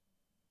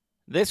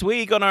This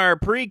week on our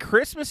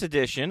pre-Christmas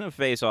edition of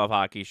Face Off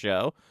Hockey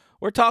Show,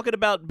 we're talking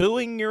about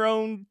booing your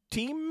own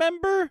team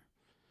member.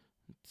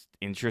 It's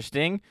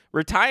interesting.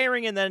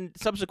 Retiring and then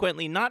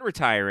subsequently not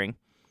retiring.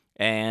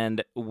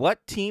 And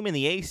what team in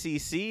the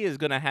ACC is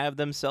going to have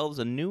themselves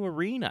a new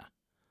arena?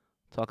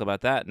 Talk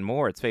about that and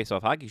more. It's Face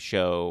Off Hockey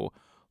Show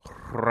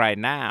right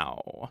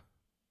now.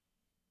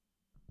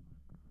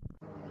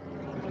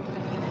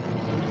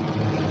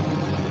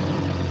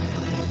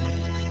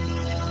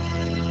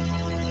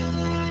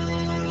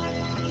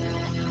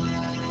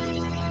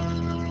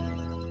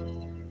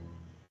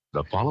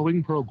 The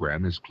following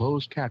program is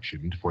closed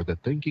captioned for the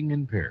thinking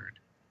impaired.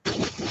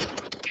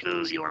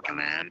 Choose your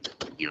command.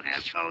 You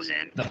have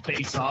chosen the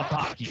Face Off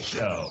Hockey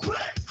Show.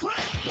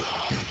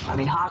 I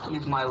mean, hockey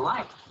is my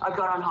life. I've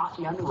got on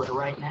hockey underwear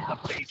right now.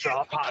 The Face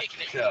Off Hockey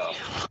Show.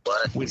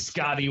 With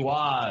Scotty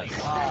Waz.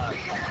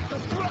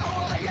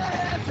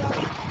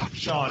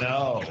 Sean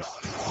O.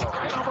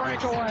 And a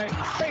breakaway.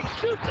 He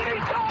shoots and he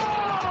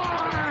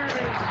scores!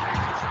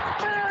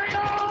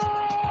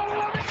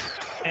 Mario!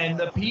 And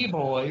the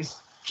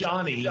P-Boys,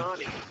 Johnny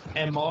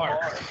and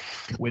Mark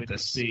with the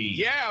C.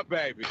 Yeah,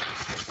 baby.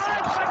 5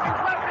 seconds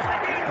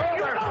left in the game.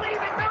 You believe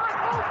it not?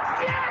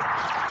 Oh,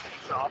 yes!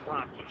 Face-Off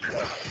Hockey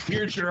Show.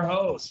 Here's your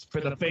host for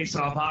the Face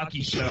Off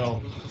Hockey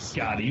Show,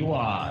 Scotty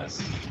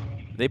Waz.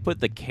 They put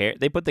the care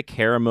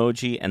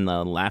emoji and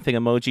the laughing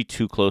emoji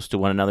too close to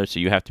one another, so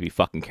you have to be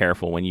fucking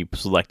careful when you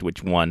select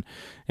which one.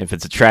 If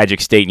it's a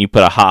tragic state and you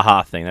put a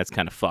ha-ha thing, that's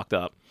kind of fucked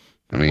up.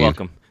 I mean,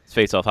 welcome. It's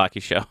Face Off Hockey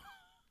Show.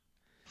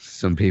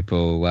 Some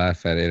people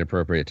laugh at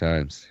inappropriate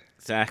times.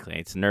 Exactly.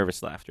 It's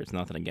nervous laughter. It's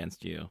nothing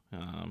against you.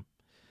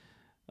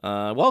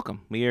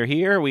 Welcome. We are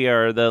here. We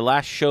are the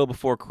last show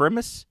before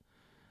Christmas.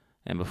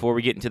 And before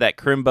we get into that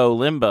Crimbo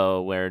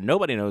limbo where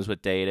nobody knows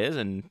what day it is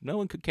and no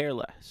one could care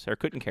less or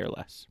couldn't care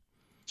less.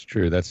 It's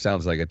true. That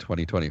sounds like a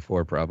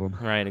 2024 problem.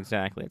 Right,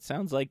 exactly. It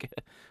sounds like,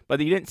 but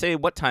you didn't say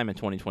what time in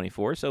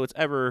 2024, so it's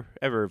ever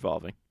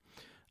evolving.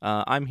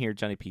 I'm here.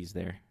 Johnny P's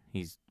there.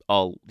 He's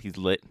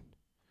lit,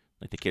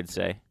 like the kids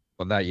say.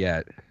 Well, not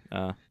yet.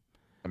 I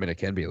mean, it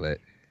can be lit.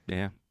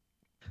 Yeah.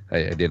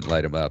 I didn't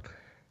light them up.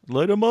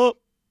 Light them up.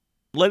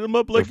 Light them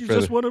up like you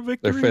just won a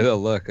victory. They're for the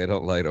look. I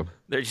don't light them.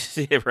 They're just,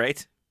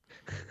 right?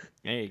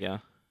 There you go.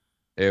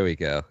 There we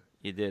go.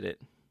 You did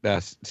it. Now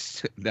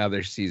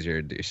they're seizure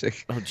inducing.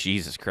 Oh,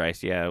 Jesus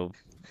Christ. Yeah.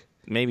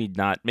 Maybe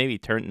not. Maybe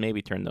turn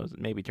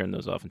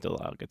those off until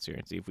Lyle gets here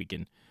and see if we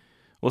can.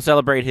 We'll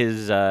celebrate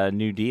his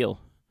new deal.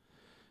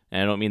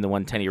 And I don't mean the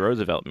one Teddy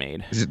Roosevelt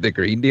made. Is it the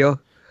green deal?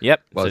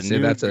 Yep. Well, see,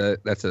 that's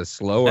a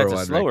slower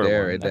one right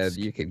there, and then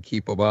you can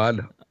keep them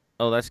on.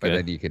 Oh, that's good. And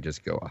then you can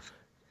just go off.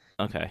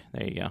 Okay,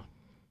 there you go.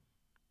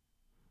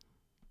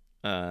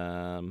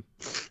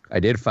 I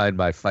did find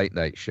my fight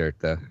night shirt,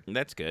 though.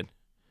 That's good.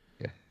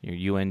 Yeah.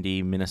 Your UND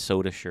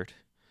Minnesota shirt.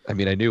 I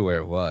mean, I knew where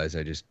it was.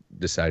 I just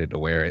decided to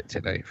wear it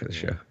tonight for the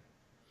show.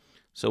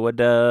 So what'd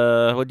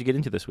you get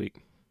into this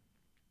week?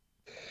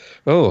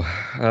 Oh,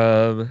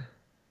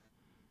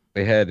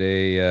 we had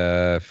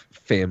a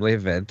family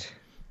event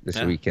this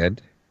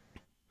weekend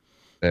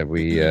that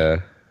we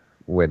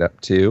went up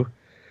to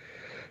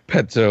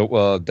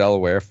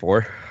Delaware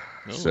for.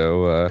 Oh.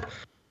 So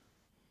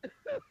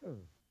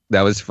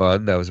that was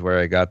fun. That was where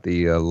I got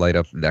the light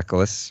up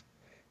necklace.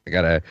 I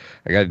got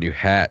a new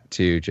hat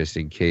too, just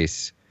in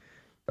case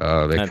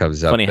it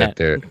comes up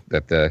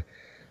that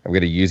I'm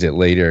gonna use it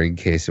later in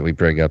case we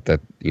bring up that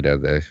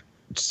the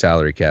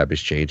salary cap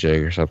is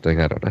changing or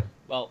something. I don't know.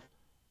 Well,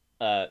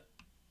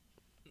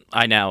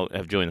 I now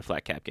have joined the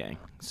Flat Cap gang.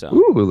 So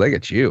ooh, look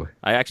at you!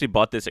 I actually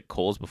bought this at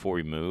Kohl's before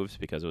we moved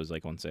because it was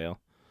like on sale.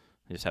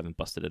 I just haven't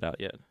busted it out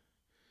yet.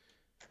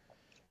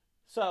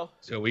 So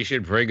we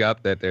should bring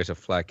up that there's a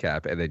flat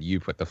cap, and then you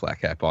put the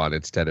flat cap on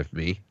instead of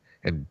me,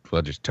 and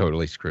we'll just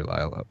totally screw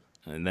Lyle up.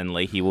 And then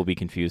Leahy will be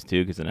confused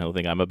too because then he'll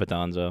think I'm a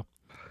Batonzo.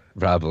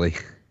 Probably.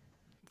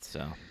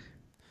 So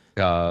I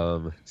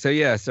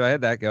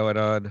had that going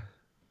on.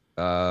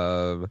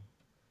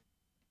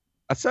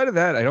 Outside of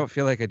that, I don't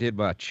feel like I did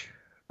much.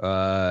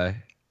 I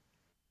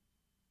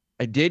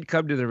did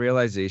come to the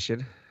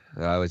realization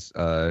I was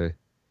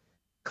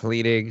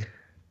cleaning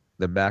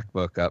the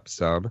MacBook up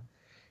some,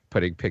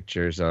 putting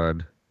pictures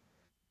on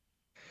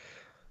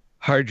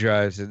hard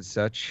drives and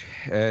such.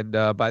 And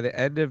by the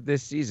end of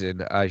this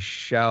season, I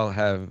shall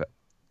have,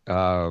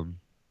 I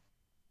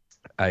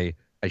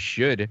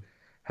should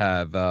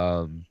have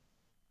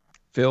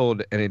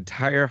filled an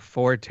entire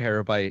 4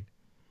 terabyte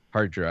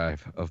hard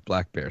drive of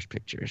Black Bears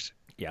pictures.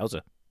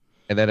 Yowza.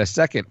 And then a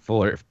second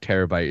 4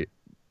 terabyte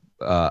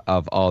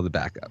of all the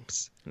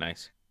backups.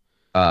 Nice.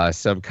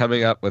 So I'm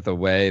coming up with a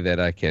way that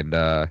I can,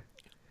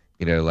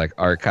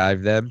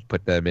 archive them,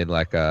 put them in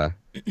like a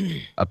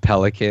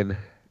Pelican,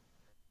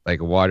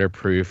 like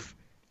waterproof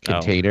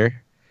container,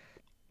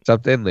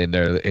 something in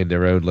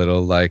their own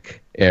little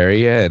like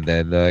area, and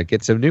then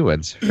get some new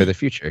ones for the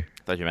future.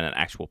 I thought you meant an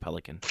actual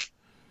pelican.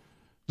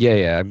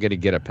 Yeah, I'm gonna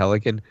get a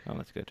pelican. Oh,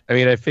 that's good. I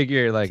mean, I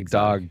figure like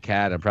dog,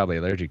 cat, I'm probably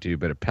allergic to,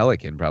 but a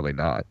pelican probably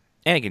not.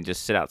 And it can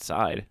just sit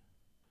outside.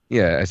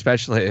 Yeah,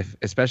 especially if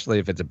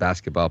it's a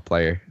basketball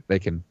player, they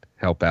can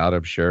help out.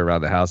 I'm sure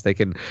around the house they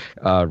can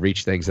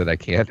reach things that I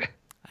can't.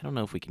 I don't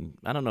know if we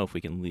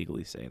can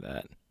legally say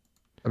that.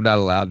 I'm not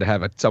allowed to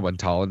have someone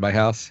tall in my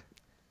house.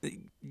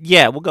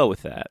 Yeah, we'll go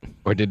with that.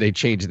 Or did they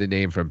change the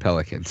name from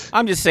Pelicans?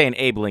 I'm just saying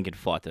Abe Lincoln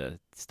fought to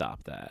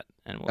stop that,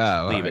 and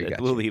we'll leave it.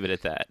 We'll leave it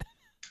at that.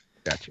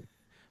 Gotcha.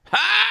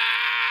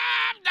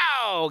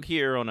 Dog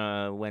here on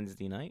a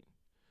Wednesday night.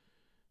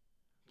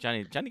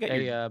 Johnny got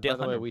your by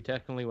the way,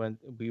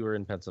 we were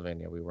in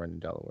Pennsylvania. We weren't in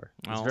Delaware.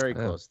 It's very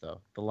close,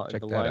 though. The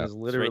line is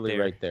literally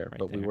right there,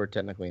 but we were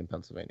technically in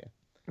Pennsylvania.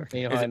 And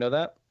you know how I know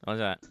that? How's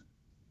that?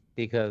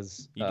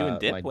 Because you doing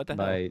dip? What the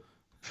hell?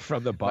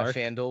 From the bar? My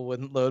FanDuel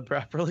wouldn't load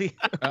properly.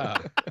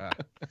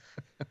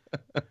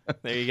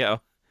 There you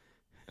go.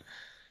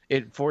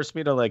 It forced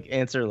me to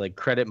answer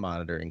credit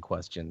monitoring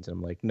questions.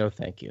 I'm like, no,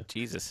 thank you.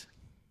 Jesus.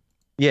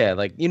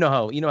 Yeah, you know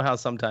how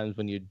sometimes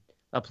when you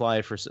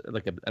apply for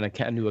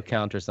a new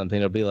account or something,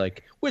 it'll be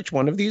like, which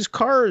one of these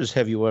cars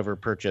have you ever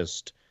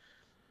purchased?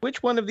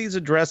 Which one of these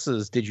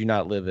addresses did you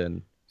not live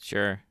in?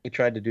 Sure. I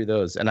tried to do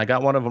those, and I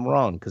got one of them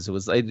wrong because it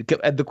was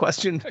the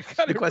question.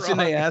 The question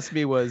they asked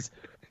me was,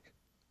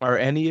 are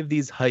any of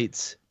these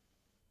heights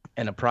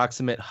an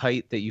approximate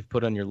height that you've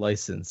put on your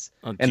license?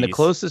 Oh, and the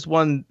closest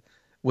one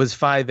was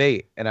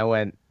 5'8", and I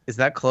went, is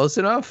that close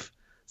enough?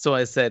 So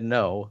I said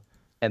no,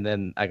 and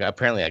then I got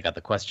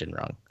the question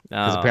wrong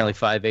because apparently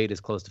 5'8"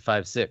 is close to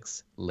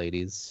 5'6",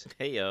 ladies.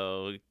 Hey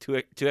yo,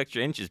 two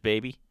extra inches,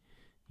 baby.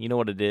 You know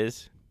what it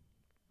is.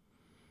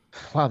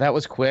 Wow, that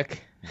was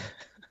quick.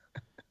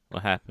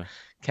 What happened?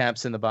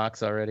 Caps in the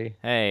box already.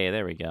 Hey,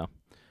 there we go.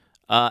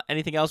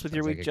 Anything else with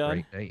your week,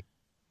 John? Great night.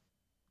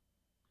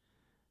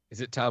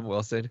 Is it Tom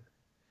Wilson?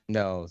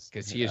 No,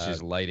 because he is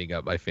just lighting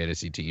up my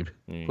fantasy team.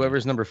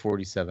 Whoever's number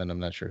 47, I'm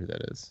not sure who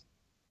that is.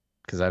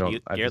 Because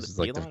this is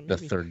the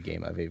third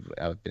game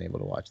I've been able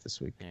to watch this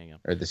week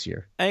or this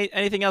year.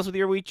 Anything else with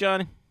your week,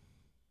 John?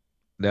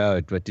 No,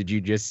 but did you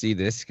just see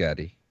this,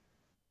 Scotty?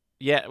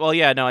 Yeah. Well,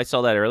 yeah. No, I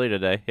saw that earlier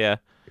today. Yeah.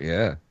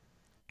 Yeah.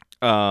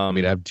 I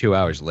mean, I'm 2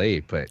 hours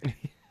late, but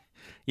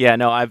yeah,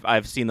 no,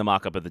 I've seen the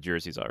mock-up of the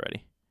jerseys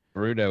already.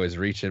 Bruno is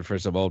reaching for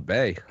some Old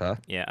Bay, huh?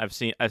 Yeah, I've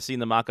seen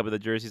the mock-up of the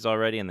jerseys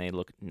already, and they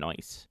look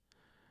nice.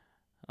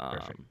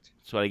 Perfect.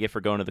 That's what I get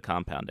for going to the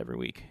compound every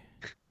week.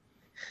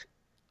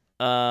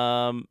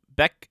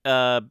 Beck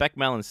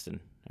Mellonston,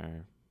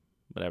 or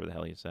whatever the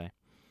hell you say.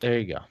 There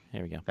you go.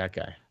 There we go. That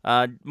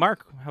guy.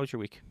 Mark, how was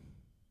your week?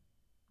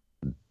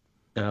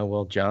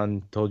 Well,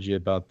 John told you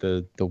about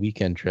the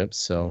weekend trips,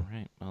 so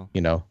right. Well,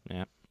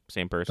 yeah,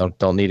 same person.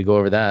 Don't need to go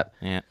over that.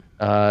 Yeah.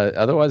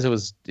 Otherwise, it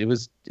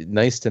was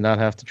nice to not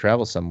have to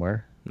travel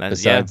somewhere.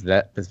 Besides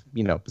that,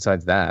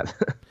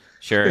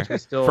 sure.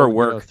 Still, for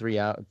work, 3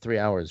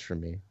 hours for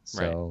me.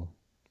 So, right.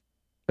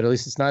 But at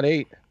least it's not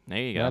 8. There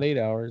you go. Not 8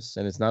 hours,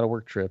 and it's not a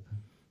work trip.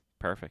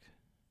 Perfect.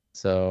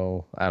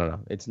 So I don't know.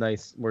 It's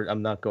nice.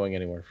 I'm not going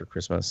anywhere for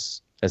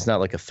Christmas. It's not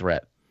like a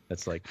threat.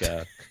 It's like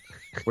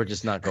we're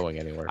just not going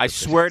anywhere. I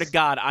swear to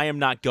God, I am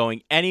not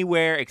going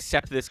anywhere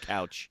except this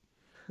couch.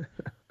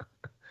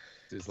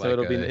 So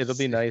it'll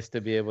be nice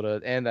to be able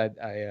to. And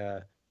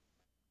I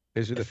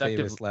these are the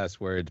famous last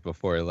words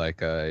before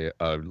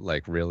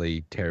a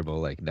really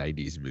terrible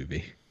 90s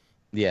movie.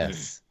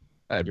 Yes.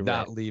 I'm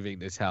not leaving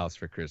this house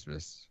for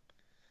Christmas.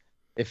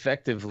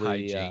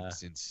 Effectively,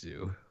 hijinks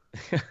ensue.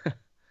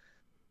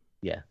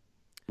 Yeah,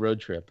 road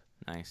trip.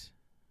 Nice.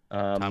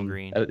 Tom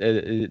Green.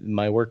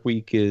 My work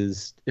week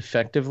is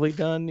effectively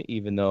done,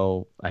 even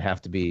though I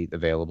have to be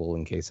available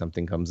in case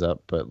something comes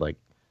up. But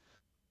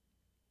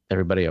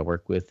everybody I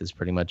work with is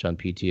pretty much on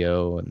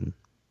PTO, and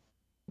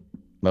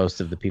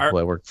most of the people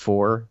I work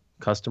for,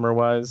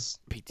 customer-wise,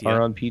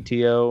 are on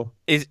PTO.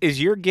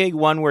 Is your gig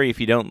one where if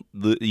you don't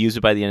use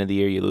it by the end of the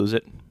year, you lose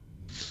it?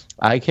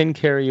 I can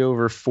carry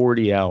over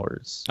 40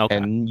 hours. Okay.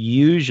 And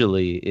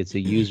usually it's a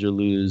use or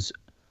lose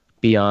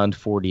beyond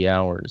 40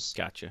 hours.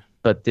 Gotcha.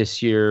 But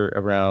this year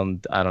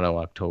around, I don't know,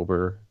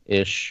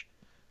 October-ish,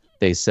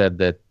 they said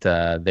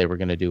that they were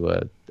going to do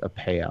a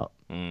payout.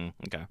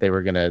 Okay. They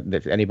were going to,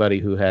 if anybody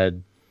who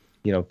had,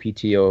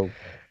 PTO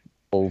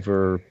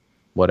over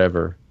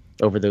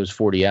those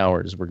 40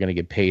 hours, we're going to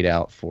get paid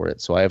out for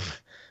it. So I'm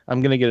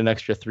going to get an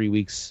extra 3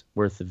 weeks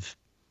worth of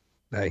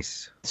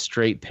nice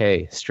straight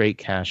pay, straight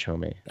cash,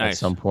 homie, at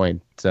some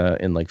point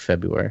in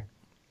February.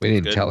 We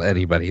didn't tell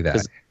anybody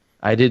that.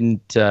 I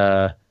didn't.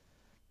 I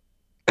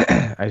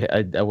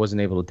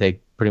wasn't able to take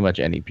pretty much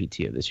any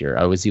PTO this year.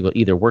 I was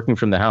either working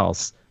from the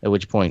house, at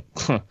which point,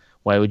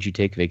 why would you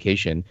take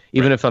vacation?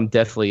 Even if I'm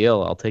deathly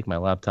ill, I'll take my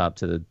laptop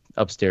to the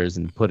upstairs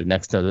and put it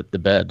next to the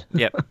bed.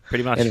 Yep,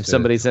 pretty much. And if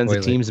somebody sends a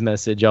Teams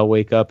message, I'll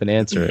wake up and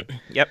answer it.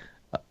 Yep.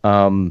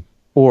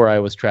 Or I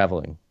was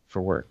traveling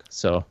for work,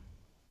 so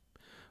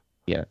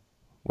yeah.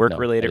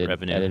 Work-related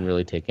revenue. I didn't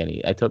really take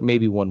any. I took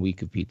maybe 1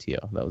 week of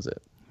PTO. That was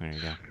it. There you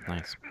go.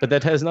 Nice. But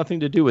that has nothing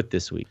to do with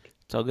this week.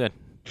 It's all good.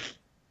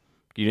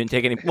 You didn't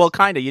take any. Well,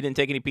 kind of. You didn't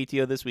take any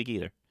PTO this week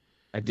either.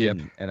 I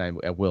didn't, and I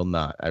will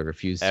not. I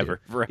refuse to.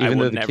 Ever. I Even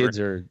will though the never. kids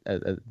are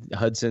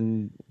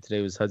Hudson.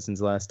 Today was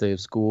Hudson's last day of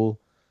school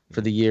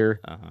for the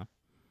year,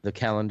 the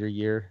calendar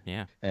year.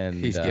 Yeah.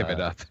 And He's given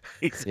up.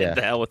 He said,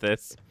 "The hell with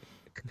this."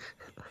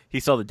 He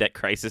saw the debt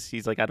crisis.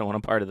 He's like, "I don't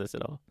want a part of this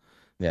at all."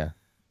 Yeah.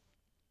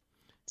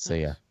 So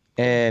yeah.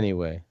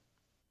 Anyway,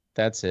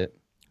 that's it.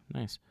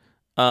 Nice.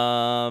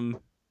 My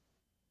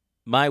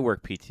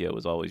work PTO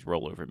was always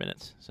rollover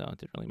minutes, so it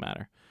didn't really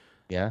matter.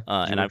 Yeah.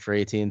 And I'm for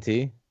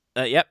AT&T.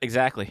 Yep,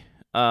 exactly.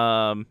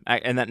 And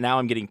that now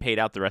I'm getting paid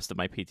out the rest of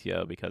my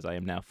PTO because I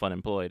am now fun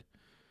employed.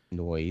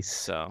 Nice.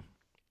 So,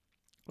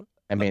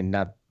 I mean,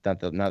 not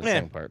the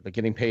second part, but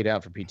getting paid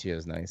out for PTO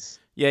is nice.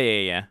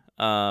 Yeah.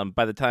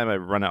 By the time I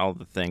run all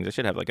the things, I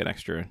should have like an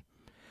extra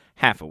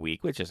half a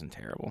week, which isn't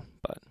terrible,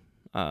 but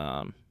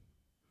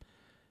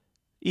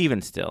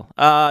even still.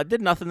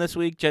 Did nothing this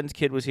week. Jen's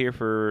kid was here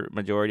for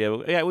majority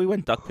of it. Yeah, we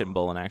went duck pin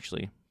bowling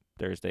actually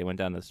Thursday. Went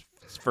down to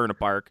Sferna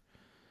Park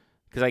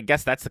because I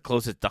guess that's the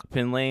closest duck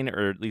pin lane,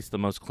 or at least the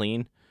most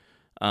clean.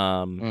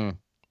 I didn't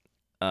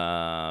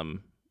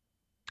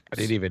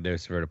even know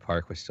Sferna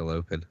Park was still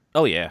open.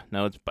 Oh yeah,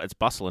 no, it's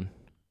bustling.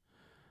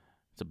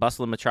 It's a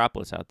bustling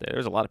metropolis out there.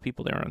 There's a lot of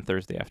people there on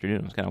Thursday afternoon.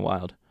 It was kind of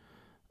wild.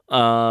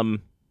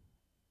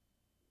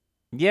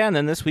 Yeah, and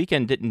then this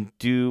weekend didn't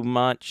do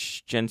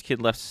much. Jen's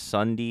kid left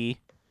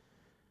Sunday.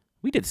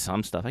 We did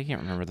some stuff. I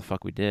can't remember the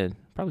fuck we did.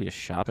 Probably just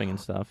shopping and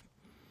stuff.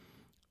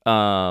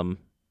 But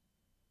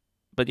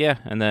yeah,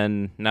 and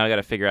then now I got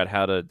to figure out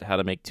how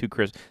to make two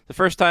Christmas. The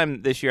first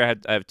time this year I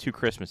have two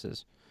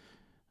Christmases.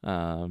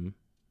 Trying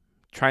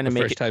to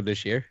make first time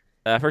this year.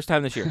 First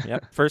time this year.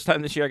 Yep. First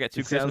time this year I got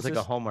two Christmases. Sounds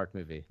like a Hallmark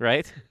movie,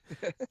 right?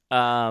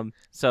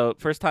 So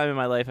first time in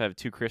my life I have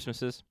two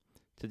Christmases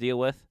to deal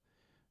with.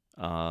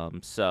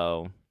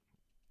 So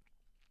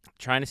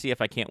trying to see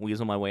if I can't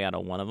weasel my way out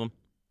of one of them,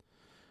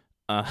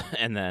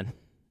 and then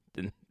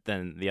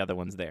the other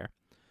one's there.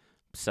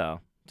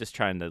 So just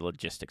trying the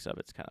logistics of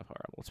it's kind of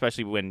horrible,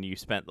 especially when you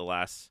spent the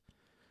last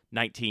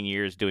 19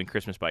 years doing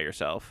Christmas by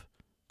yourself.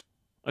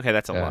 Okay,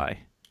 that's a lie.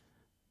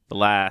 The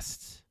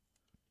last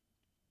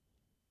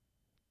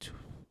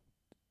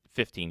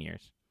 15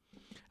 years.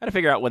 I had to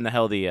figure out when the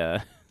hell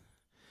the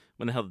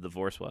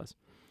divorce was.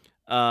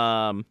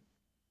 So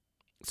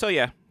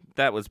yeah.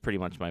 That was pretty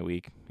much my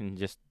week, and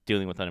just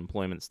dealing with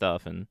unemployment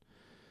stuff. And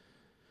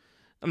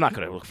I'm not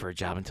going to look for a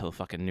job until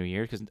fucking New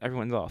Year because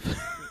everyone's off.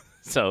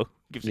 So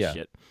gives a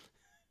shit.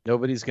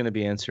 Nobody's going to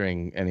be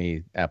answering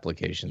any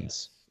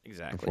applications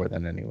exactly before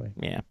then anyway.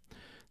 Yeah.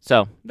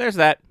 So there's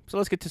that. So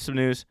let's get to some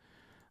news.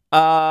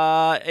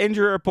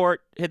 Injury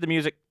report. Hit the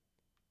music.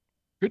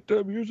 Hit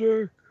the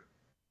music.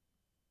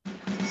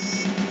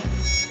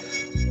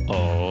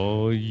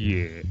 Oh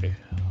yeah.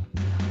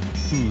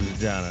 Who's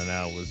down and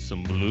out with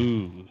some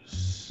blues?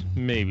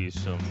 Maybe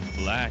some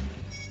black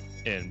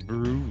and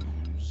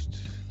bruised.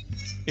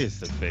 It's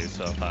the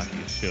Face Off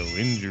Hockey Show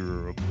Injury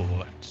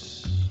Report.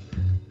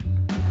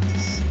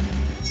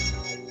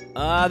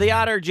 The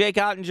Otter, Jake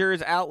Ottinger,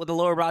 is out with a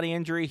lower body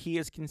injury. He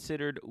is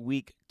considered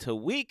week to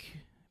week.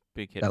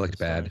 Big hit. That looked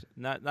bad.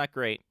 Not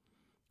great.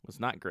 Was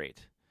not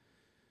great.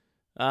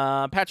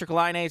 Patrick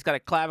Laine's got a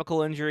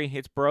clavicle injury.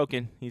 It's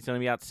broken. He's going to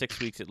be out 6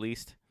 weeks at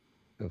least.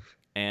 Oof.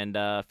 And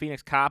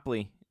Phoenix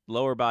Copley,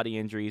 lower body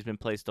injury. He's been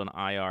placed on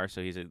IR,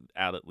 so he's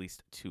out at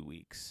least 2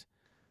 weeks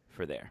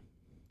for there.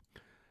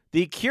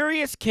 The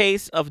curious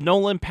case of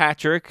Nolan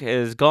Patrick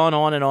has gone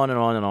on and on and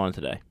on and on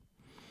today.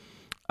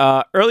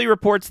 Early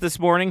reports this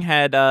morning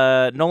had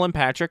Nolan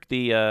Patrick,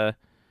 the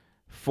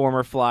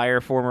former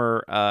Flyer,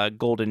 former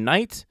Golden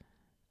Knight,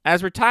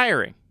 as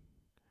retiring.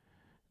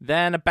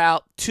 Then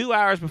about 2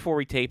 hours before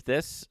we tape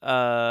this,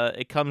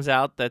 it comes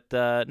out that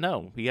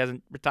no, he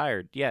hasn't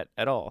retired yet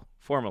at all,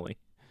 formally.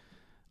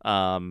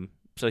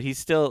 So he's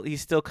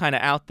still kind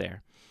of out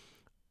there.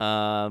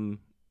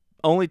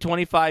 Only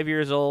 25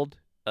 years old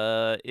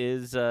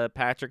is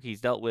Patrick. He's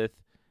dealt with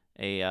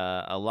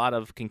a lot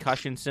of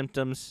concussion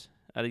symptoms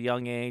at a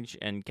young age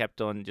and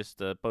kept on just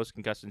the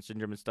post-concussion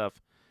syndrome and stuff.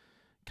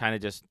 Kind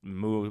of just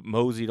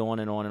moseyed on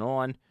and on and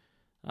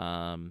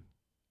on.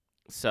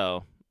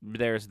 So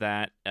there's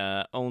that.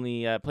 Has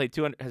played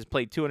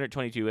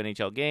 222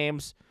 NHL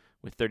games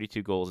with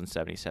 32 goals and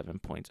 77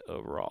 points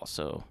overall.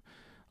 So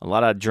a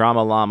lot of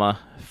drama llama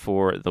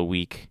for the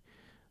week.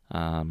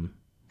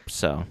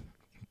 So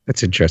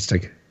that's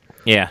interesting.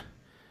 Yeah.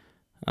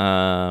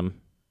 And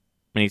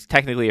he's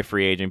technically a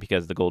free agent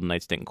because the Golden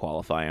Knights didn't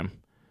qualify him.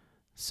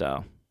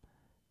 So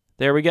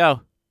there we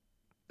go.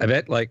 I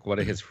bet like one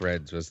of his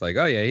friends was like,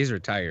 "Oh yeah, he's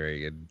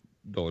retiring," and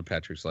Nolan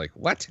Patrick's like,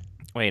 "What?"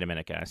 Wait a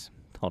minute, guys.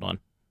 Hold on.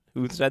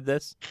 Who said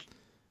this?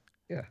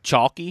 Yeah.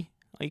 Chalky?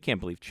 Oh, you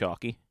can't believe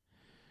Chalky.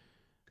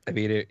 I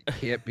mean, it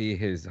can't be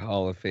his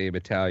Hall of Fame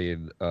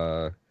Italian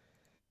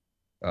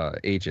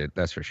agent,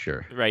 that's for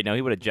sure. Right. No,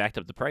 he would have jacked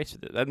up the price.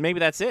 Maybe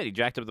that's it. He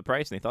jacked up the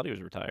price and they thought he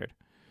was retired.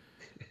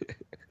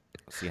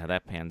 Let's see how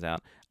that pans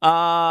out.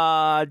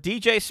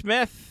 DJ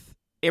Smith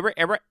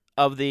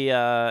of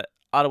the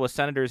Ottawa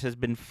Senators has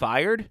been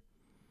fired.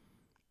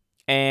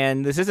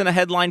 And this isn't a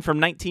headline from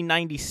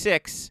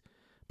 1996.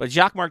 But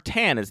Jacques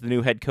Martin is the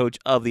new head coach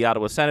of the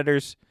Ottawa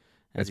Senators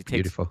as That's he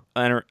takes beautiful.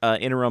 an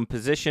interim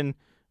position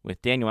with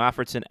Daniel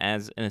Alfredson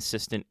as an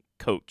assistant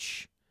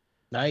coach.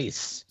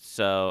 Nice.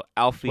 So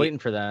Alfie, Waiting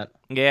for that.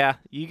 yeah,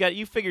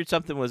 you figured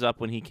something was up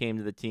when he came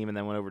to the team and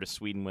then went over to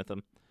Sweden with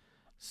him.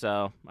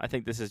 So I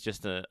think this is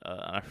just an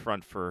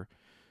affront for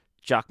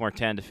Jacques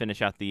Martin to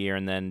finish out the year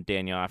and then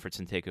Daniel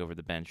Alfredson take over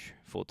the bench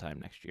full time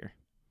next year.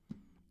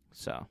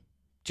 So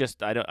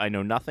just I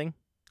know nothing,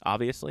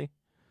 obviously,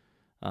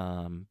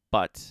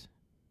 but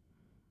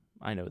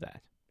I know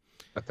that.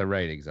 But the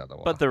writing's on the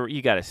wall. But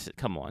you gotta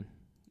come on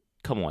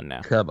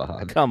now. Come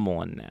on. Come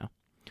on now.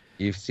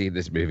 You've seen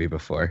this movie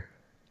before.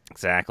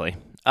 Exactly.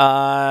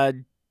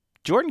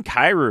 Jordan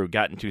Kyrou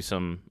got into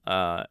some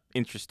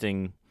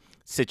interesting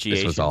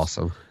situations. This was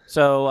awesome.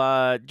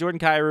 So Jordan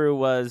Kyrou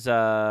was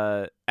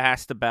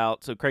asked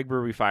about. So Craig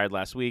Berube fired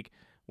last week.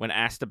 When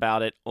asked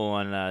about it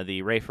on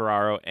the Ray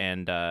Ferraro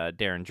and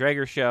Darren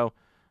Dreger show.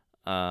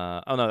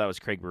 Oh no, that was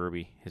Craig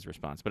Berube, his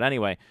response. But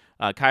anyway,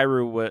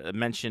 Kyrou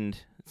mentioned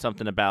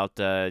something about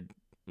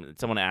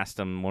someone asked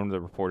him. One of the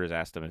reporters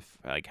asked him if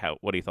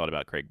what he thought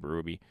about Craig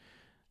Berube,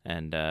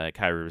 and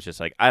Kyrou was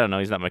just like, I don't know,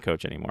 he's not my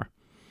coach anymore.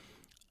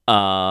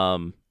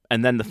 And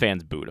then the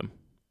fans booed him.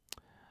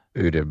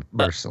 Booed him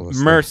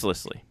mercilessly.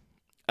 Mercilessly.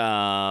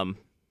 And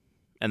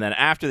then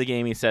after the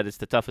game, he said it's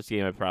the toughest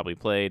game I've probably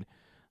played.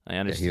 I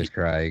understood. Yeah, he was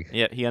crying.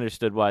 Yeah, he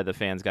understood why the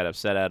fans got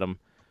upset at him.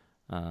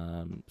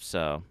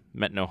 So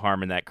meant no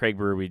harm in that. Craig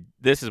Berube,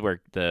 this is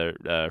where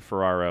the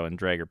Ferraro and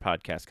Drager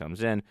podcast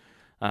comes in.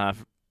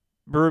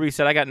 Berube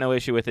said, I got no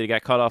issue with it. He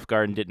got caught off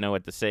guard and didn't know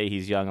what to say.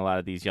 He's young. A lot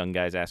of these young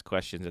guys ask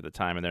questions at the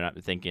time, and they're not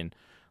thinking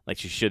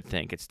like you should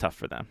think. It's tough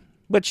for them.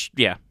 Which,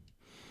 yeah.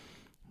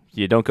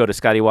 You don't go to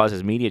Scotty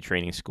Waz's media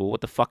training school.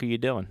 What the fuck are you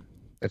doing?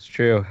 That's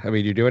true. I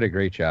mean, you're doing a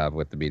great job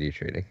with the media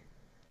training.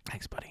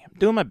 Thanks, buddy. I'm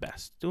doing my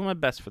best. Doing my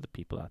best for the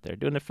people out there.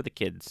 Doing it for the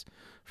kids,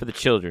 for the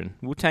children.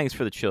 Wu-Tang's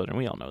for the children.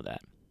 We all know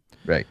that.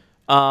 Right.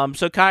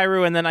 So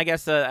Kyrou, and then I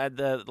guess at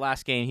the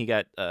last game he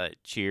got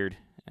cheered,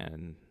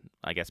 and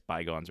I guess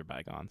bygones are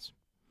bygones.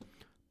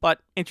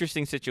 But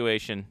interesting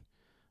situation,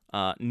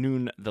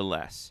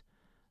 nonetheless.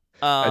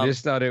 I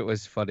just thought it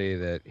was funny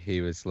that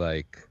he was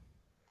like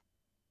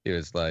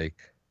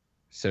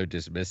so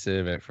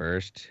dismissive at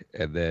first,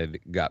 and then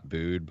got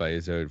booed by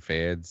his own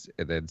fans,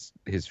 and then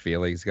his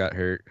feelings got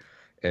hurt,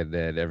 and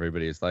then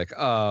everybody's like,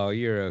 "Oh,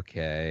 you're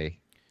okay."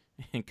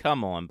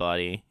 Come on,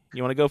 buddy.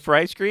 You want to go for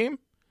ice cream?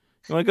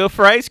 You want to go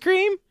for ice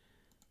cream?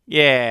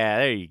 Yeah,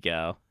 there you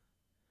go.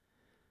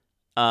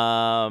 The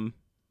NHL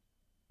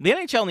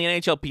and the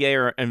NHLPA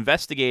are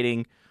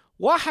investigating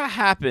what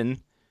happened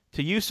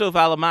to Juuso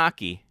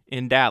Välimäki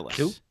in Dallas.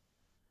 Who?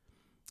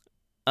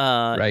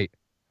 Right.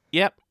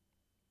 Yep.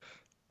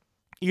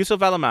 Juuso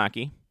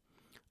Välimäki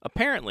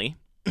apparently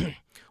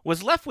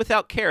was left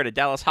without care at a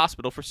Dallas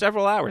hospital for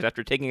several hours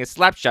after taking a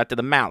slap shot to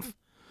the mouth.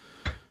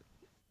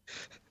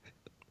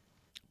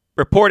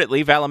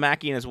 Reportedly,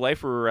 Välimäki and his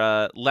wife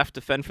were left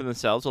to fend for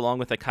themselves along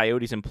with a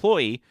Coyotes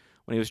employee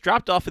when he was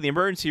dropped off in the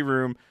emergency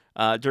room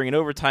during an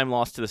overtime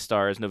loss to the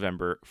Stars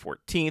November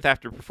 14th.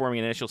 After performing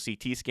an initial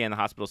CT scan, the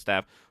hospital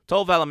staff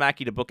told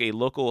Välimäki to book a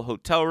local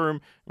hotel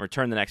room and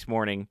return the next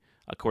morning,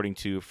 according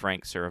to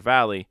Frank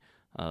Saravalli.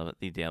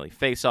 The Daily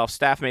Face-Off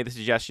staff made the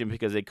suggestion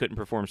because they couldn't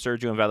perform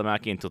surgery on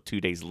Välimäki until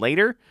 2 days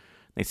later.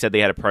 They said they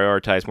had to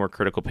prioritize more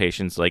critical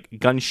patients like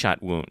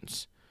gunshot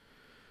wounds.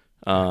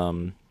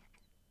 I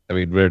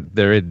mean,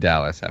 they're in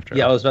Dallas after all.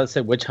 Yeah, I was about to say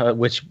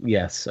which.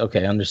 Yes,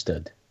 okay,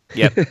 understood.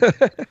 Yep.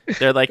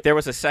 They're like, there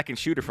was a second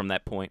shooter from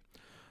that point.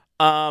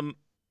 The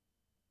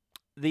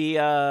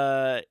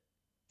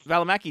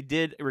Välimäki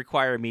did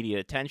require immediate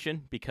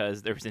attention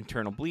because there was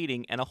internal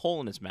bleeding and a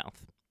hole in his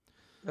mouth.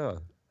 Oh,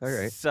 all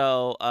right.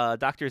 So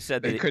doctors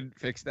said They that couldn't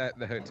fix that in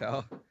the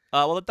hotel.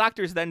 well, the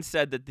doctors then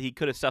said that he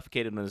could have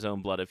suffocated in his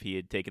own blood if he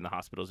had taken the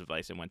hospital's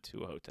advice and went to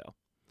a hotel.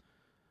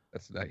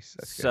 That's nice.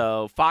 That's good.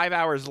 So 5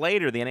 hours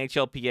later, the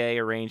NHLPA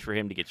arranged for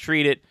him to get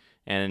treated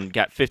and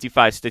got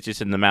 55 stitches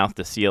in the mouth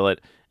to seal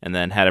it, and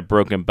then had a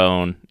broken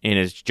bone in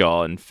his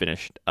jaw and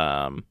finished.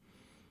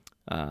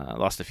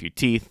 Lost a few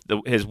teeth.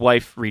 His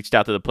wife reached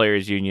out to the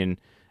players' union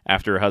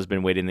after her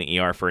husband waited in the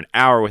ER for an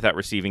hour without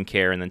receiving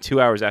care, and then 2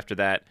 hours after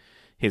that,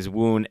 his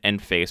wound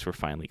and face were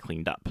finally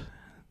cleaned up,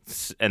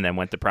 and then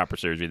went to proper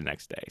surgery the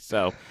next day.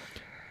 So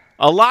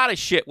a lot of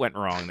shit went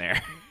wrong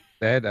there.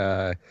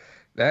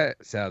 That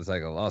sounds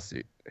like a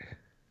lawsuit.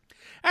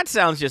 That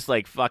sounds just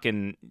like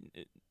fucking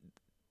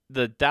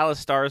the Dallas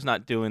Stars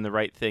not doing the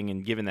right thing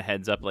and giving the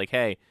heads up like,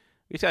 hey,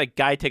 we just got a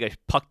guy take a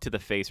puck to the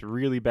face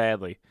really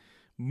badly.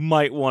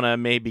 Might want to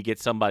maybe get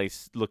somebody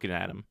looking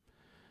at him.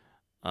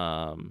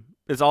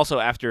 There's also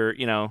after,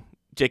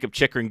 Jacob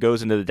Chikrin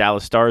goes into the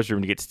Dallas Stars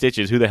room to get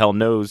stitches. Who the hell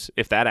knows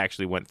if that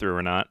actually went through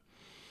or not?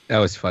 That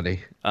was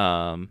funny.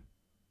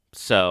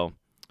 So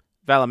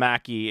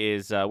Välimäki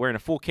is wearing a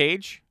full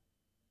cage.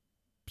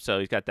 So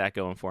he's got that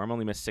going for him.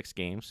 Only missed 6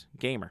 games.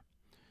 Gamer.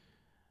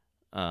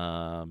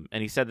 And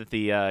he said that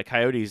the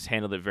Coyotes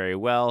handled it very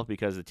well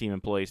because the team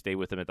employees stayed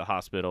with him at the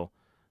hospital.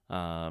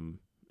 And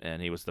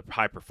and he was the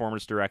high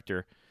performance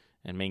director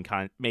and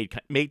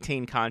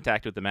maintained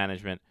contact with the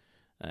management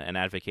and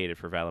advocated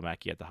for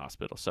Valimaki at the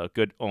hospital. So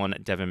good on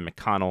Devin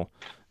McConnell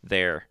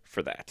there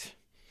for that.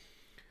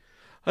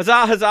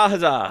 Huzzah, huzzah,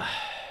 huzzah.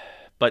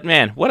 But,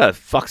 man, what a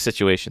fuck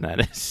situation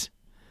that is.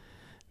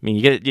 I mean,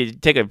 you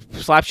take a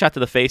slap shot to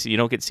the face and you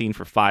don't get seen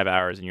for 5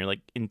 hours and you're, like,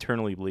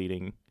 internally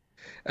bleeding.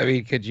 I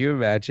mean, could you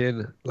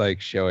imagine,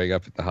 like, showing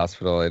up at the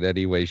hospital in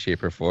any way,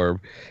 shape, or form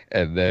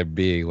and then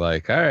being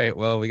like, all right,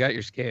 well, we got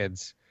your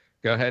scans.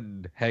 Go ahead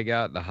and hang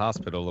out in the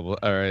hospital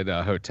or in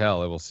a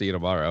hotel and we'll see you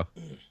tomorrow.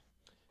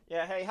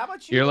 Yeah, hey, how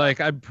about you? You're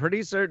like, I'm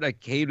pretty certain I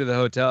came to the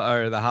hotel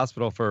or the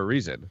hospital for a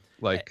reason.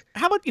 Like,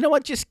 how about, you know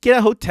what? Just get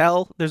a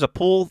hotel. There's a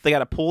pool. They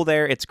got a pool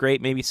there. It's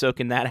great. Maybe soak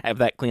in that. Have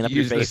that clean up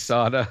your face. Use the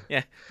sauna.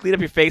 Yeah, clean up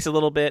your face a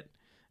little bit,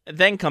 and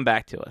then come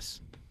back to us,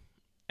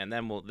 and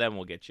then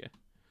we'll get you.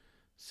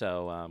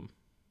 So,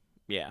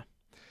 yeah.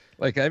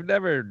 Like I've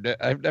never.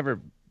 I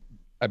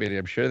mean,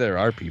 I'm sure there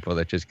are people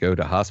that just go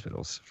to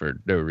hospitals for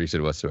no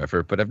reason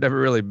whatsoever, but I've never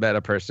really met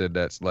a person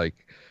that's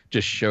like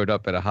just showed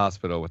up at a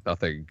hospital with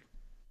nothing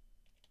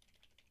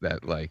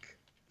that like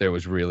there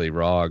was really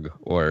wrong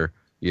or,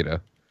 you know,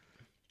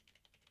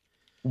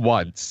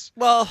 once.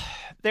 Well,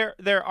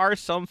 there are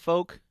some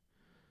folk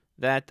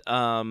that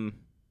that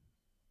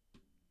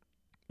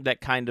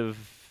kind of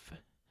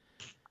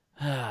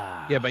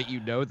yeah, but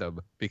you know them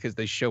because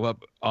they show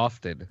up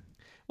often.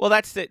 Well,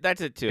 that's it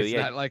too. It's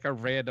yeah. not like a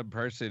random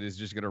person is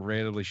just gonna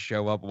randomly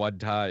show up one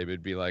time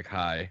and be like,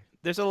 "Hi."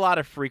 There's a lot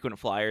of frequent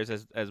flyers,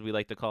 as we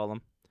like to call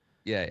them.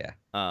 Yeah.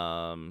 So,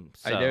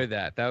 I know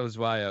that. That was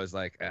why I was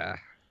like, ah.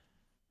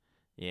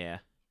 Yeah,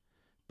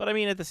 but I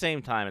mean, at the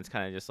same time, it's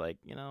kind of just like,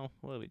 you know,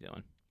 what are we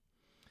doing?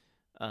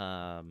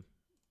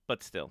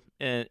 But still,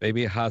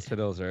 maybe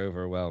hospitals are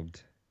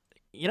overwhelmed.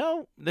 You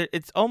know,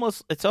 it's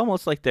almost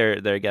like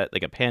they got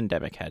like a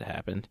pandemic had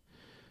happened,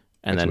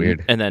 and That's then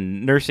weird. And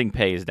then nursing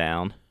pay is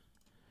down,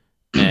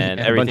 and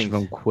a bunch of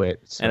them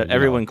quit. So, and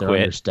everyone they're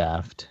quit.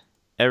 Understaffed.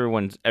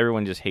 Everyone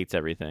just hates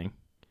everything,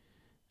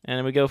 and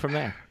then we go from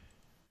there.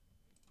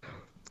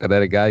 And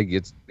then a guy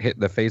gets hit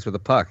in the face with a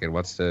puck and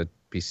wants to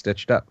be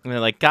stitched up. And they're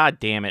like, God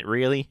damn it,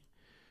 really?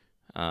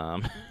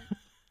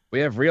 We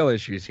have real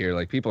issues here,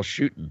 like people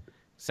shooting.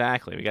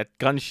 Exactly. We got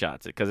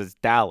gunshots because it's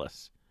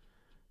Dallas,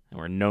 and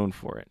we're known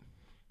for it.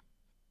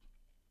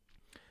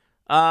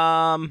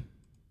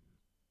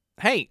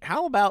 Hey,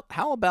 how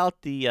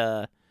about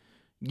the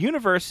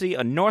University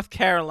of North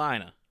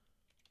Carolina?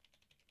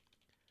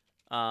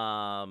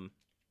 I'm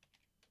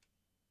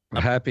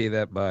happy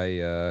that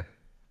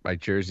my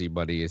jersey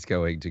money is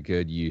going to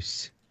good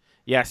use.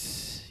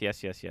 Yes.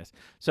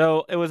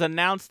 So it was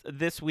announced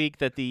this week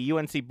that the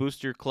UNC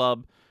Booster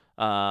Club,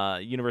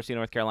 University of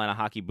North Carolina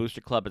Hockey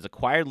Booster Club, has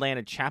acquired land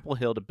in Chapel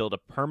Hill to build a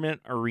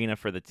permanent arena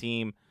for the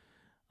team.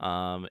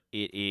 It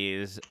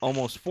is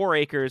almost 4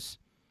 acres,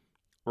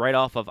 right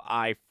off of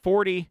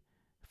I-40,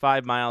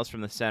 5 miles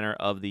from the center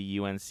of the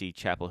UNC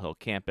Chapel Hill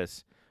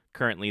campus.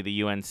 Currently,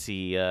 the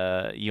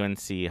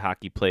UNC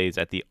hockey plays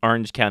at the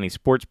Orange County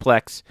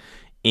Sportsplex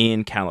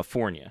in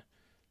California.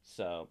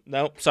 So,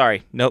 nope,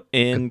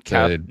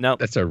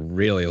 That's a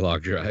really long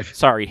drive.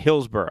 Sorry,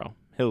 Hillsboro.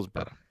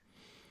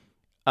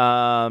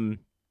 I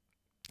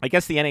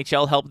guess the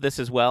NHL helped this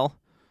as well.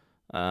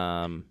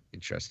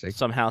 Interesting.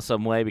 Somehow,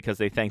 some way, because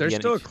they thank There's the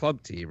still NHL. a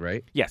club team,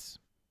 right? Yes,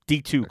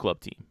 D2 club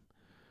team.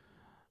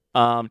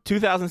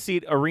 2,000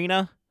 seat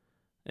arena.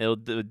 It'll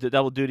do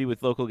double duty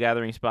with local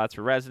gathering spots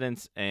for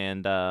residents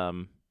and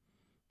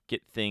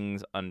get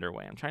things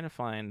underway. I'm trying to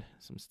find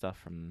some stuff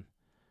from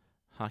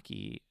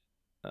Hockey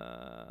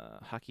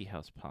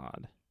House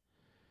Pod.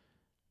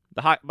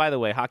 By the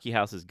way, Hockey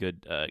House is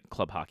good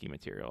club hockey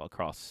material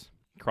across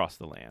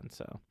the land.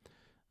 So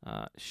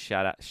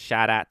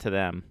shout out to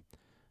them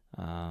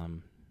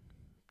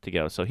to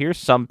go. So here's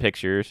some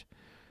pictures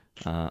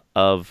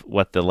of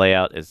what the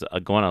layout is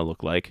going to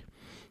look like.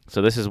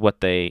 So this is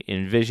what they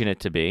envision it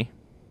to be.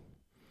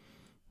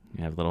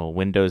 You have little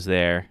windows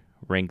there,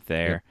 rink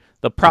there.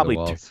 They'll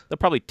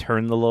probably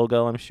turn the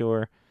logo, I'm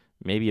sure.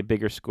 Maybe a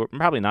bigger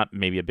probably not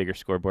maybe a bigger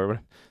scoreboard. But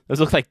those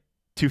look like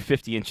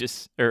 250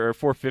 inches or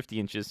 450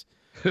 inches,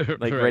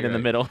 like right in the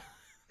middle.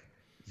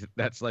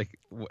 That's like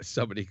what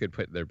somebody could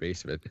put in their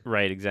basement.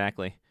 Right,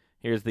 exactly.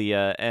 Here's the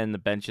and the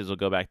benches will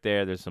go back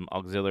there. There's some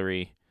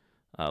auxiliary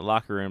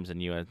locker rooms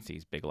and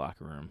UNC's big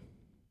locker room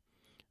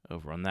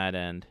over on that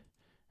end.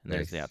 And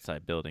there's the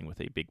outside building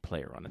with a big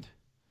player on it.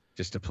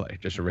 Just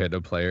a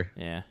random player.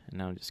 Yeah, and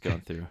now I'm just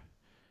going through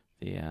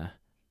the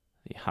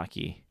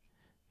Hockey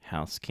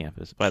House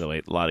campus. By the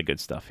way, a lot of good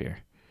stuff here.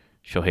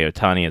 Shohei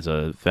Ohtani as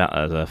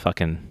a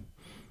fucking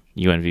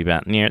UNV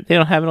Mountaineer. They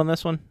don't have it on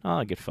this one?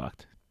 Oh, get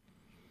fucked.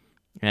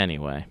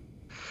 Anyway.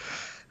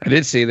 I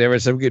did see there were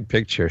some good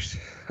pictures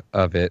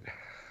of it.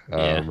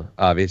 Yeah.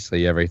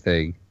 Obviously,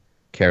 everything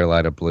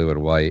Carolina blue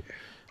and white.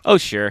 Oh,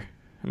 sure.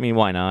 I mean,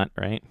 why not,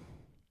 right?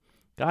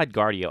 God,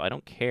 Guardio, I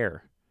don't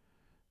care.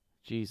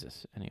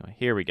 Jesus. Anyway,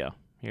 here we go.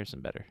 Here's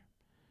some better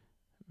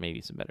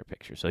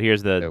pictures. So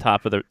here's the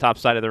top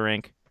side of the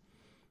rink.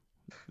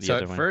 So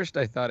at first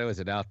I thought it was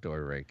an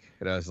outdoor rink,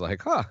 and I was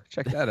like, "Huh,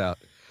 check that out."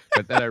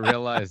 But then I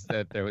realized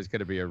that there was going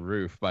to be a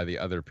roof by the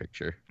other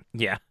picture.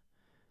 Yeah.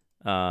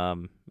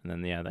 And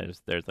then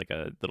there's like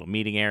a little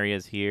meeting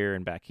areas here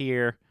and back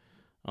here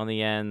on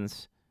the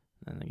ends.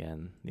 And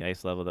again, the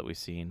ice level that we've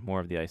seen, more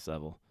of the ice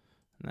level.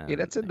 Yeah,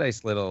 that's a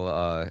nice little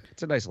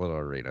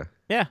arena.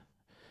 Yeah.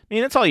 I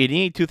mean, that's all you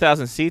need,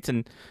 2,000 seats.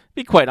 And to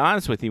be quite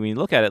honest with you, when you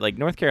look at it, like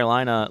North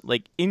Carolina,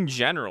 like in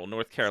general,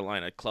 North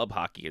Carolina club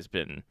hockey has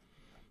been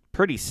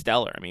pretty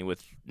stellar. I mean,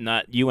 with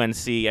not UNC,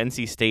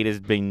 NC State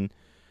is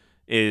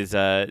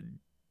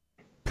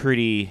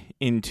pretty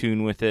in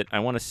tune with it. I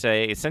want to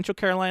say, is Central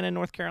Carolina and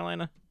North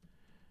Carolina?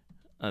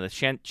 The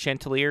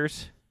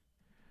Chanticleers?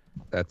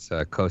 That's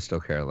Coastal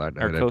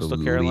Carolina. Or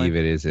Coastal I Carolina? believe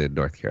it is in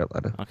North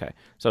Carolina. Okay.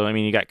 So, I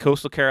mean, you got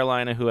Coastal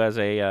Carolina, who has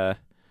a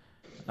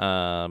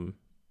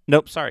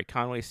nope, sorry,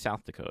 Conway,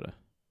 South Dakota.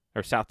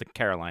 Or South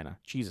Carolina.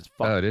 Jesus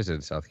fuck. Oh, it is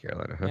in South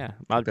Carolina, huh? Yeah.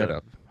 Look that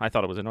up. I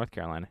thought it was in North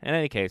Carolina. In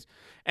any case,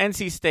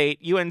 NC State,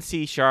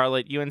 UNC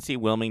Charlotte,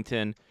 UNC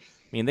Wilmington. I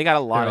mean, they got a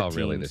lot of teams.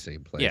 They're all really the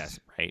same place. Yes,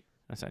 right,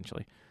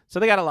 essentially. So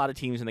they got a lot of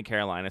teams in the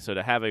Carolina. So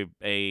to have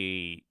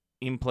a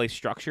in-place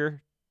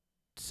structure,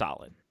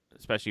 solid,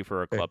 especially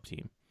for a club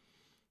team.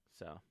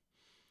 So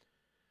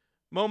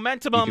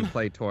momentum. You can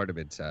play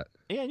tournaments at.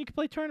 Yeah, and you can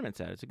play tournaments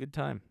at. It's a good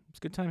time. It's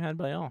a good time had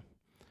by all.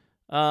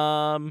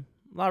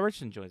 Lyle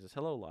Richardson joins us.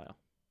 Hello, Lyle.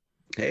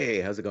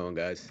 Hey, how's it going,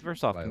 guys?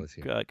 First off,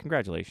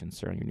 congratulations,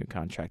 sir, on your new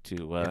contract to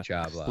Good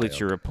job, Lyle.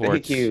 Bleacher Report.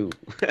 Thank you.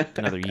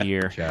 Another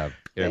year. Good job.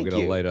 Yeah, Thank I'm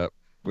gonna you. light up.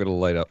 I'm gonna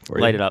light up for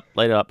you. Light it up.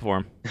 Light it up for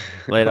him.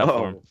 Light it up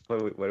for him.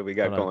 What do we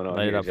got going on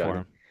Light it here, up Johnny? for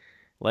him.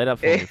 Light up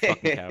for him, you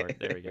fucking coward.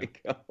 There we go.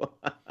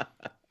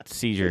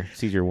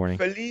 Seizure warning.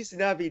 Feliz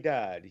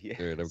Navidad. Yes.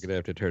 Dude, I'm gonna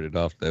have to turn it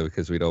off though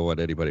because we don't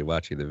want anybody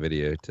watching the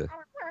video to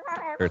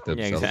hurt Yeah,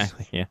 themselves.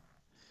 exactly. Yeah.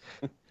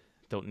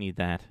 Don't need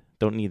that.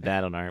 Don't need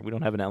that on our. We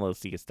don't have an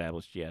LLC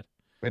established yet.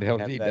 We don't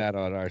Have need that- that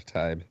on our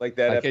time. Like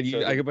that I can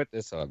episode. I can put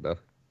this on though.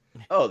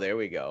 Oh, there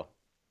we go.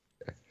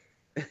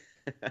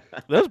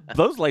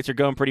 Those lights are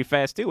going pretty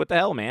fast too. What the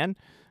hell, man?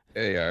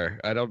 They are.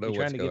 I don't know You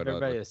trying what's to going give on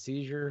everybody with a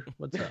seizure?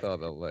 What's up? all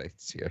the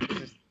lights here.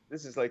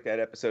 This is like that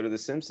episode of The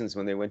Simpsons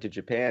when they went to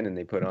Japan and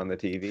they put on the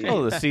TV.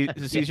 Oh,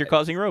 the seizure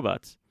causing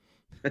robots.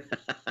 That's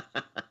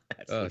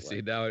Oh, the see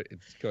one. now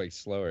it's going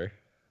slower.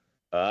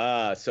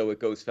 Ah, so it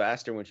goes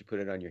faster once you put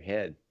it on your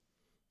head.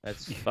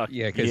 That's fuck.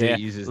 Yeah, because yeah. it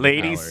uses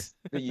Ladies.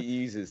 It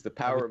uses the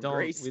power of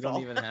grace. We don't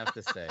even have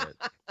to say it.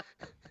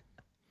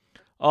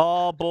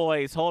 Oh,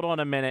 boys, hold on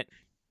a minute.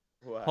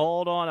 What?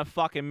 Hold on a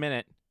fucking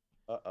minute.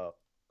 Uh-oh.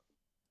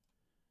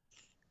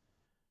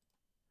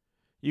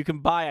 You can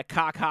buy a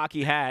cock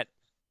hockey hat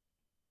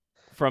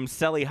from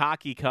Selly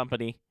Hockey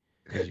Company.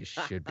 the power. You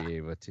should be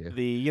able to.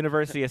 The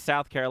University of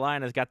South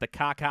Carolina's got the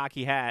cock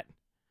hockey hat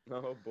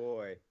Oh,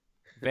 boy.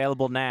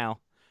 available now.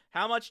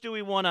 How much do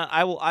we want to?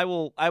 I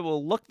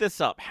will look this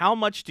up. How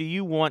much do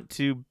you want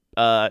to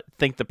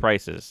think the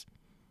price is?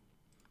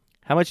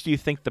 How much do you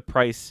think the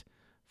price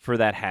for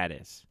that hat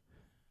is?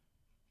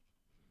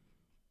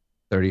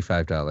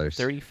 $35.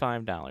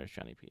 $35,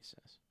 Johnny P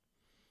says.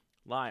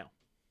 Lyle.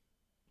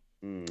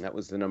 That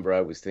was the number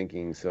I was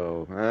thinking.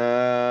 So,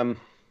 $37.50.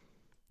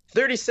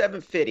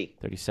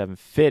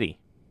 $37.50.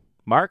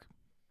 Mark?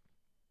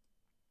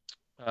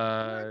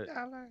 I'll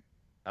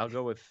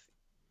go with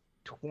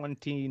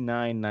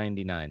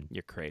 $29.99.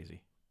 You're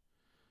crazy.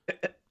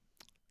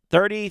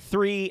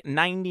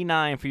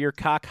 $33.99 for your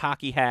cock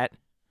hockey hat.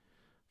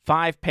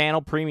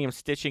 5-panel premium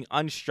stitching,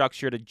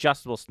 unstructured,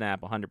 adjustable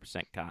snap,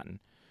 100% cotton.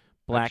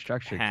 Black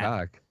Unstructured hat.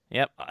 cock.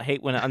 Yep, I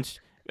hate when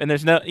and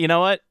there's no. You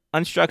know what?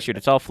 Unstructured.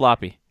 It's all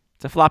floppy.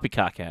 It's a floppy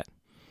cock hat.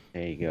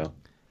 There you go.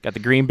 Got the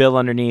green bill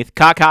underneath.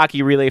 Cock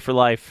hockey relay for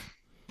life.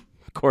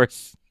 Of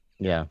course.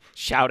 Yeah.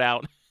 Shout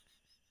out.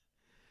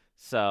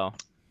 So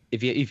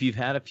If you've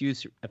had a few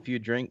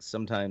drinks,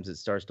 sometimes it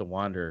starts to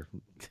wander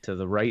to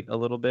the right a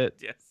little bit.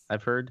 yes.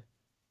 I've heard.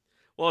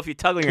 Well, if you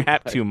tug on your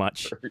hat too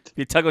much, if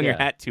you tug on your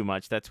Yeah. hat too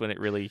much, that's when it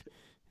really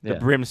the Yeah.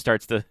 brim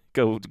starts to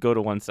go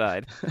to one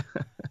side.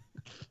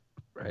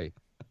 Right.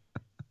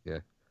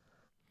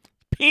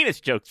 Penis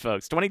jokes,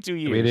 folks. 22 I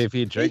years. mean, if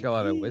you drink a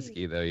lot of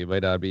whiskey, though, you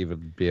might not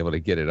even be able to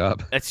get it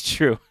up. That's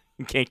true.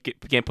 You can't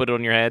put it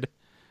on your head.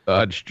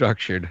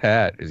 Unstructured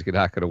hat is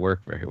not going to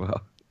work very well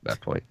at that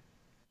point.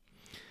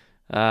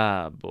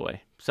 Ah,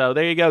 boy. So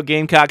there you go.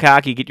 Gamecock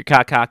Hockey. Get your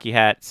cock hockey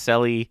hat.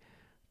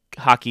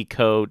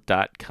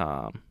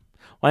 SellyHockeyCo.com.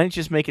 Why didn't you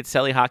just make it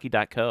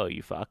SellyHockey.co,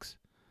 you fucks?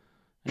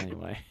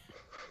 Anyway.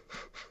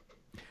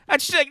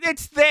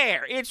 It's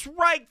there. It's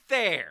right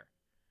there.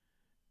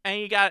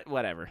 And you got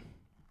whatever.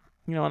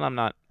 You know what? I'm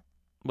not.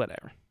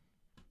 Whatever.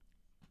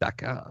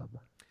 .com.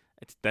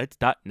 That's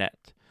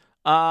 .net.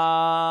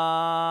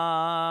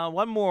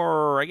 One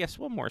more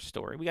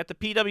story. We got the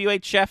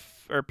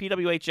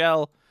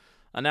PWHL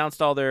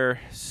announced all their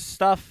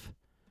stuff.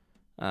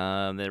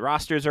 The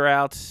rosters are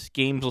out.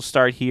 Games will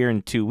start here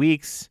in 2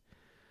 weeks.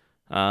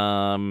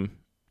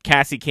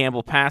 Cassie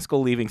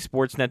Campbell-Pascal leaving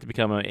Sportsnet to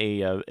become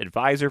a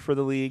advisor for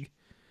the league.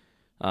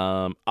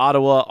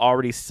 Ottawa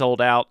already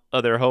sold out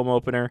of their home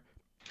opener.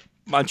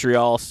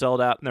 Montreal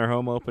sold out in their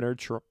home opener.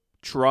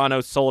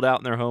 Toronto sold out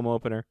in their home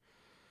opener.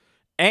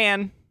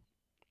 And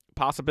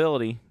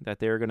possibility that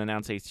they're going to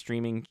announce a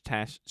streaming /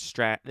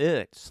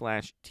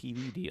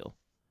 TV deal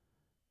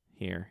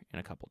here in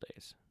a couple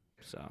days.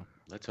 So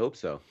let's hope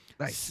so.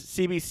 Nice.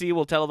 CBC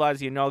will televise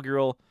the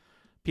inaugural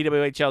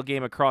PWHL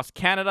game across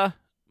Canada.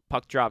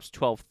 Puck drops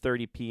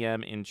 12:30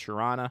 p.m. in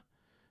Toronto.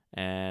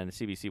 And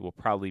CBC will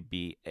probably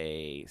be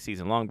a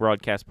season-long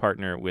broadcast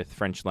partner with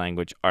French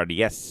language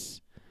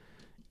RDS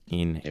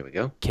in There we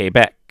go.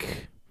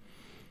 Quebec.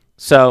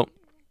 So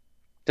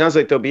sounds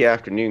like there'll be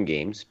afternoon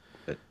games,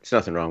 but there's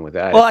nothing wrong with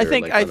that. Well, I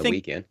think on the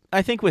weekend.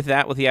 I think with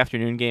the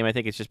afternoon game, I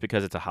think it's just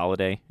because it's a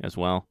holiday as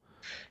well.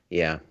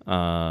 Yeah.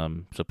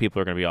 So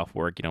people are going to be off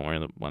work. You don't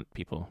really want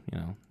people,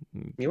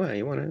 You want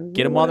to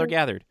get them while they're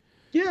gathered.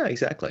 Yeah,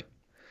 exactly.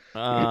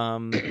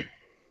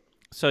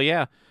 So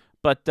yeah.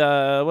 But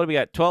what do we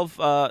got? 12.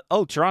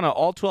 Toronto.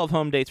 All 12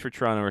 home dates for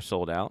Toronto are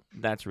sold out.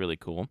 That's really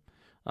cool.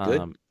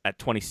 Good. At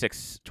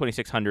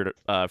 2,600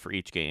 for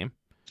each game.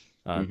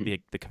 The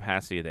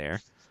capacity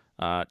there.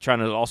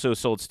 Toronto also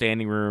sold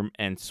standing room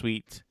and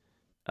suite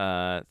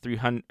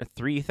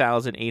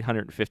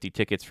 3,850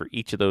 tickets for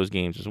each of those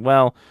games as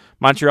well.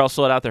 Montreal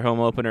sold out their home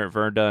opener at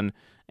Verdun,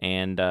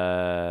 and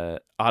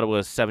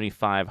Ottawa's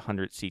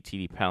 7,500 seat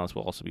TD Palace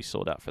will also be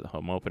sold out for the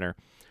home opener.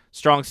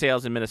 Strong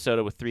sales in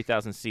Minnesota with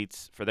 3,000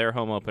 seats for their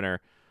home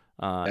opener.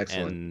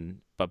 Excellent.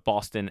 But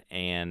Boston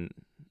and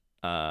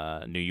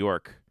New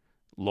York,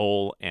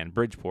 Lowell and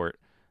Bridgeport,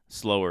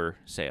 slower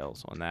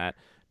sales on that.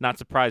 Not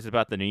surprised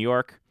about the New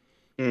York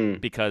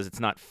because it's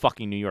not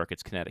fucking New York,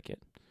 it's Connecticut.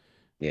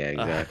 Yeah,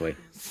 exactly.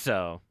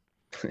 So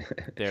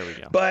there we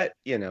go. But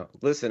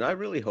listen, I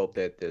really hope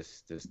that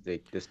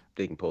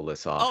they can pull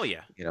this off. Oh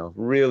yeah.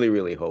 Really,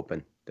 really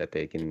hoping that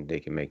they can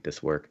make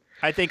this work.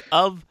 I think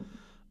of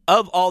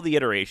all the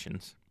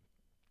iterations,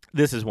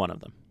 this is one of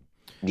them.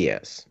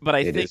 Yes, but I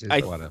It think is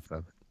one of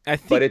them. I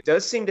think, but it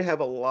does seem to have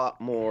a lot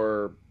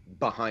more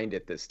behind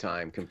it this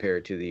time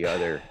compared to the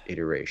other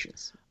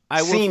iterations.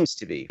 Seems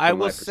to be. I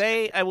will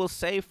say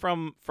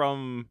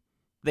from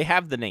they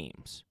have the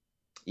names.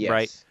 Yes.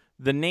 Right?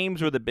 The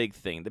names were the big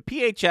thing. The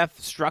PHF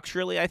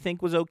structurally, I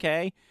think, was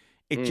okay.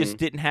 It just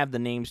didn't have the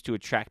names to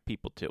attract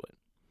people to it.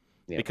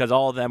 Yeah. Because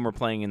all of them were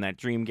playing in that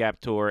Dream Gap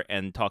tour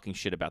and talking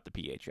shit about the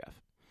PHF.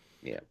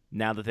 Yeah.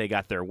 Now that they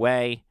got their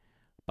way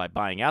by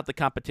buying out the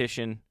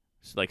competition,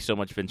 like so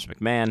much Vince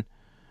McMahon,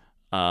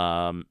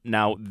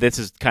 now this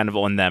is kind of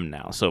on them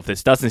now. So if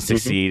this doesn't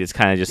succeed, it's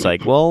kind of just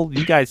like, well,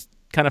 you guys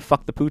kind of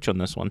fucked the pooch on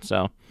this one.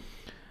 So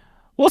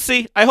we'll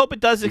see. I hope it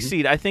does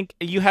succeed. I think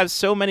you have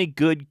so many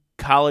good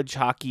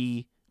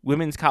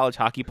women's college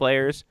hockey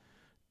players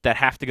that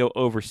have to go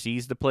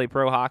overseas to play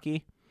pro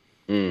hockey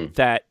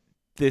that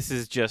this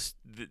is just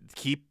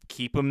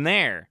keep them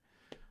there.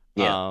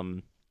 Yeah.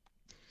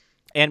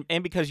 And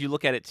because you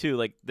look at it too,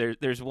 like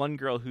there's one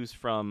girl who's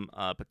from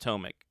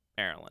Potomac,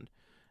 Maryland,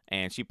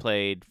 and she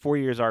played 4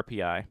 years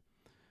RPI.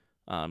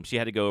 She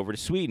had to go over to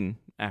Sweden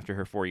after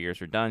her 4 years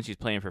were done. She's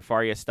playing for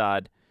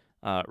Färjestad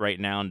right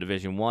now in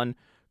Division 1.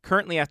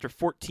 Currently, after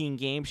 14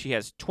 games, she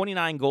has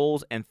 29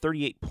 goals and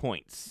 38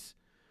 points.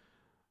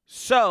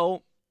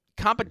 So,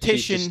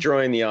 competition... She's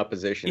destroying the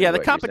opposition. Yeah, the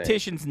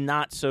competition's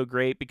not so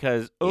great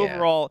because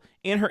overall,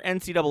 in her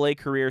NCAA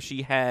career,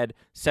 she had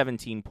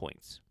 17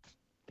 points.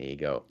 There you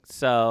go.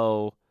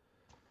 So,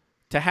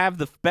 to have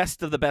the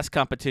best of the best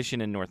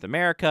competition in North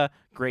America,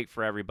 great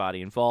for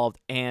everybody involved,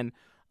 and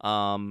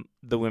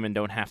the women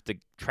don't have to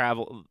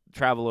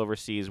travel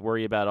overseas,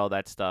 worry about all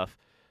that stuff.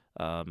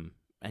 And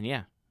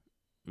yeah.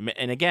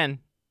 And again,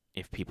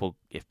 if people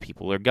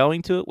are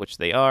going to it, which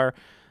they are,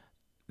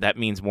 that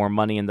means more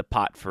money in the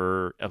pot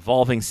for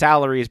evolving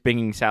salaries,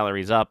 bringing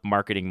salaries up,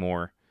 marketing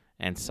more,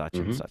 and such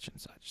and such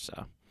and such.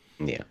 So,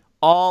 yeah,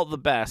 all the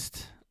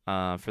best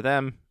for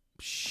them.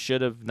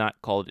 Should have not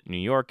called it New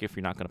York if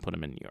you're not going to put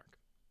them in New York.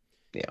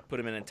 Yeah, put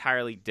them in an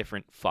entirely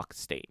different fuck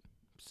state.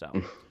 So,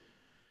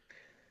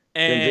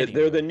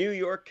 they're the New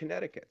york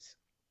Connecticut's.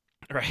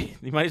 Right.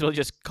 You might as well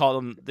just call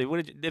them. They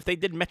would if they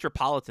did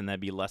Metropolitan, that'd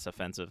be less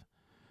offensive.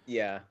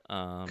 Yeah.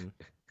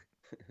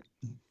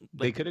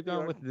 They could have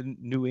gone with the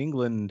New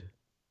England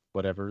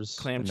whatevers.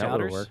 Clam and that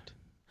would've chowders. worked.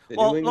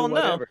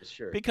 No,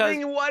 sure.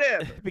 because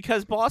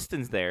because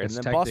Boston's there, It's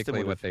and then Boston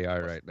technically what they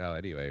are right now,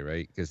 anyway,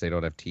 right? Because they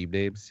don't have team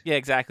names. Yeah,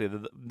 exactly.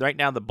 Right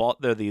now,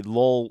 they're the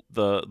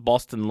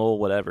Boston Lowell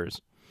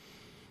whatevers.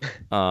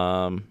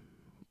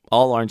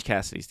 All Orange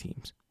Cassidy's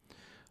teams.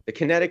 The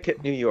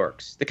Connecticut New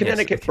Yorks, the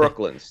Connecticut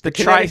Brooklyns, the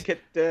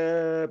Connecticut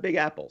Big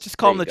Apples. Just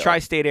call them the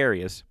tri-state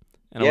areas,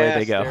 and away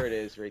they go. There it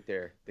is, right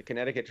there. The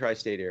Connecticut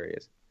tri-state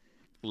areas.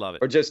 Love it.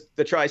 Or just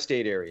the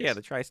tri-state areas. Yeah,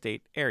 the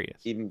tri-state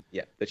areas.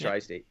 The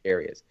tri-state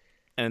areas.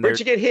 And where'd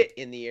you get hit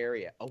in the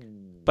area? Oh.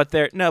 But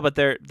their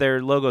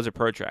logos are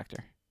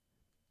protractor.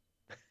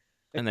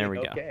 And there we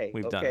go. Okay.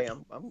 We've done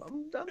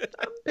it.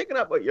 I'm picking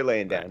up what you're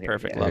laying down here.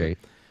 Perfect. Yeah. Love it.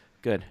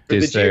 Good. For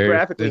the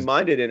geographically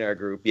minded in our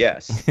group,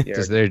 yes.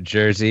 Does their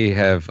jersey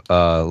have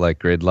like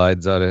grid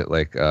lines on it,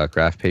 like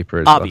graph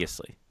paper?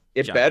 Obviously.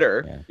 It Johnny.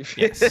 better. Yeah.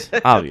 Yes,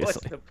 obviously.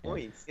 What's the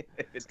point?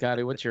 Yeah.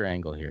 Scotty, what's your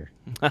angle here?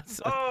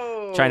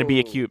 Trying to be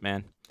acute,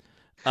 man.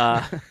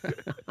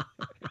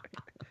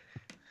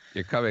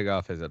 You're coming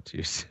off as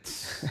obtuse.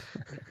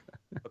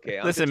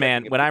 Okay. Listen,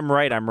 man. When I'm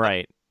right, I'm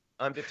right.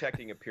 I'm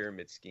detecting a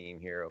pyramid scheme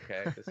here.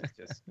 Okay, this is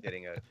just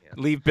getting a. Yeah.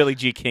 Leave Billie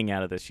G. King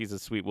out of this. She's a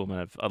sweet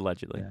woman,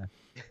 allegedly. Yeah.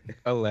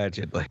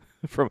 Allegedly.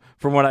 From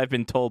what I've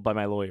been told by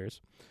my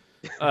lawyers.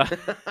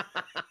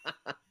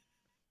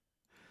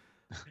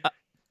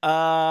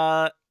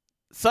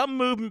 Some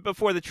movement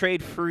before the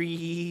trade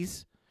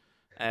freeze,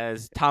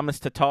 as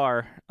Thomas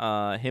Tatar,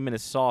 him and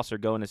his sauce are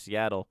going to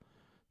Seattle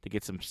to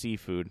get some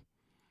seafood.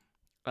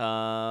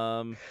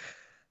 I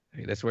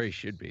mean, that's where he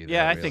should be.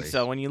 Yeah, I think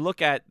so. When you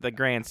look at the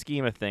grand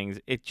scheme of things,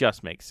 it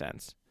just makes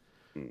sense.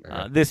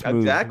 This move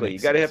exactly. You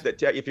got to have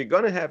that. If you're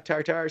going to have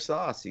tartare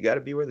sauce, you got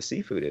to be where the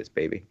seafood is,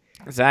 baby.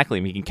 Exactly.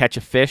 I mean, you can catch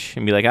a fish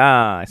and be like,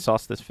 I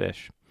sauced this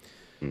fish.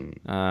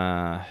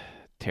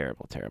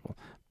 Terrible.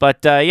 But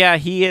yeah,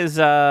 he is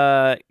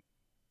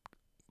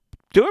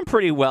doing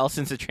pretty well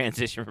since the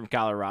transition from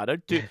Colorado.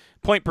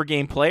 Point per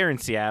game player in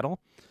Seattle.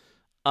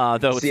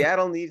 Though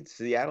Seattle needs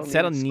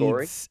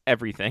scoring.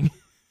 Everything.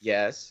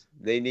 Yes,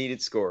 they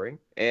needed scoring,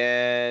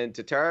 and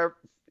Tatar.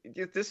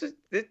 It just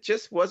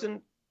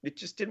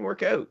didn't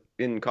work out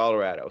in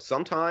Colorado.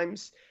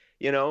 Sometimes,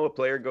 a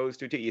player goes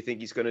to you think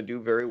he's going to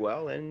do very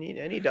well, and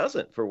he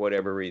doesn't for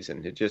whatever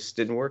reason. It just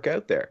didn't work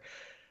out there.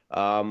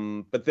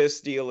 But this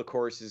deal, of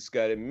course, has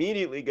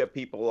immediately got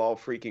people all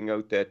freaking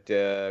out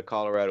that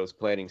Colorado's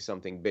planning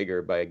something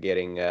bigger by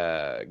getting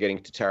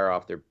Tatar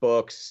off their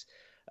books.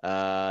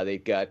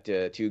 They've got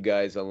two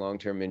guys on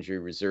long-term injury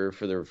reserve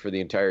for the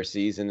entire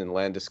season, in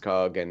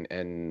Landeskog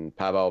and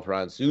Pavel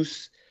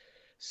Francouz.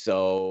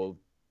 So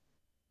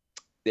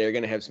they're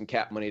going to have some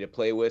cap money to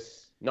play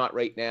with. Not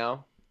right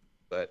now,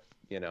 but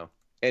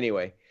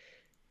Anyway,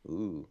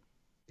 ooh,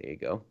 there you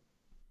go.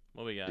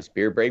 What we got? This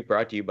beer break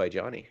brought to you by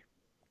Johnny.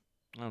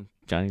 Oh,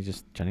 Johnny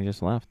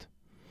just left.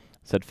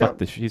 Said fuck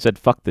this. He said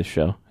fuck this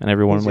show, and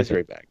everyone went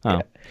right back.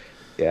 Oh.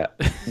 Yeah.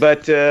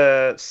 But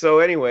so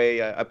anyway,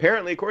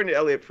 apparently, according to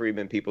Elliot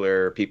Friedman, people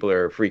are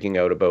freaking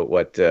out about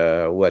what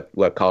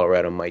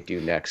Colorado might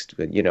do next.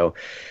 But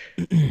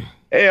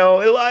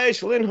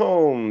Elias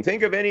Lindholm.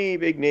 Think of any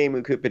big name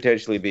who could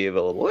potentially be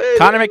available.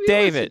 Connor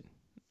McDavid.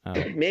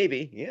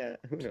 Maybe, yeah.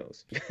 Who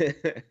knows?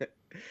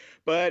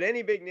 But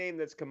any big name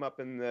that's come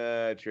up in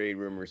the trade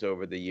rumors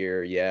over the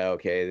year, yeah,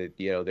 okay,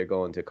 they're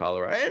going to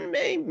Colorado, and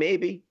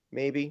maybe,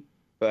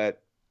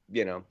 but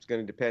it's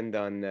going to depend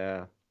on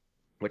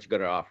what you're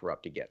going to offer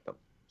up to get them.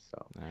 So,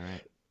 all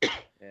right.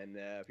 And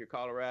if you're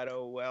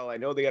Colorado, well, I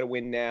know they got to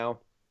win now,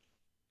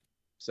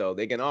 so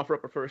they can offer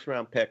up a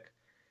first-round pick.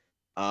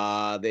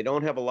 They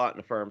don't have a lot in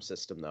the farm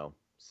system though,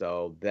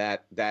 so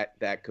that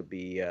could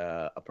be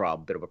a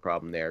bit of a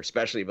problem there,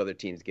 especially if other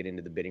teams get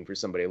into the bidding for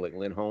somebody like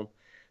Lindholm.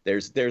 There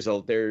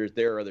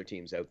are other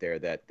teams out there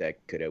that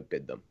could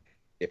outbid them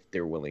if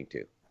they're willing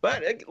to.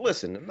 But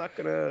listen, I'm not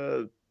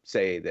gonna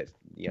say that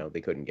they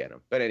couldn't get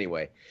him. But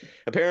anyway,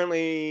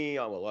 apparently,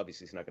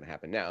 obviously it's not gonna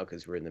happen now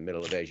because we're in the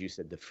middle of, as you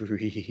said, the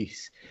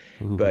freeze.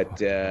 Ooh. But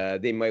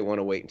they might want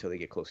to wait until they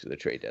get closer to the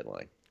trade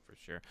deadline. For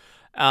sure.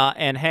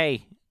 And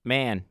hey,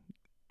 man,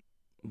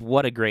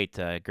 what a great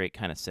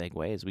kind of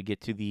segue as we're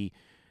getting to the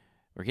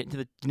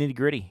nitty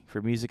gritty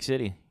for Music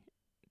City.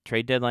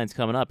 Trade deadline's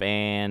coming up,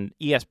 and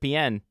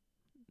ESPN,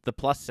 the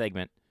Plus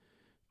segment,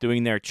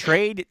 doing their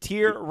trade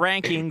tier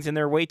rankings in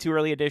their way too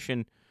early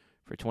edition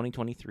for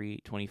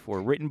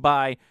 2023-24, written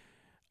by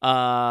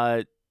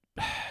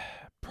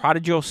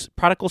prodigal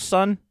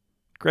son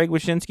Greg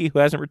Wyshynski, who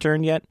hasn't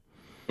returned yet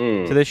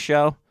to this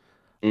show.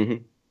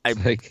 Mm-hmm.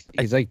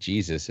 He's like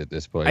Jesus at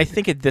this point. I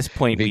think at this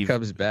point, if he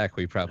comes back,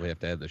 we probably have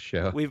to end the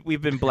show.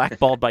 We've been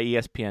blackballed by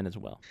ESPN as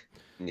well.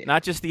 Yeah.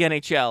 Not just the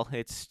NHL.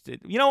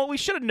 You know what? We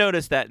should have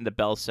noticed that in the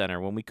Bell Center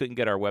when we couldn't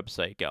get our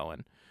website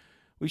going.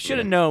 We should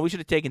have known. We should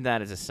have taken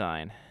that as a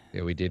sign.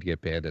 Yeah, we did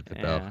get banned at the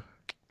Bell.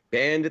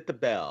 Banned at the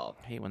Bell.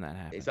 I hate when that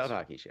happens. Face Off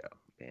Hockey Show.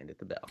 Banned at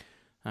the Bell.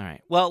 All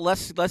right. Well,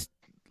 let's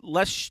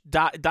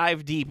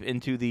dive deep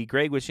into the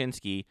Greg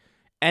Wyshynski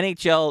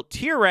NHL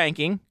tier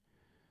ranking.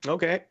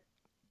 Okay.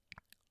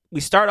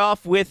 We start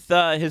off with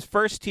his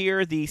first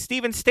tier, the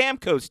Steven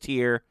Stamkos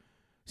tier.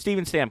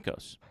 Steven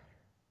Stamkos.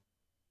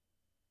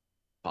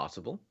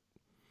 Possible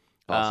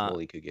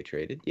he could get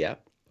traded. Yeah,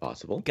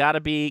 possible. Gotta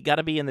be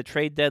in the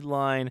trade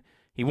deadline.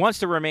 He wants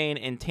to remain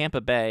in Tampa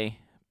Bay,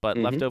 but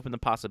left open the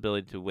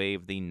possibility to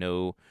waive the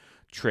no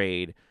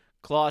trade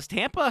clause.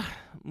 Tampa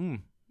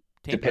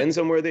depends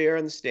on where they are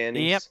in the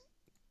standings. Yep.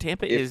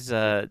 Tampa is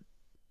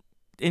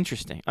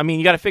interesting. I mean,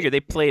 you got to figure they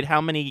played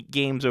how many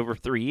games over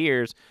 3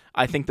 years.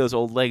 I think those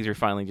old legs are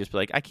finally just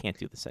like, I can't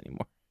do this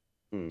anymore.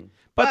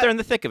 But they're in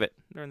the thick of it.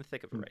 They're in the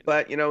thick of it right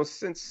now. But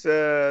since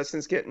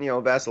getting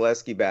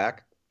Vasilevsky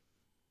back,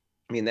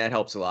 I mean that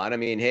helps a lot. I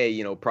mean,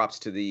 hey, props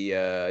to the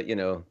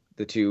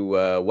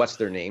what's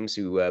their names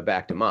who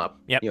backed him up.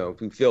 Yep.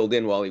 Who filled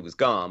in while he was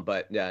gone,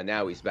 but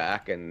now he's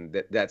back,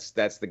 and that's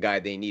the guy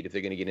they need if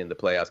they're going to get into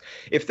the playoffs.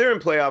 If they're in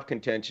playoff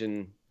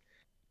contention,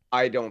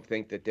 I don't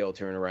think that they'll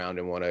turn around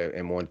and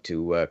want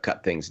to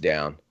cut things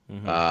down.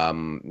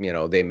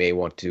 Mm-hmm. They may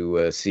want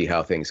to see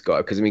how things go,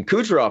 because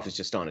Kucherov is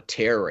just on a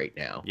tear right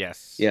now.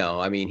 Yes.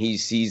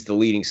 He's the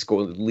leading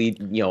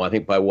I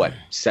think by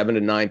 7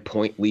 to 9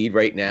 point lead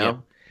right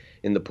now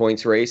in the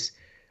points race.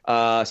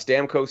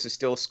 Stamkos is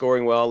still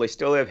scoring well. They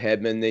still have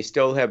Hedman. They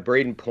still have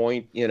Braden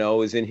Point,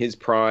 is in his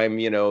prime.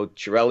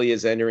 Chiarelli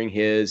is entering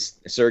his.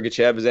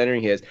 Sergachev is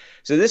entering his.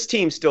 So this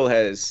team still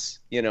has,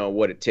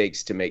 what it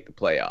takes to make the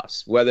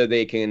playoffs. Whether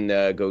they can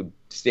go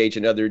stage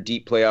another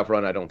deep playoff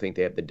run, I don't think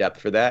they have the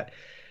depth for that.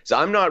 So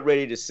I'm not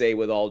ready to say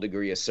with all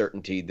degree of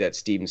certainty that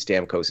Steven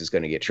Stamkos is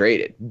going to get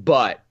traded.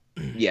 But,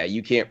 yeah,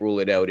 you can't rule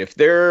it out. If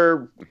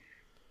they're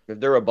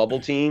a bubble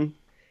team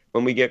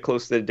when we get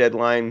close to the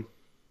deadline,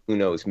 who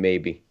knows?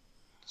 Maybe.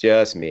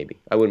 Just maybe.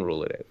 I wouldn't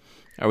rule it out.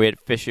 Are we at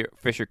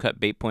Fisher cut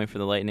bait point for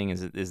the Lightning?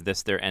 Is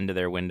this their end of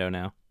their window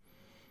now?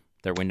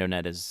 Their window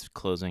net is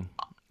closing.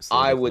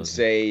 I would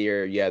say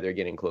they're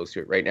getting close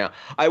to it right now.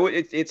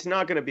 It's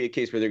not going to be a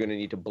case where they're going to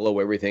need to blow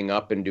everything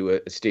up and do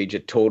a stage a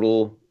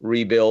total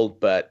rebuild,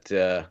 but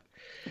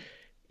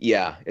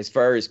as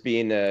far as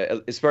being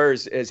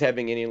as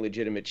having any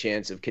legitimate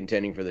chance of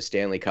contending for the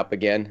Stanley Cup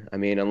again,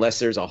 unless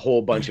there's a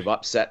whole bunch of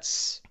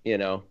upsets,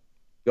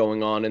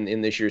 going on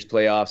in this year's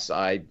playoffs,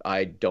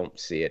 I don't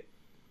see it.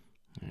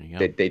 There you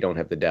go. They don't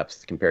have the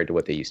depth compared to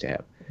what they used to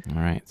have.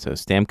 All right, so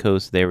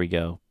Stamkos, there we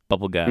go.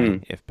 Bubble guy,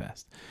 if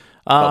best.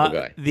 Bubble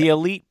guy. The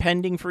elite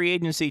pending free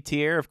agency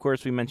tier, of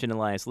course, we mentioned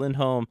Elias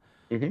Lindholm.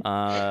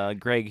 Mm-hmm.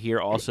 Greg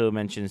here also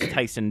mentions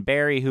Tyson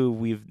Barrie, who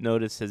we've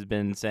noticed has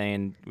been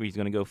saying he's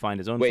going to go find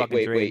his own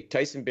fucking trade. Wait.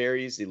 Tyson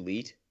Barrie's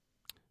elite?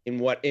 In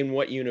what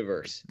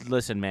universe?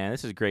 Listen, man,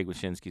 this is Greg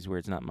Wyshynski's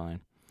words, not mine.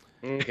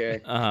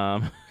 Okay.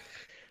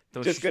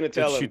 Just going to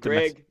tell him,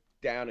 Greg,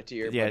 down a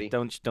tier, buddy.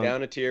 Don't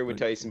down a tier with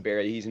Tyson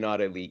Barrie. He's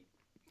not elite.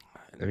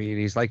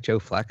 He's like Joe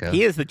Flacco.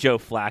 He is the Joe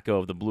Flacco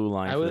of the blue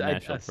line. I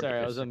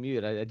was on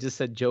mute. I just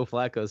said Joe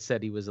Flacco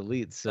said he was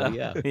elite, so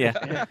yeah. Yeah.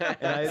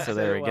 And I so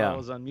there we go. I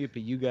was on mute,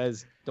 but you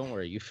guys, don't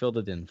worry, you filled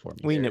it in for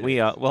me.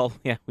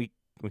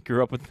 We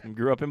grew up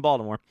in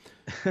Baltimore.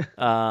 If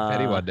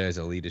anyone knows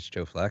elite, it's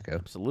Joe Flacco.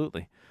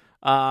 Absolutely.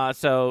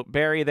 So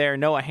Barry there,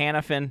 Noah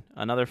Hannafin,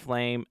 another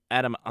Flame.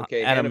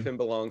 Hannafin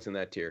belongs in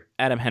that tier.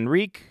 Adam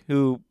Henrique,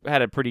 who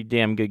had a pretty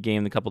damn good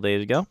game a couple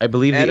days ago. I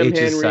believe the H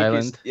is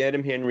silent.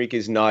 Adam Henrique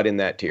is not in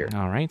that tier.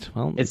 All right,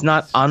 well, it's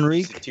not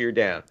Henrique. Tier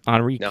down.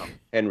 Henrique. No,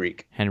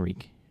 Henrique.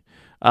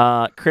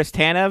 Chris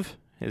Tanev,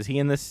 is he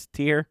in this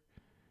tier?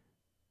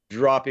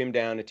 Drop him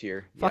down a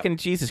tier. Fucking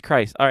Jesus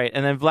Christ! All right,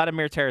 and then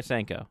Vladimir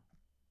Tarasenko.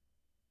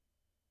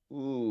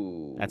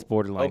 Ooh, that's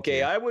borderline. Okay,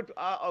 tier. I would.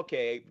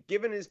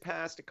 Given his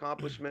past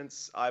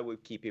accomplishments, I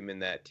would keep him in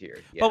that tier.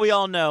 Yes. But we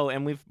all know,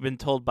 and we've been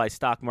told by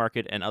stock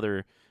market and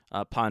other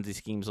Ponzi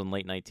schemes on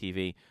late night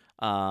TV,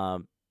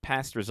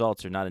 past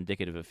results are not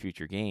indicative of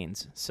future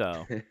gains.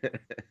 So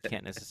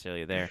can't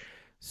necessarily there.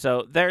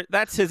 So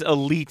that's his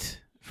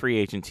elite free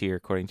agent tier,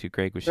 according to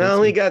Greg Wyshynski.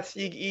 Well,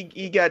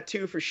 he got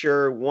two for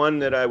sure. One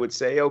that I would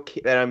say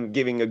okay, that I'm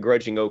giving a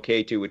grudging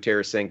okay to with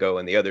Tarasenko,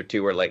 and the other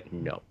two are like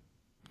no.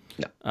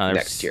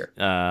 Next year.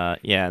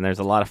 And there's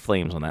a lot of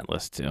Flames on that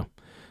list too.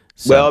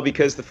 So, well,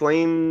 because the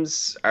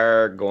Flames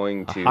are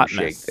going to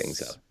shake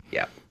things up.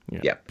 Yeah.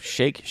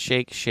 Shake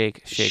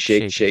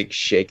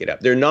it up.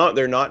 They're not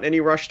in any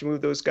rush to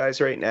move those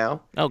guys right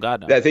now. Oh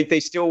God, no. I think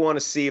they still want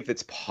to see if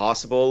it's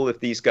possible if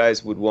these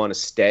guys would want to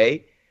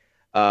stay.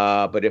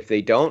 But if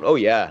they don't, oh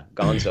yeah,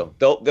 Gonzo.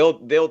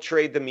 They'll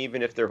trade them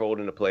even if they're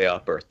holding a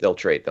playoff berth. They'll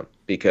trade them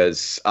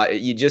because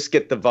you just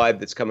get the vibe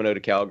that's coming out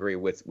of Calgary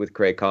with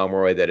Craig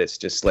Conroy that it's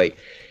just like,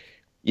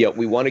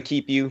 we want to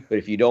keep you, but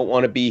if you don't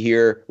want to be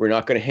here, we're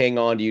not going to hang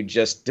on to you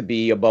just to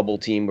be a bubble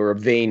team or a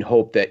vain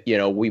hope that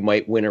we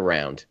might win a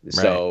round. Right.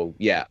 So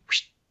yeah.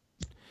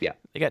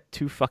 They got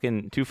two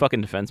fucking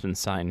defensemen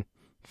signed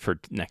for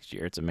next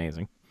year. It's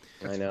amazing.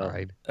 I know.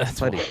 Right. That's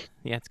funny.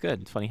 Yeah, it's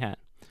good. It's a funny hat.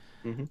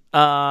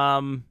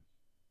 Mm-hmm.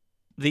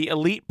 The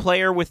elite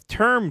player with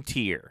term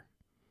tier.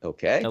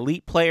 Okay.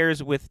 Elite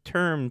players with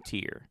term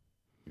tier.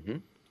 Mm-hmm.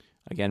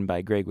 Again,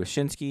 by Greg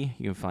Wyshynski.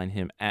 You can find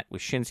him at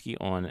Wyshynski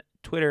on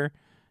Twitter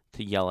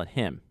to yell at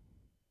him.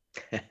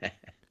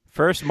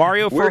 First,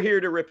 Mario. We're here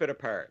to rip it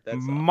apart. That's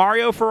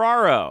Mario all.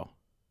 Ferraro.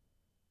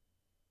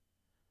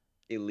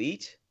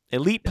 Elite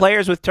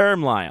players with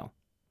term, Lyle.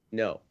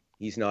 No,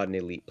 he's not an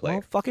elite player.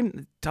 Well,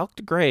 fucking talk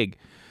to Greg.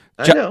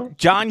 I know.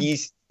 John.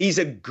 He's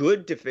a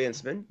good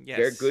defenseman. Yes.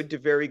 Very good to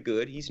very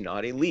good. He's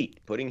not elite.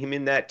 Putting him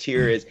in that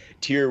tier is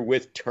tier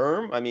with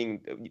term. I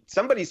mean,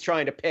 somebody's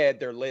trying to pad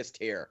their list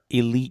here.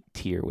 Elite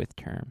tier with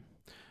term.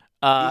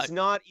 He's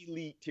not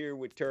elite tier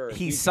with term.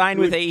 He's signed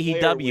with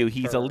AEW.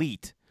 He's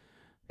elite.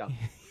 Yeah.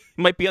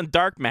 He might be on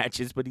dark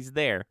matches, but he's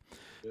there.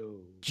 Oh.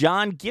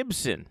 John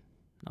Gibson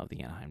of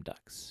the Anaheim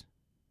Ducks.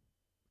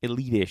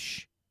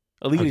 Elite-ish.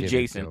 Elite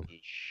adjacent.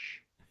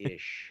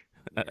 Ish.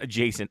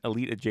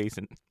 elite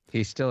adjacent.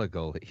 He's still a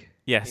goalie.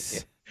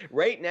 Yes.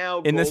 Right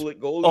now, In this-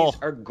 goalies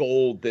are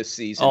gold this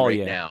season. Oh, right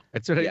yeah. now.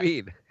 That's what Yeah. I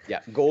mean.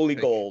 Yeah, goalie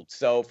gold.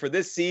 So for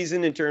this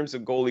season, in terms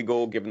of goalie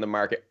gold, given the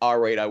market, all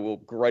right, I will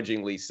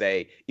grudgingly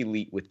say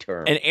elite with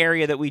term. An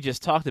area that we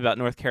just talked about,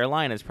 North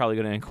Carolina, is probably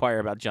going to inquire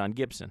about John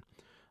Gibson,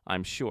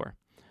 I'm sure.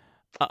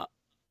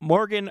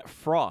 Morgan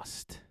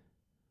Frost.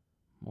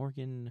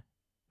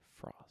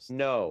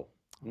 No,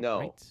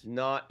 Right.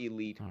 not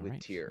elite All with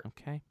right. tier.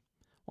 Okay.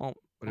 Well,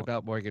 What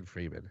about Morgan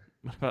Freeman?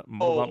 what about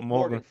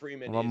Morgan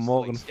Freeman what about is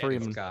Morgan like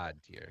Freeman? God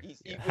tier.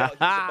 He's Yeah.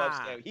 above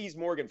Stan. He's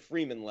Morgan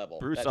Freeman level.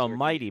 Bruce That's where he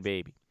Almighty, is.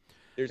 baby.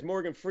 There's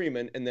Morgan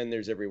Freeman, and then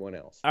there's everyone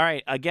else. All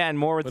right, again,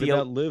 more with What the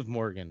about Liv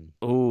Morgan?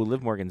 Ooh,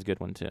 Liv Morgan's a good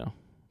one too.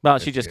 Well,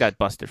 she That's just good. got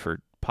busted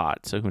for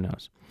pot, so who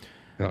knows?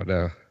 Oh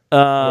no.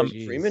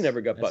 Morgan Freeman never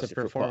got That's busted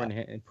a for pot.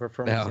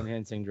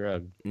 performance-enhancing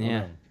drug. Oh, Yeah.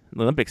 no.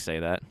 The Olympics say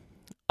that.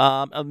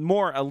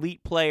 More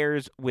elite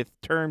players with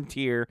term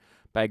tier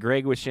by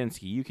Greg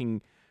Wyshynski. You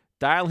can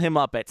dial him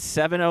up at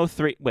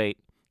 703. Wait,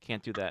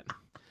 can't do that.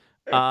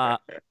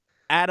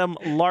 Adam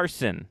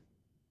Larson.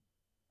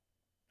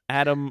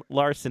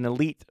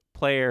 Elite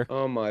player.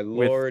 Oh my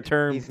with lord,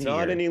 term he's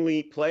not tier. an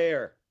elite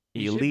player.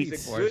 He should be Elite. the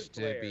Forced good to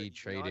player. be He's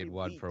traded not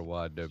one elite. for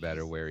one, no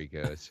matter where he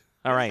goes.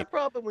 All That's right. the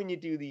problem when you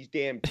do these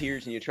damn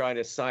tiers and you try to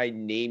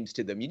assign names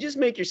to them. You just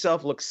make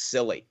yourself look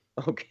silly.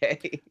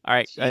 Okay. All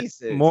right.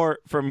 Jesus. More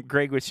from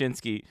Greg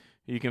Wyshynski.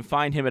 You can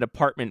find him at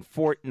apartment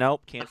 4.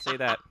 Nope, can't say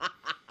that.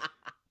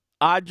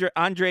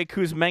 Andrei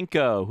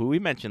Kuzmenko, who we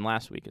mentioned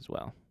last week as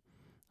well.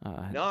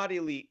 Not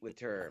elite with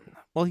term.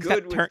 Well, he's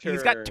Good got term. with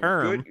He's got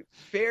term. Good,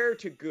 fair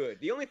to good.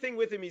 The only thing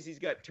with him is he's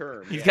got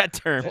term. He's yeah. got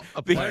term.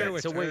 A The- player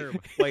with So term.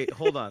 wait,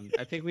 hold on.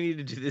 I think we need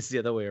to do this the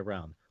other way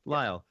around.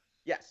 Lyle,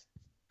 Yes.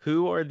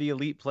 who are the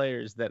elite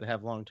players that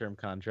have long-term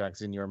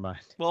contracts in your mind?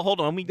 Well, hold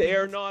on. They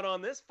are not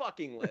on this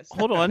fucking list.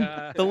 Hold on.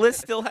 The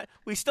list still.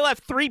 We still have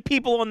 3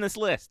 people on this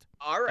list.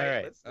 All right. All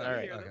right, Let's, all let me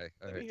right, hear them. Okay.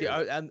 Let me Okay.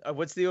 hear them.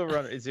 What's the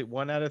over? Is it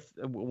 1 out of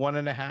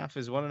 1.5?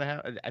 Is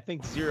 1.5? I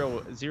think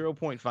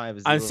 0.5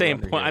 is. The I'm saying.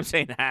 over-under here. I'm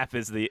saying half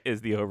is the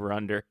over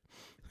under.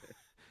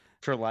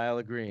 for Lyle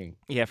agreeing.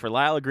 Yeah, for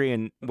Lyle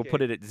agreeing, we'll Okay.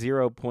 put it at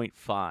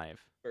 0.5.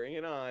 Bring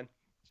it on.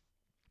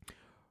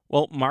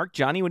 Well, Mark,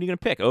 Johnny, what are you going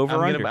to pick? Over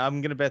or under? I'm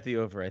gonna bet the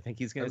over. I think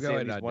he's gonna I'm say going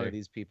at least one under. of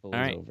these people All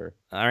is right. over.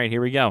 All right,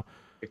 here we go.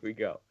 Here we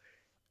go.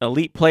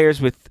 Elite players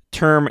with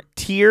term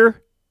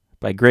tier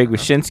by Greg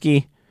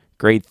Wyshynski,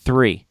 grade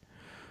 3.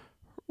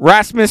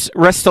 Rasmus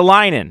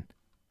Ristolainen.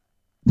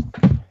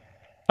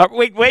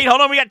 Wait,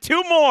 hold on. We got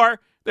 2 more.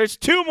 There's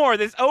 2 more.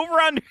 This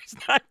over-under is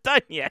not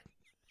done yet.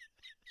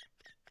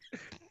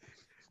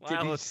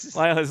 Lyle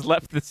has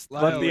left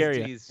the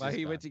area. Why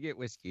he went to get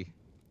whiskey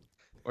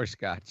or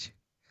scotch?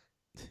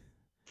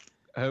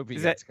 I hope he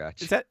Is got that-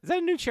 scotch. Is that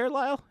a new chair,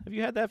 Lyle? Have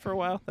you had that for a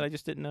while that I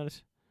just didn't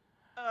notice?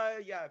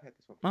 Yeah, I've had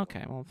this one. before.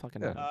 Okay, well,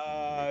 fucking.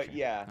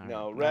 Yeah, All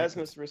no. right.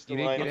 Rasmus You didn't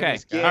Ristolainen. get Okay,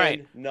 again, all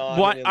right. Not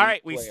One. an All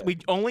right, elite we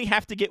player. only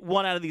have to get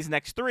 1 out of these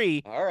next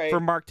 3 All right. for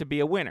Mark to be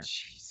a winner.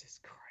 Jesus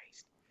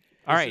Christ.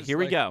 All This right, is here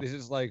we like- go. This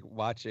is like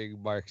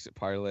watching Mark's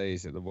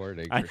parlays in the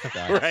morning I for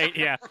know, scotch. right?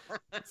 Yeah.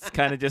 It's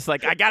kind of just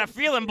like I got a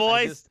feeling,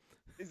 boys.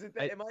 Is it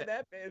that, am I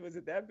that bad? Was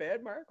it that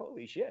bad, Mark?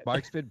 Holy shit.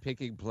 Mark's been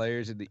picking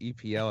players in the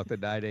EPL at the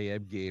 9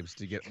 a.m. games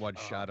to get one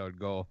shot on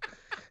goal.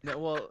 No,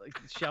 well,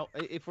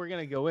 if we're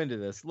gonna go into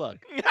this, look.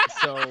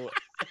 So,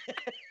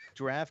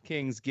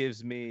 DraftKings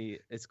gives me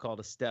it's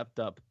called a stepped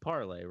up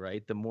parlay,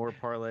 right? The more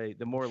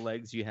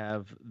legs you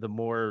have, the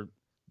more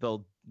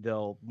they'll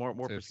more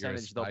So if you're a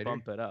percentage they'll spider?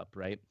 bump it up,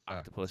 right?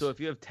 Octopus. So if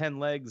you have 10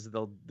 legs,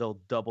 they'll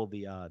double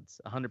the odds,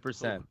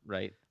 100%,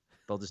 right?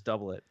 They'll just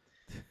double it.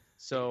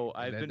 So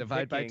And I've then been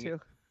divide by picking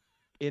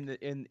 2.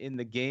 in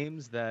the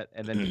games that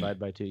and then divide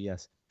by 2,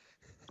 yes.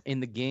 In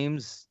the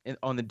games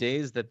on the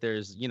days that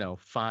there's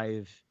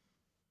 5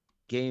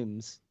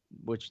 games,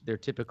 which there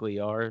typically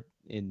are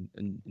in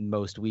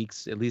most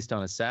weeks, at least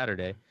on a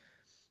Saturday,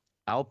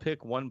 I'll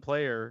pick one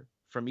player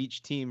from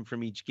each team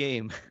from each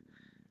game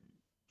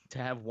to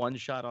have one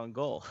shot on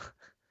goal.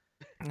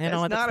 You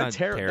know what? That's not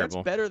terrible. terrible.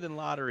 That's better than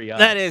lottery odds.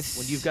 That is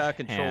when you've got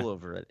control yeah.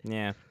 over it.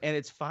 Yeah. And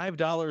it's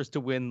 $5 to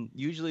win.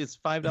 Usually it's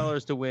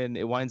 $5 to win.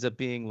 It winds up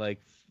being like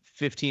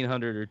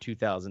 $1,500 or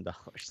 $2,000.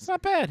 It's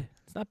not bad.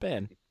 It's not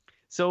bad.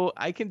 So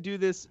I can do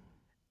this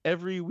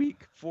every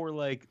week for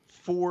like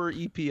 4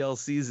 EPL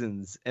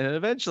seasons, and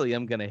eventually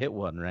I'm gonna hit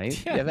one, right?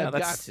 Yeah, no, I've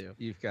that's- got to.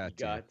 You've got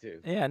to. Got to.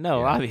 Yeah. No,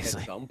 Yeah,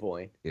 obviously. At some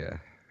point. Yeah,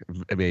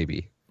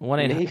 maybe.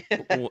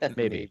 1-800.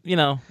 Maybe.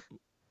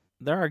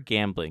 There are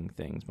gambling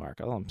things,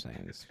 Mark. All I'm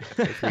saying is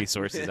there's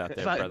resources out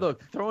there, brother.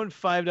 Look, throwing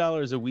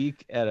 $5 a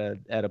week at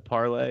a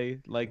parlay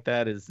like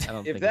that is. I don't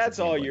think If it's a that's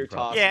all gambling you're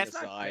problem. tossing Yeah, it's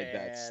not aside,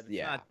 bad. that's It's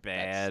yeah, not that's-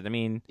 bad. I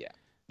mean,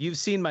 You've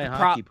seen my The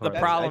hockey pro- the parlays.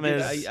 problem I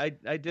did, is-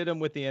 I did them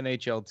with the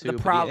NHL too. The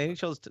but prob- the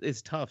NHL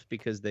is tough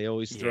because they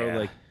always throw Yeah.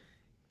 like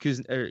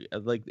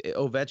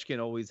Ovechkin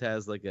always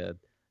has like a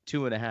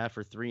 2.5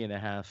 or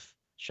 3.5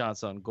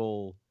 shots on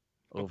goal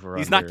over.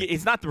 he's under.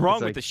 not wrong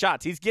It's with like- the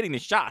shots. He's getting the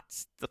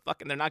shots.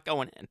 They're not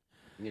going in.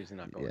 He's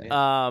not going Yeah. in.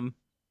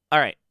 All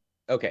right.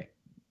 Okay.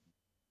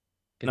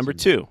 Number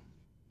 2,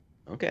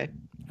 Okay.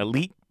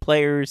 elite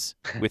players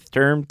with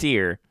term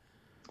tier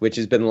Which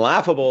has been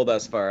laughable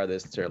thus far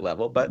this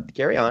level, but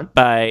carry on.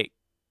 by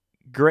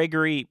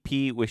Gregory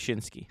P.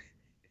 Wyshynski.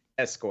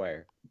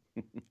 Esquire.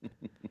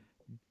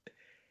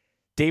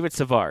 David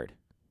Savard.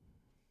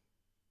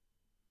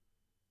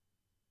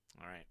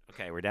 All right.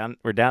 Okay, we're down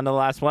to the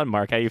last one.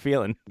 Mark, how you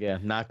feeling? Yeah,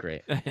 not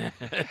great.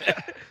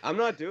 I'm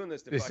not doing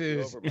this to fuck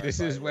you over. Mark, This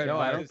by is the when way. No,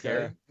 I Mark- don't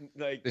care.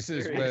 Like, This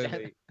is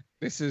seriously.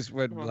 This is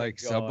when Oh my like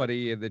God.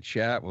 somebody in the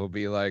chat will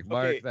be like,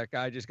 Mark, Okay. that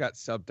guy just got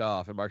subbed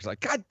off, and Mark's like,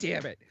 God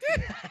damn it.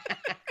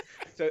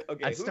 So,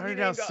 okay, I who started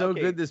do you out think- so okay,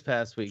 good this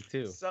past week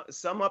too.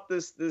 Sum up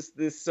this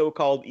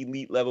so-called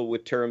elite level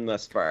with term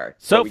thus far.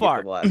 So before we get far,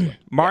 to the last one.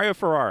 Mario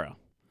Ferraro.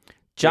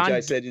 John, John, which I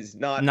said is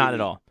not not elite.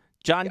 at all.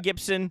 John Yeah.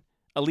 Gibson,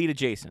 elite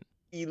adjacent.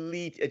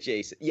 Elite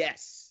adjacent.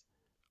 Yes.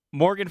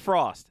 Morgan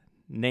Frost,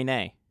 nay.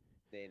 Nay.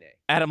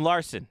 Adam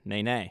Larson,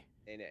 nay. Nay.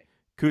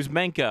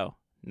 Kuzmenko,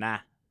 nah.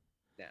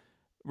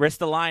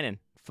 Ristolainen,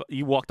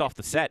 you walked off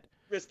the set.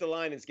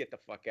 Ristolainen's get the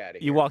fuck out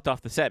of here. You walked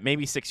off the set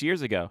maybe 6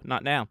 years ago,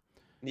 not now.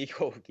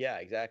 Nico, yeah,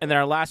 exactly. And then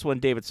our last one,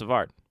 David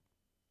Savard.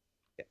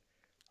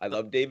 I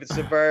love David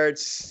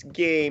Savard's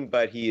game,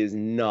 but he is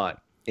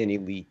not an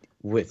elite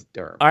with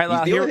term. All right,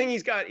 Lyle, the here- only thing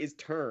he's got is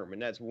term,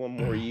 and that's one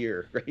more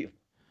year, right?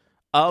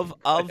 Of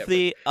Whatever.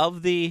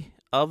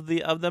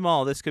 them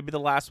all, this could be the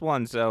last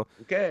one. So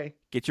Okay,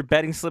 get your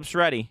betting slips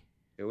ready.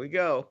 here we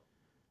go.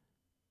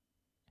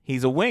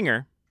 He's a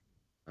winger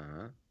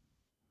Uh-huh.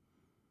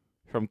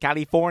 from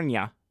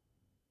California,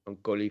 From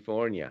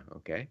California.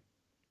 Okay.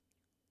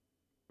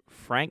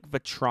 Frank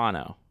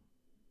Vetrano.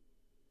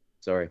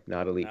 Sorry,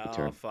 not elite with Oh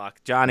term.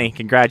 fuck, Johnny!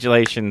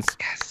 Congratulations.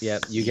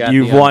 Yep, you got.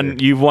 You've the won.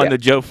 under. You've won Yeah. the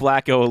Joe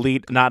Flacco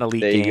elite, not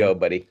elite There game. you go,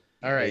 buddy.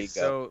 All There right, you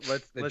go. so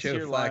The let's Joe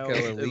hear Flacco Lyle's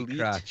elite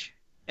crotch.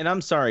 And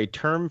I'm sorry,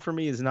 term for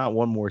me is not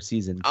one more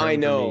season. Term I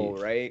for know,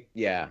 me- right?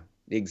 Yeah,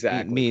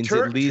 exactly. means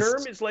term, at least-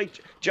 term is like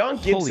John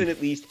Gibson Holy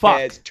at least fuck.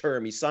 has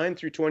term. He signed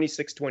through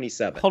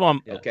 26-27. Hold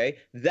on. Yeah. Okay,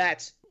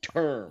 that's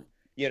term.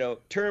 You know,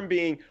 term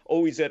being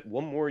he's at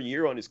one more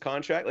year on his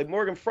contract. Like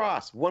Morgan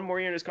Frost, one more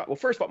year in his contract. Well,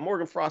 first of all,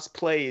 Morgan Frost's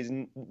play is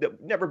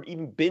never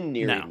even been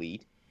near No.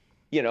 elite.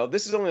 You know,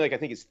 this is only like I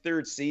think his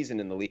third season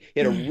in the league. He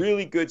had a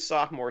really good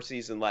sophomore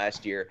season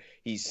last year.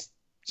 He's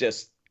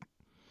just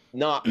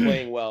not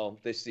playing well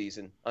this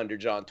season under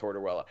John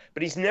Tortorella.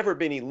 But he's never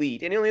been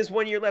elite, and he only has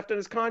 1 year left on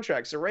his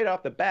contract. So right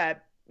off the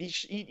bat,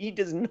 he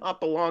does not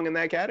belong in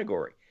that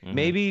category.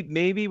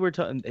 Maybe we're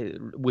talking.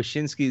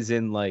 Wyshynski's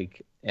in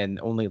like, and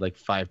only like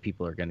 5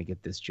 people are gonna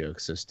get this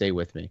joke. So stay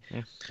with me.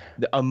 Yeah.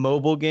 A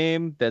mobile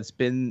game that's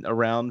been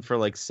around for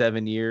like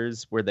 7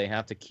 years, where they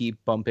have to keep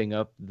bumping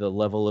up the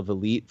level of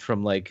elite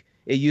from like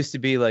it used to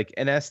be like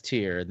an S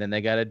tier, then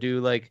they got to do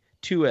like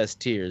 2 S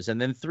tiers,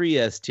 and then 3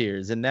 S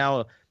tiers, and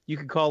now you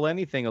can call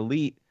anything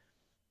elite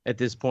at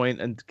this point,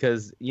 and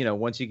because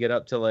once you get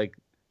up to like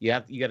you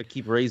got to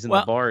keep raising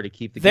Well, the bar to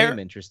keep the there- game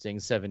interesting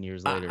 7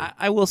 years later.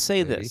 I will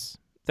say Maybe. this: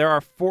 there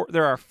are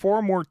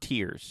 4 more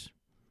tiers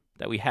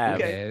that we have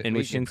Okay. in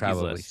we can Wyshynski's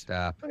probably list.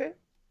 stop. Okay.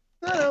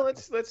 No,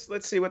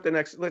 let's see what the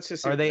next. Let's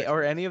just see. Are what the they? next Are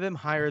one is. any of them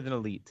higher than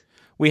elite?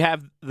 We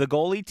have the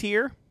goalie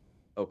tier.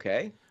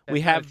 Okay. That's We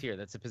not a have- tier.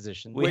 That's a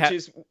position. We Which have-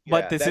 is,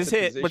 But yeah, this that's is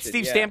a it. But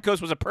position, Steve yeah.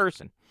 Stamkos was a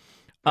person.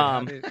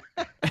 But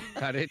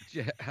how did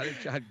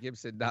John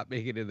Gibson not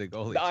make it in the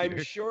goalie I'm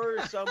tier?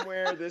 sure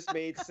somewhere this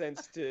made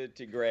sense to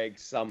Greg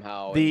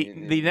somehow. The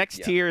and next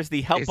yeah. tier is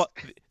the help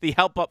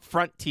up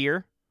front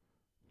tier.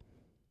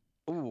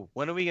 Ooh,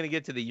 when are we gonna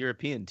get to the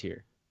European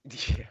tier?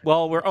 Yeah.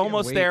 Well, we're Can't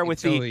almost wait there with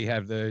until the we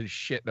have the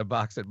shit in a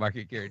box at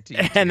market guarantee.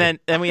 and then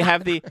we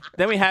have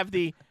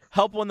the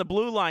help on the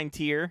blue line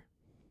tier,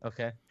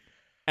 Okay.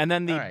 and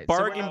then the All right, so we're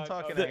bargain not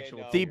talking the, actual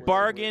the tiers.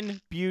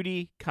 bargain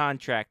beauty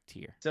contract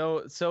tier.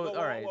 So Whoa,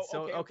 all right.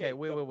 So okay. The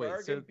Wait.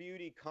 Bargain So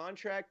beauty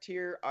contract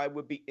here, I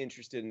would be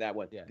interested in that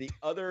one. Yeah. The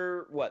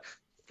other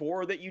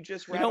 4 that you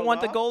just You don't rattled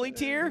want the off goalie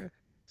tier?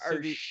 So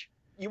are the-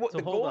 you want so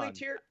the hold goalie on.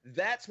 tier?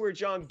 That's where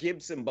John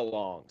Gibson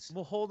belongs.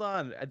 well, hold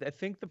on. I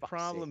think the Fuck's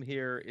problem sake.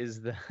 here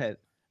is that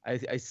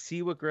I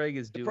see what Greg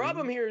is The doing.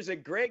 problem here is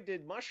that Greg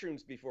did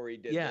mushrooms before he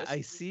did Yeah, this.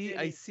 I see. and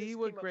I he see just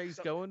what came up with Greg's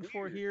something going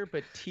for weird. here,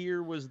 but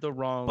tier was the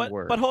wrong But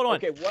word. hold on.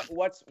 Okay,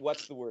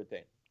 what's the word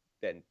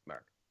then,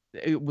 Mark?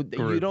 You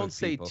Group don't of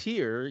say people.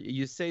 tier.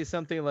 You say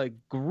something like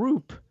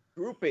group.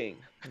 Grouping.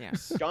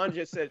 Yes. John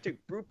just said it too.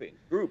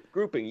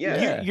 Grouping.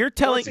 Yeah. Yeah. You're Once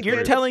telling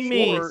again,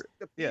 me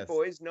the Yes.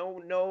 boys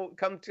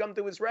come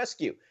to his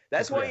rescue.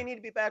 That's why Yeah. you need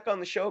to be back on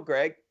the show,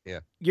 Greg.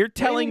 you're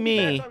telling Why do you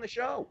need to be me back on the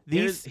show.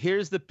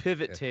 Here's the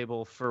pivot Yeah.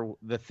 table for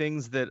the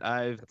things that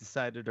I've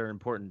decided are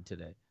important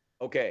today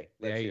Okay,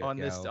 let's There hear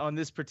you it. on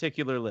this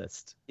particular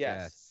list.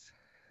 Yes.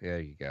 There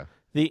you go.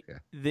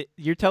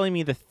 you're telling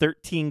me the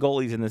 13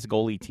 goalies in this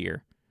goalie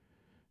tier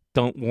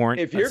don't warrant.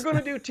 If you're going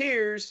to do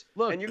tiers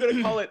Look. and you're going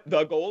to call it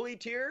the goalie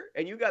tier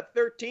and you got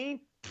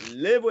 13,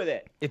 live with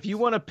it. If you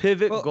want to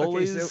pivot Well, okay,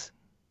 goalies so-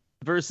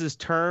 versus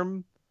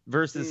term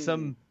versus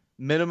some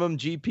minimum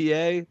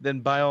GPA,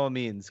 then by all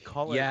means,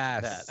 call it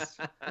Yes.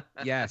 that.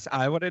 Yes,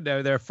 I want to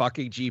know their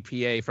fucking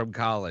GPA from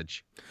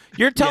college.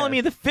 You're telling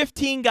me the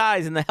 15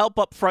 guys in the help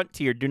up front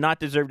tier do not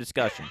deserve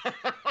discussion?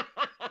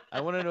 I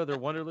want to know their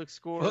Wonderlic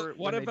score Well, when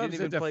one they of them's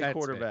didn't a even play defenseman.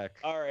 quarterback.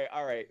 All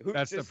right.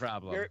 That's the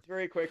problem. Very,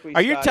 very quickly.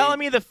 Are you Scotty, telling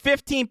me the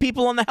 15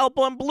 people on the help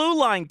on blue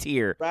line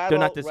tier do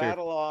not deserve?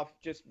 rattle off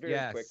just very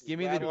Yes. quick. Give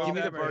me the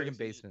bargain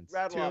basements.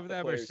 Rattle Two off of the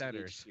them are players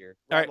centers. each year.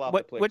 All Rattle off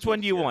right, the players which one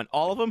each do you year. want?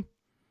 All of them?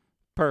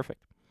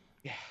 Perfect.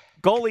 Yeah.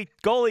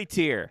 Goalie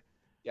tier.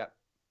 Yeah.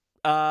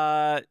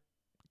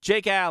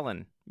 Jake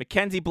Allen,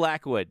 Mackenzie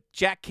Blackwood,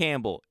 Jack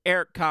Campbell,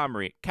 Eric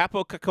Comrie,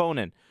 Capo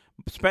Kakkonen,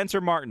 Spencer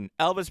Martin,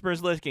 Elvis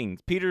Merzlikins,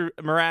 Peter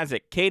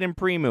Mrazek, Caden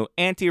Premu,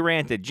 Antti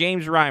Ranta,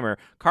 James Reimer,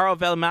 Carl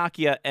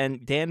Velmakia,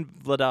 and Dan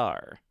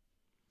Vladar.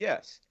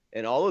 Yes.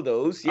 And all of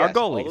those, Are yes,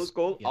 goalies.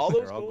 all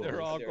those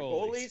they're all they're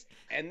goalies.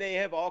 and they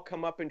have all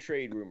come up in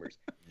trade rumors.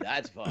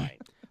 That's fine.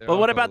 But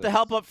what about the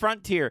help up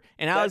front tier?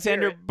 And Let's hear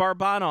Alexander it.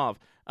 Barbanov,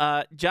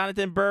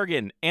 Jonathan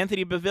Bergen,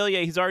 Anthony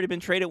Bevilier. He's already been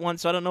traded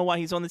once, so I don't know why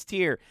he's on this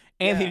tier.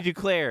 Anthony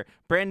Duclair,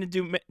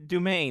 Brandon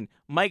Dumaine,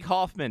 Mike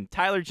Hoffman,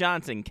 Tyler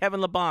Johnson,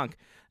 Kevin LeBlanc,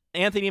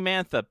 Anthony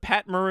Mantha,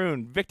 Pat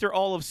Maroon, Victor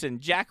Olofsson,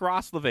 Jack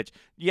Roslovich,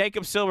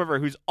 Jakob Silverver,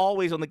 who's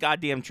always on the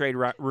goddamn trade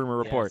rumor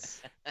report.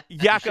 He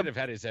should Jakob, have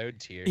had his own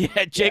tier.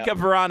 yeah, Jacob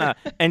Verana,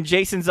 and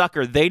Jason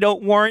Zucker. They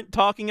don't warrant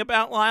talking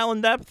about Lyle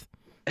in depth.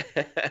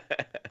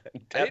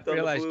 I didn't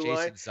realize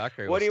Jason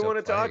Zucker What was do you still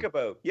want to talk playing.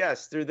 about?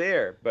 Yes, they're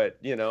there, but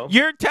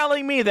You're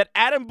telling me that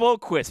Adam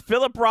Boquist,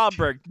 Philip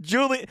Rodberg,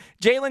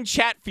 Jalen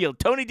Chatfield,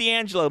 Tony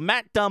D'Angelo,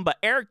 Matt Dumba,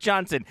 Eric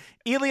Johnson,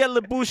 Ilya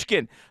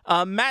Libushkin,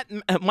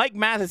 Mike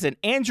Matheson,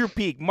 Andrew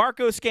Peak,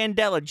 Marco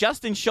Scandella,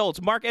 Justin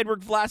Schultz, Mark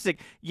Edward Vlasic,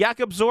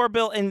 Jakub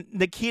Zorbil, and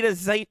Nikita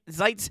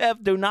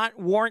Zaitsev do not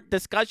warrant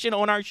discussion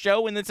on our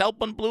show in this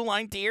Help on Blue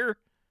Line tier?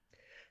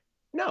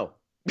 No.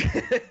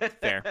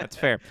 Fair. That's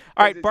fair.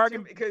 All right,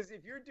 bargain. Because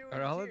if you're doing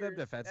Are all of them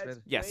tiers, defensemen? that's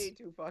Yes. way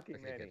too fucking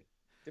Okay, many good.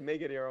 to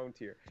make it your own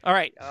tier. All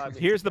right,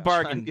 here's the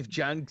bargain. If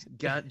John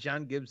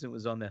Gibson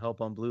was on the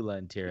help on blue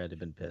line tier, I'd have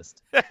been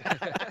pissed.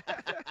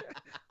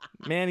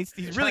 Man,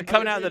 he's really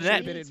coming out of the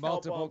net. Been in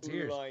multiple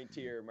tiers.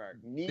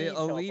 The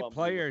elite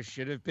players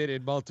should have been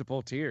in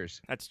multiple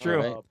tiers. That's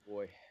true. Oh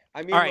boy.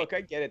 I mean, All right. look,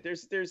 I get it.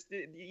 There's,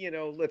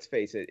 let's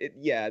face it.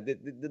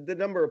 The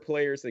number of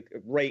players like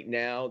right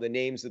now, the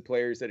names of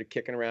players that are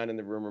kicking around in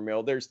the rumor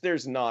mill,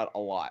 there's not a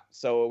lot.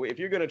 So if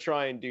you're gonna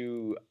try and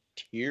do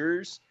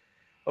tiers,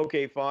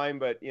 okay, fine,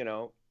 but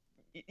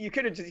he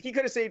could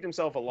have saved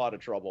himself a lot of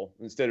trouble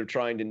instead of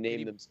trying to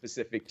name them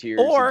specific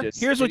tiers. Or and just,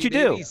 here's what you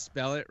Did do. he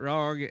spell it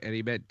wrong and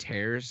he meant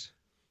tears?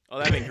 Oh,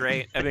 that'd been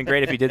great. That'd been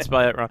great if he did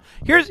spell it wrong.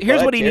 Here's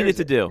what he needed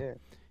to do. Yeah.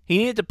 He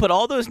needed to put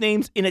all those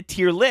names in a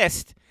tier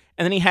list,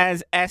 and then he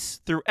has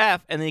S through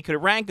F, and then he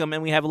could rank them,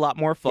 and we have a lot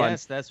more fun.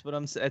 Yes, that's what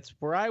that's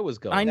where I was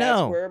going. I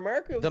know. That's where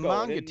Marco's The going,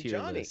 manga and tier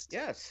Johnny. list.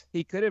 Yes.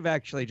 He could have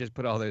actually just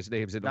put all those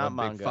names into Not one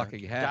manga. big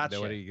fucking hat. Gotcha.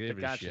 Nobody The gave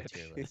a gotcha shit.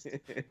 tier list.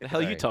 The hell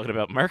are you Right. talking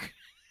about, Mark?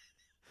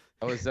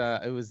 I was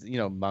it was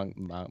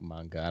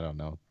manga. I don't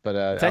know, but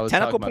Is I that was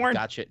tentacle talking porn?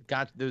 about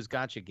those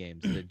gotcha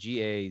games, the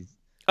GA.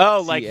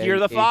 Oh, like You're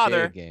the CAHA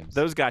Father. games.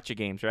 Those gotcha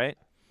games, right?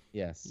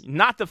 Yes,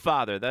 Not the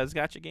Father. Those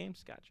gotcha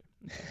games? Gotcha.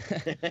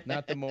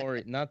 not the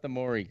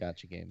Mori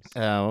gotcha games.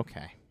 Oh,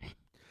 okay.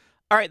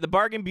 All right, the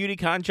bargain beauty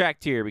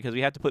contract tier, because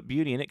we have to put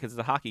beauty in it because it's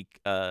a hockey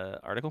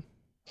article.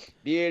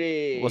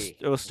 Beauty.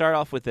 We'll start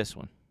off with this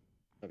one.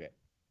 Okay.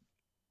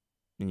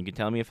 And you can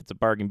tell me if it's a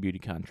bargain beauty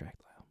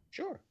contract, Lyle.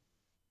 Sure.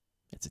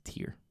 It's a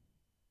tier.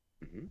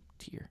 Mhm.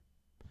 Tier.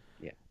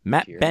 Yeah.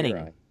 Matt Tier in Benning. your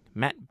eye.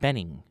 Matt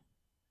Benning.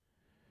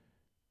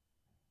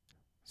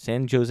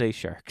 San Jose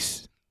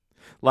Sharks.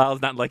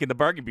 Lyle's not liking the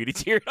bargain beauty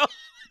tier at all.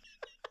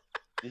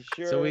 You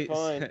sure So are we-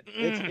 fine.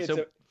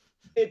 so-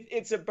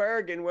 It's a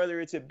bargain, whether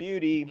it's a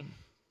beauty.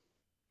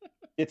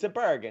 It's a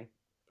bargain.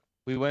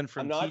 We went I'm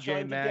from not TJ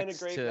trying to Maxx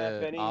denigrate Matt to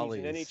Benning.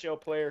 Ollie's. He's an NHL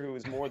player who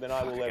is more than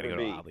I will I gotta ever go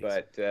to be. Ollie's.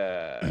 But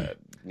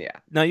yeah.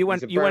 No, you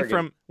He's went a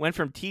bargain.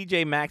 from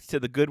TJ Maxx to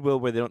the Goodwill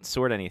where they don't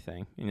sort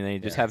anything. And they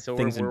just have So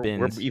things in we're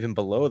bins. even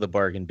below the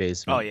bargain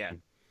basement. Oh yeah.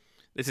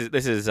 This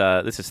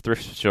is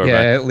thrift store. Yeah,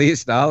 but- at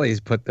least Ollie's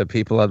put the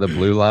people on the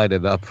blue line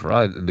and up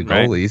front and the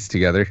Right. goalies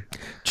together.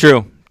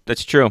 True.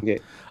 That's true. Yeah.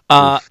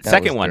 That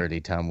Second was one.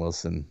 dirty, Tom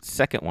Wilson.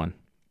 Second one.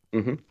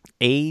 Mhm.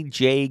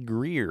 AJ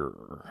Greer.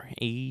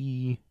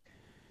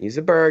 He's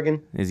a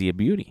bargain. Is he a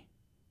beauty?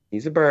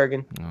 He's a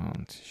bargain. Oh,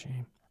 it's a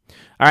shame.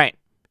 All right,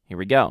 here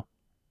we go.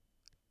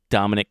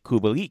 Dominic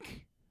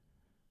Kubalik.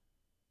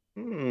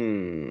 All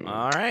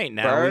right,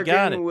 now bargain we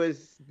got it.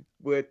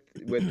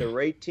 with the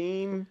right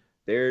team.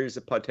 There's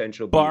a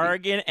potential beauty.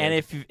 Bargain, and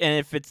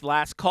if it's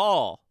last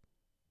call,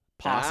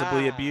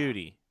 possibly a Ah.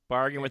 beauty.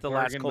 Bargain with the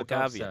last Bargain call with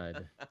caveat.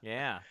 upside.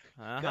 Yeah.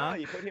 Uh-huh. No,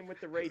 you put him with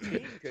the right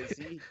team because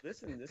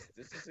this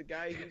is a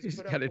guy who's He's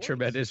put up got a points.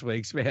 tremendous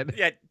wingspan.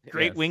 Yeah,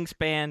 great Yes.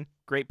 wingspan,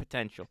 great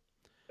potential.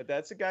 But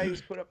that's a guy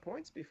who's put up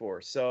points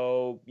before.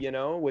 So,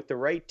 with the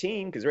right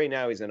team, because right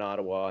now he's in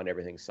Ottawa and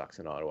everything sucks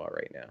in Ottawa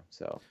right now.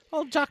 So,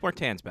 Well, Jacques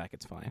Martin's back.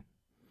 It's fine.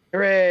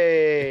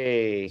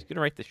 hooray! He's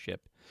gonna right the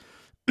ship.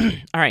 All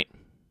right.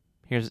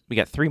 We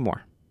got 3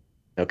 more.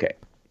 Okay.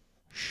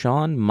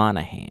 Sean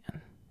Monahan.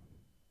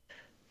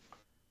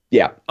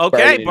 Yeah.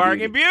 Okay,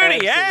 bargain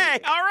beauty. Absolutely. Hey,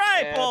 all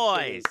right,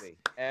 boys.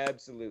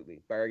 Absolutely.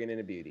 Bargain and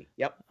a beauty.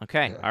 Yep.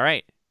 Okay, all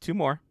right. 2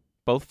 more.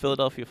 Both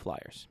Philadelphia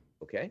Flyers.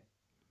 Okay.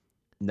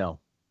 No.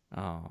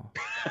 Oh.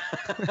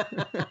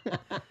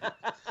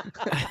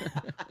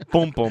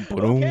 Boom, boom,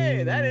 boom.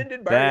 Okay, that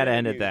ended bargain. That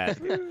and a ended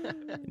beauty.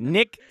 that.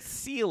 Nick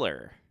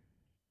Seeler.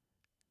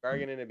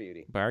 Bargain and a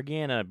beauty.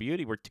 Bargain and a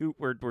beauty. We're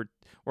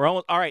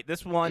almost all right.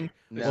 This one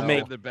will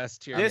make the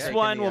best tier. this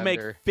one will make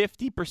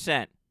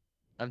 50%.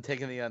 I'm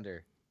taking the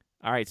under.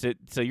 All right,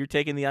 so you're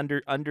taking the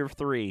under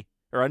 3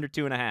 or under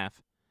 2.5.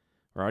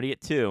 We're already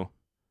at 2.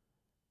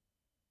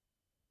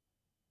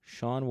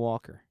 Sean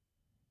Walker.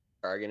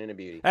 Bargain and a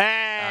beauty.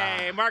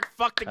 Hey, Mark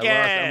fucked I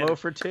again. lost. I'm 0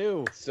 for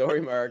 2.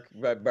 Sorry, Mark,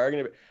 but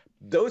bargain and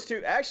those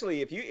two.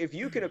 Actually, if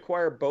you can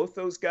acquire both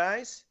those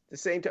guys at the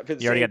same time for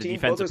the You already same got the team,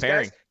 defensive both those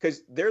pairing. guys,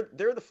 because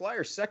they're the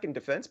Flyers' second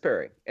defense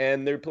pairing,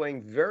 and they're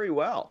playing very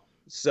well.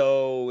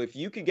 So if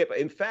you could get,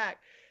 in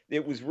fact,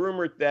 it was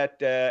rumored that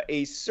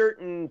a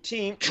certain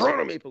team,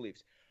 Toronto Maple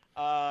Leafs,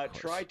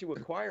 tried to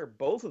acquire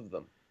both of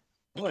them.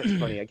 Oh, it's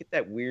funny. I get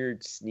that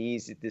weird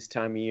sneeze at this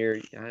time of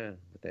year. I don't know,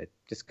 but that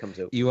just comes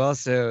out. You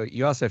also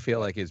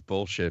feel like it's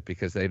bullshit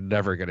because they're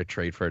never going to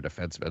trade for a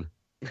defenseman.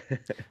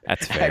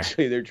 That's fair.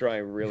 Actually, they're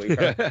trying really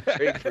hard to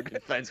trade for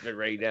defensemen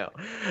right now.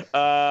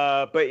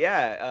 But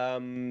yeah,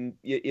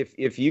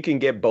 if you can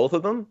get both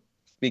of them,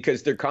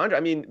 because their contract,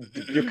 I mean,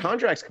 your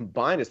contracts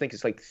combined, I think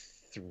it's like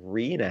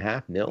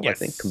 $3.5 million. Yes.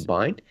 I think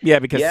combined. Yeah,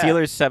 because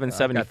Sealer's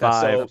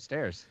 $775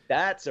 upstairs.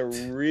 That's a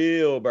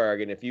real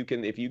bargain if you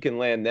can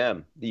land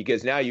them,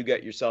 because now you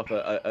got yourself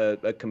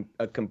a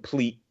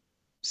complete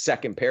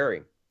second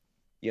pairing,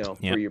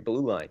 for your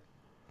blue line.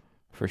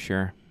 For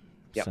sure.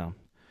 Yep.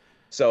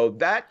 So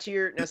that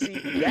tier, now see,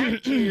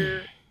 that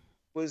tier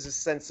was a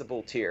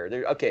sensible tier.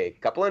 There, okay, a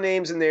couple of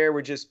names in there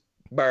were just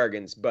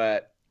bargains,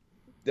 but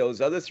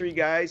those other 3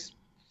 guys,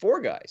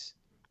 4 guys,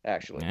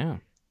 actually. Yeah.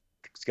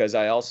 Because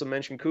I also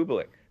mentioned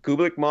Kubalik.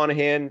 Kubalik,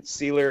 Monahan,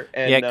 Sealer,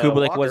 and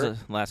Kubalik Walker. was a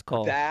last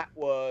call. That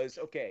was,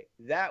 okay,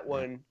 that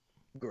one,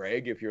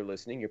 Greg, if you're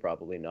listening, you're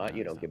probably not.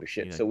 You don't give a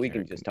shit, so we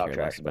can just talk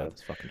trash about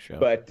this fucking show.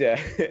 But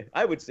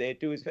I would say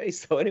it to his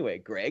face. So anyway,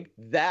 Greg,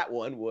 that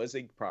one was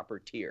a proper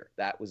tier.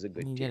 That was a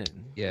good tier.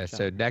 Yeah,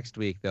 so next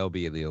week they'll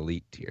be in the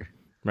elite tier.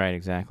 Right,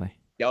 exactly.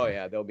 Oh,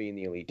 yeah, they'll be in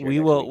the elite tier. We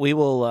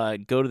will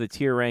go to the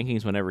tier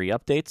rankings whenever he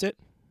updates it.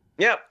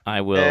 Yep.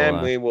 I will.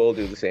 And we will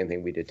do the same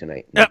thing we did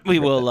tonight. Yep, we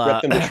will.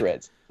 Rip them to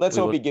shreds. Let's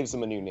hope he gives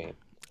them a new name.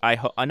 I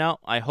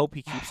hope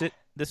he keeps it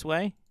this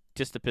way,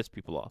 just to piss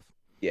people off.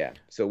 Yeah,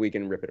 so we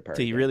can rip it apart.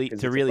 To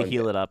really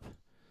heal it up.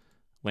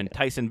 When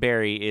Tyson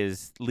Barrie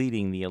is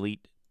leading the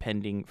elite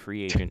pending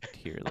free agent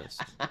tier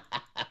list. And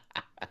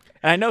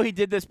I know he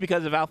did this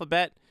because of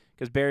Alphabet,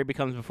 because Barrie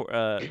becomes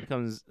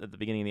at the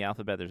beginning of the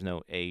alphabet. There's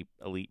no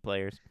elite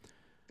players.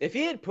 If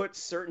he had put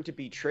certain to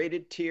be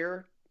traded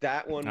tier,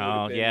 that one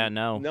would have been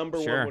number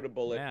one with a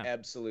bullet. Yeah.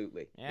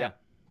 Absolutely. Yeah.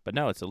 But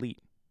no, it's elite.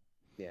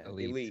 Yeah,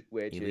 elite,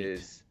 which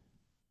is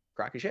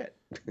crock of shit.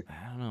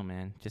 I don't know,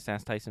 man. Just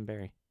ask Tyson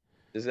Barrie.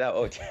 Is that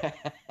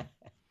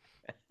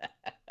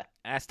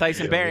ask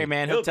Tyson Barrie,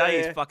 man. He'll tell you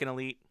he's fucking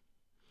elite.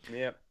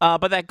 Yep.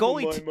 But that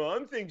goalie. My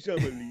mom thinks I'm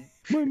elite.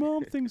 My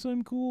mom thinks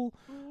I'm cool.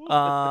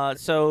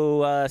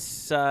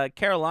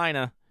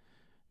 Carolina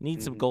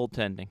needs some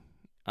goaltending.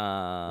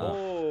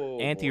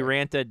 Antti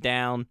Ranta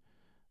down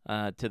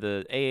to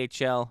the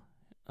AHL.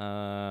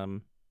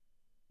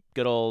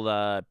 Good old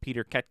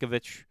Peter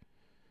Ketkovich,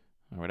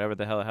 or however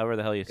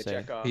the hell you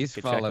say. He's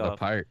falling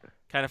apart.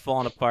 Kind of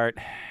falling apart.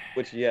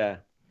 Which, yeah.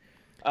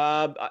 He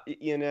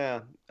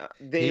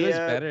was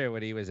better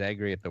when he was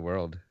angry at the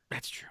world.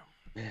 That's true.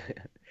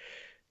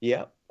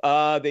 Yeah.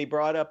 They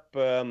brought up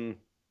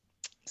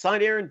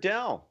signed Aaron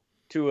Dell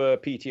to a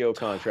PTO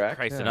contract.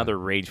 Christ, another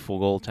rageful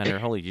goaltender.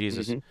 Holy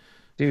Jesus.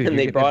 Dude, and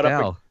they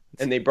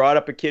brought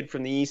up a kid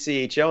from the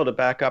ECHL to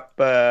back up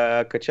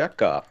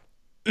Kochetkov.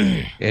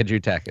 Andrew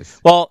Takis.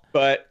 Well,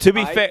 but to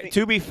be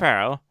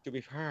fair,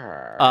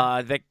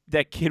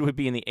 that kid would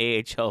be in the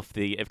AHL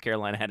if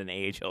Carolina had an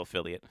AHL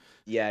affiliate.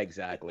 Yeah,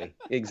 exactly.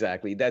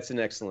 That's an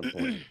excellent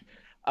point.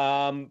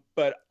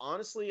 But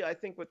honestly, I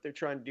think what they're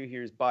trying to do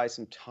here is buy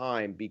some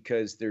time,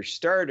 because their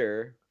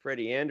starter,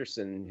 Freddie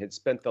Anderson, had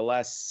spent the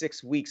last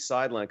 6 weeks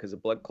sidelined because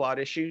of blood clot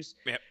issues.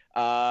 Yep.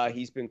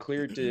 He's been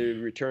cleared to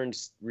return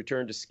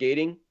to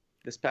skating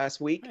this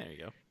past week. There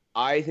you go.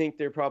 I think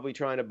they're probably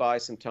trying to buy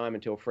some time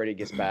until Freddie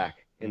gets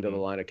back into the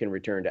lineup, can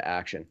return to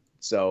action.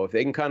 So if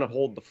they can kind of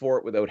hold the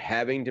fort without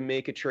having to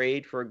make a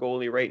trade for a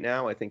goalie right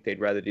now, I think they'd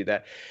rather do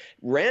that.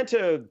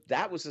 Ranta,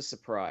 that was a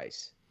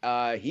surprise.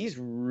 He's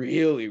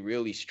really,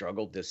 really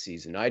struggled this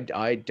season. I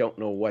don't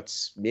know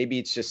maybe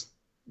it's just,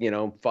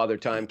 Father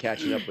Time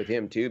catching up with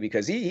him too,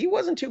 because he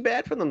wasn't too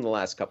bad for them the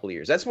last couple of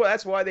years. That's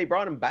why they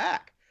brought him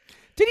back.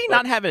 Did he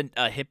not have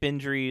a hip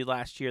injury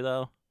last year,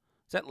 though?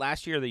 Is that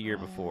last year or the year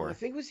before? I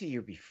think it was the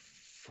year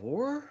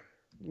before.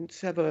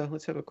 Let's have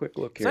a quick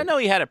look So here. I know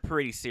he had a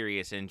pretty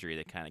serious injury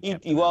that kind of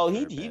kept him Well, out for a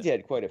he'd bit.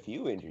 had quite a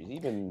few injuries.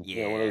 Even one of those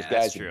Yeah, guys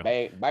that's that true.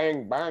 bang,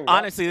 bang, bang.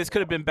 Honestly, this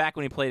could have been back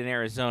when he played in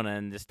Arizona,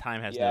 and this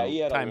time has he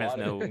had a has lot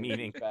no of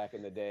meaning. back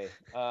in the day.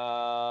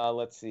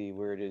 Let's see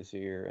where it is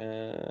here.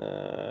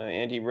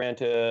 Andy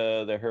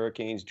Ranta, the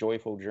Hurricanes'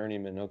 joyful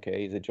journeyman.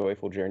 Okay, he's a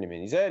joyful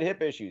journeyman. He's had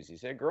hip issues.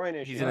 He's had groin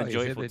issues. He's in the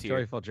joyful tier.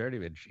 Joyful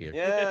journeyman tier.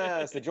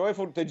 Yes, the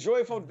joyful.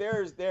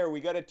 There. We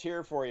got a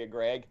tier for you,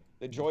 Greg.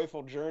 The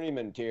joyful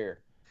journeyman tier.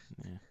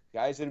 Yeah.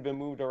 Guys that have been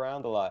moved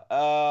around a lot.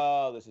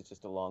 Oh, this is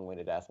just a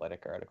long-winded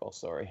athletic article.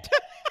 Sorry.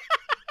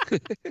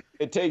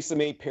 It takes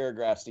them 8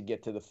 paragraphs to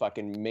get to the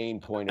fucking main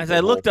point. As I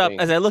looked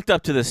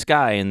up to the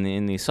sky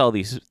and saw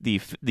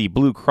the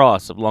blue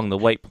cross along the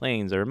White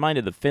Plains, I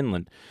reminded of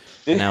Finland.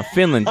 Now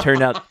Finland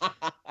turned out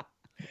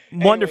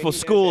wonderful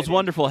schools,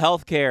 wonderful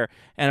healthcare,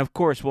 and of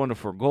course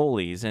wonderful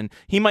goalies. And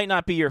he might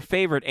not be your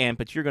favorite Ant,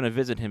 but you're going to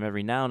visit him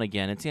every now and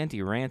again. It's Antti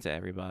Ranta,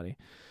 everybody.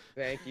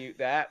 Thank you.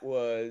 That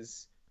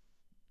was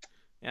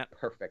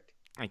perfect.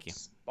 Thank you.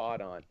 Spot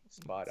on.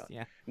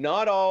 Yeah.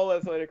 Not all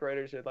athletic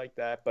writers are like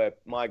that, but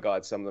my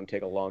God, some of them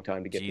take a long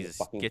time to get to the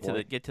fucking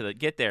point.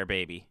 Get there,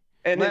 baby.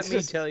 And let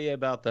me tell you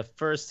about the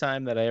first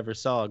time that I ever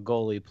saw a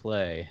goalie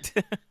play.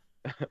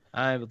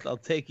 I'll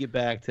take you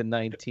back to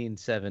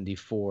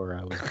 1974.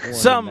 I was born in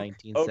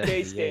 1978.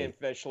 Okay, Stan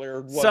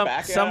Fischler.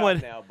 Back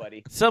out now,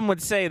 buddy. Some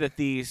would say that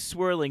the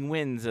swirling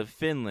winds of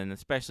Finland,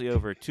 especially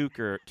over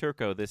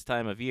Turku this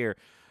time of year,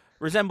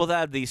 resemble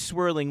that of the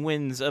swirling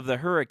winds of the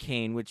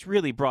hurricane, which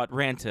really brought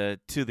Ranta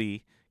to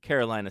the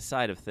Carolina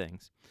side of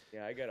things.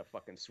 Yeah, I got a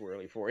fucking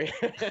swirly for you.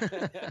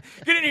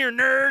 Get in here,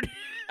 nerd!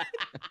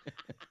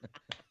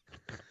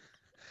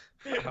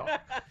 Wow.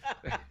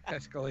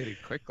 Escalated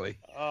quickly.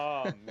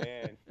 Oh,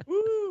 man.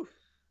 Woo!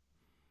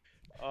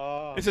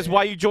 Oh, this is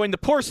why you joined the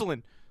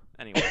porcelain.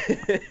 Anyway.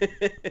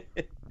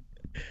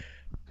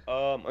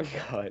 Oh, my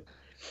God.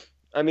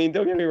 I mean,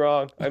 don't get me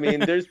wrong. I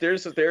mean, there's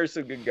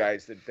some good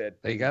guys that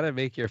you got to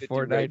make your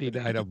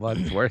 $4.99 a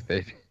month worth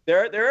it.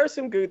 There are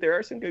some good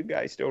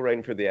guys still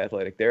writing for the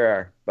Athletic. There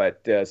are,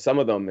 but some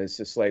of them is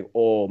just like,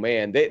 oh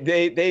man,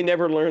 they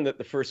never learned that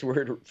the first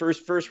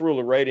rule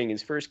of writing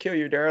is first kill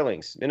your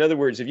darlings. In other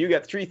words, if you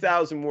got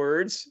 3,000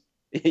 words,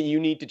 you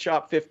need to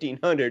chop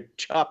 1,500.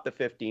 Chop the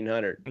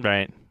 1,500.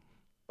 Right.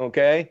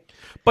 Okay.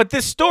 But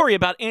this story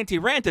about Antti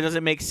Ranta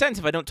doesn't make sense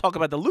if I don't talk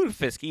about the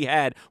lutefisk he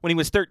had when he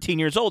was 13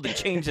 years old and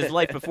changed his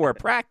life before a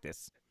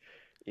practice.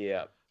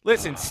 Yeah.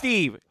 Listen,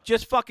 Steve,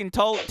 just fucking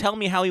tell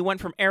me how he went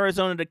from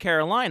Arizona to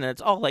Carolina.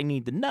 That's all I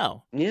need to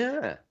know.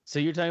 Yeah. So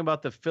you're talking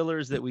about the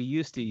fillers that we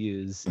used to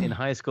use in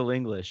high school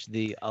English,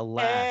 the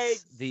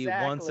alas, the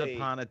once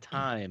upon a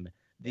time,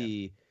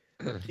 the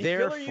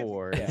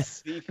therefore.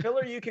 The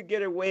filler you could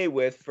get away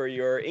with for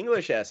your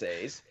English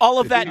essays. All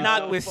of that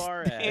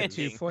notwithstanding.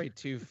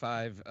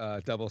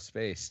 2.25 double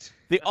spaced.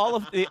 All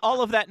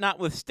of that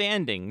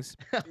notwithstandings.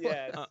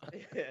 Yes.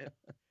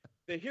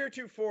 The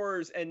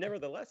heretofores and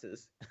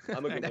neverthelesses.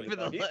 I'm a good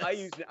one.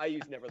 I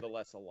use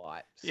nevertheless a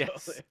lot. So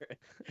yes.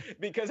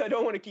 Because I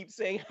don't want to keep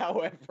saying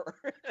however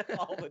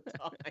all the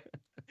time.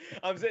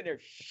 I'm sitting there,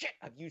 shit,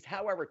 I've used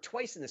however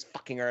twice in this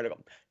fucking article.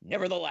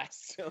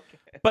 Nevertheless. Okay.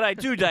 But I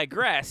do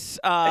digress.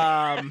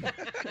 Yeah.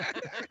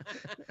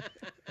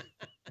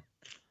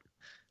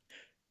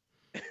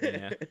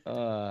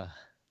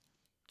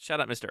 Shout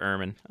out Mr.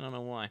 Ehrman. I don't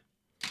know why.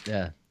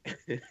 Yeah.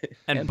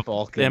 And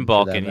Balkan. And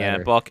Balkan, yeah.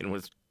 Balkan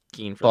was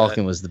keen for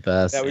Balkan that. was the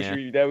best.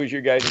 That was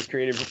your guys'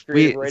 creative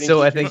writing.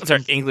 So I think it's our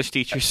English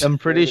teachers. I'm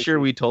pretty sure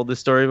we told this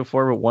story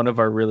before, but one of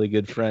our really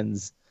good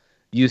friends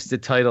used to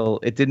title,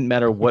 it didn't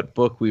matter what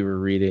book we were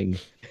reading,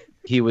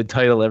 he would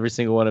title every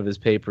single one of his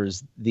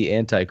papers The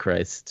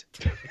Antichrist.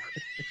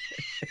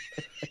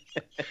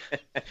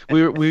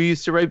 we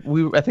used to write, I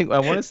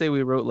want to say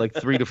we wrote like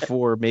 3 to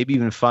 4, maybe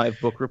even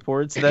 5 book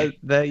reports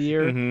that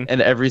year, and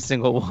every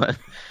single one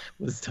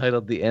was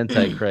titled The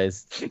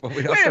Antichrist. Well,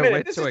 we also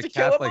went to a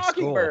Catholic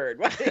school.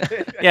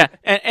 Yeah,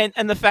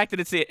 and the fact that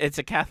it's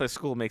a Catholic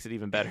school makes it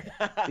even better.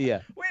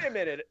 Yeah. Wait a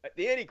minute,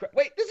 the Antichrist.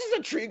 Wait, this is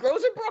a tree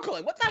grows in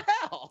Brooklyn. What the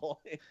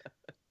hell?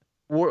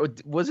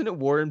 Wasn't it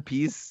War and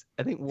Peace?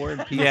 I think War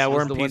and Peace. Yeah, War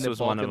was and the Peace one was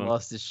that one of Balkan them.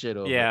 Lost his shit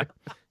over. Yeah.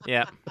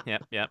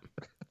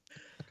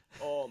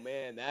 Oh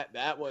man,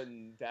 that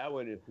one.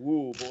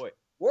 Ooh boy.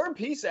 War and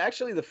Peace.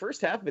 Actually, the first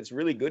half of it's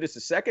really good. It's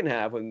the second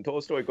half when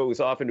Tolstoy goes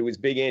off into his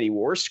big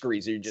anti-war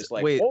screeze. You're just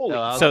like, holy.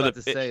 No, I was So about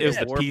the- to say it was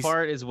the the war peace-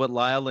 part is what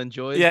Lyle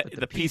enjoys. Yeah, but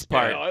the peace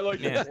part. Yeah, I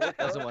like the war part.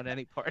 Doesn't want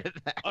any part of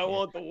that. I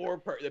want the war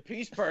part. The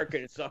peace part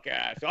can suck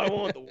ass. I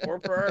want the war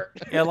part.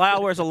 Yeah,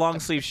 Lyle wears a long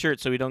sleeve shirt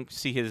so we don't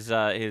see his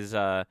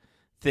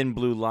thin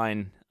blue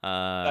line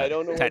I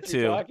don't know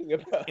tattoo what you're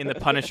talking about. in the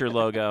Punisher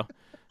logo.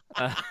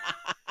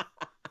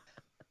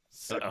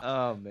 So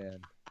Oh man.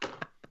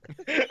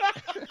 The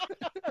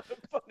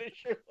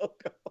Punisher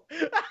logo.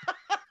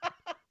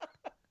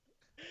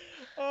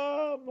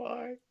 Oh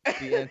my.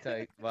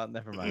 Well,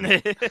 never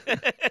mind.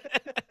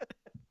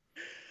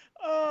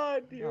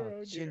 Oh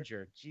dear.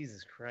 Ginger.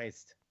 Jesus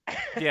Christ.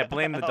 Yeah,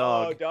 blame the Oh,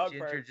 dog. dog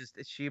Ginger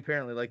parts. she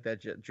apparently liked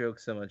that joke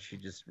so much she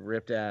just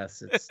ripped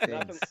ass. It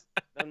Nothing, stinks.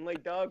 nothing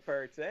like dog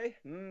parts, eh?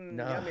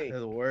 No, Yummy. they're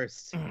the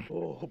worst.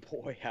 Oh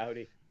boy,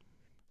 howdy.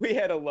 We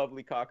had a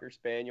lovely Cocker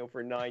Spaniel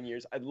for 9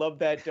 years. I love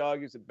that dog.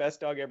 He was the best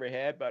dog I ever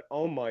had, but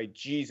oh my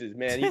Jesus,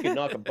 man, he could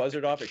knock a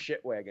buzzard off a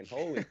shit wagon.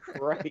 Holy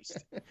Christ.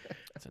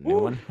 That's a new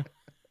one.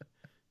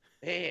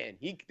 Man,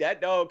 that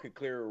dog could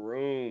clear a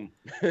room.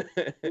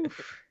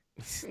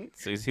 So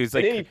he was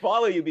And then like, he'd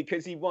follow you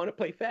because he'd want to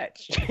play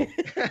fetch.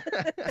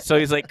 so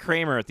he's like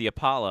Kramer at the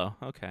Apollo.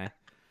 Okay.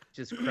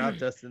 Just crop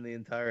dust in the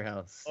entire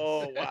house.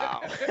 Oh,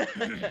 wow.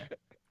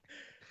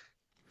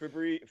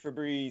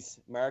 Febreze,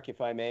 Mark, if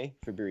I may.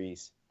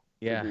 Febreze.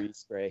 Yeah. Febreze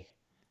spray.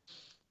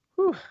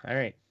 Whew. All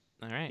right.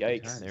 All right.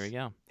 Yikes. There we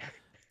go.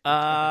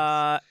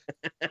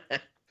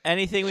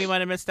 Anything we might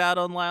have missed out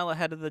on, Lyle,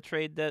 ahead of the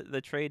trade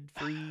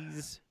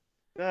freeze?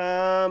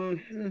 I rumors?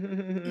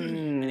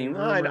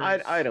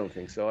 don't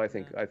think so. I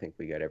think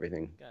we got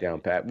everything down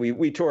pat.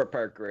 We tore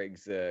apart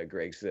Greg's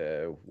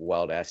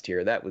wild ass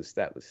tier. That was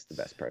the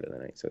best part of the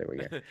night. So there we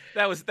go.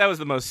 that was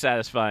the most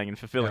satisfying and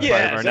fulfilling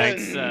Yeah, part of our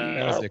nights.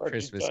 That was Our the part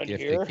is Christmas done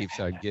gift here. that keeps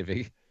on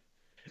giving.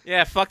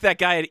 Yeah, fuck that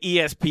guy at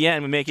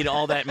ESPN making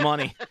all that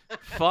money.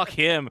 Fuck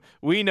him.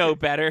 We know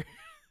better.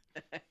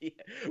 Yeah,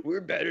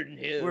 we're better than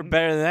him. We're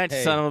better than that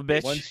Hey, son of a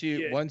bitch.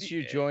 Once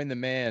you join the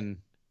man,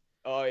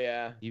 Oh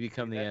yeah. you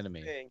become the That's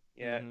enemy. thing.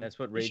 Yeah. That's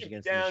what You Rage should be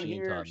Against the down Machine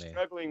here taught me.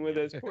 struggling with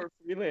us poor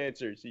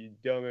freelancers, you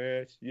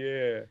dumbass.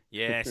 Yeah.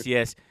 Yes.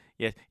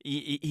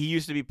 He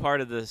used to be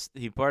part of this.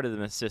 Part of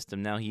the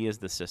system. Now he is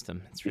the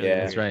system. It's really Yeah.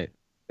 weird. That's right.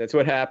 That's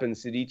what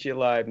happens. It eats you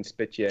alive and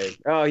spit you out.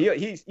 Oh,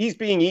 he's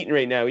being eaten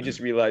right now. He just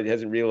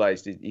hasn't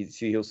realized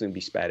he'll soon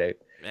be spat out.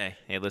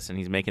 Hey, listen.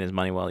 He's making his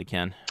money while he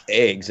can.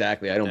 Hey,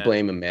 exactly. I don't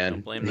blame him, man.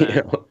 Don't blame You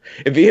that. know,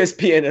 if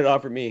ESPN had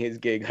offered me his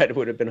gig, I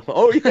would have been.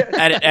 Oh yeah.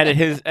 at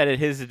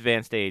his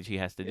advanced age, he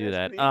has to do Yes,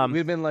 that. please.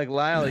 We've been like,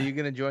 Lyle, are you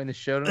going to join the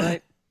show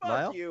tonight? Fuck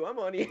Lyle? you. I'm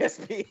on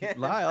ESPN.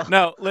 Lyle?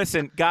 No,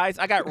 listen, guys.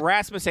 I got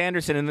Rasmus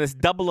Anderson in this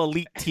double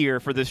elite tier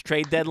for this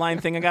trade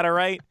deadline thing I got to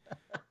write.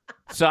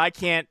 So I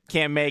can't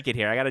make it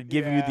here. I got to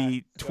give you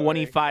the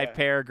 25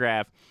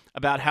 paragraph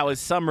about how his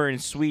summer in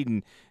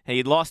Sweden, and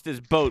he lost his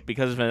boat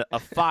because of a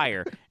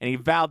fire, and he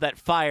vowed that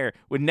fire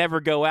would never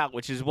go out,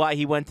 which is why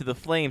he went to the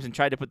Flames and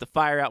tried to put the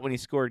fire out when he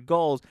scored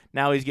goals.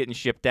 Now he's getting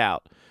shipped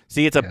out.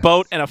 See, it's a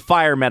boat and a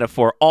fire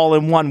metaphor all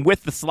in one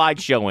with the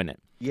slideshow in it.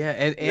 Yeah,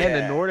 and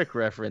a Nordic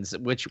reference,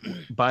 which,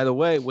 by the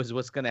way, was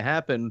what's going to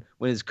happen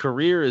when his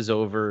career is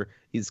over.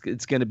 It's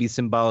going to be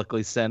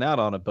symbolically sent out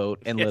on a boat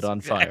and lit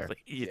on fire.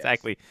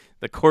 Exactly.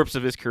 The corpse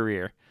of his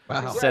career.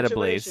 Wow. Set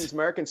ablaze. Congratulations,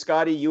 Mark and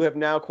Scotty. You have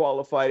now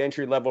qualified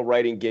entry-level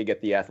writing gig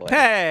at the Athletic.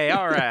 Hey,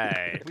 all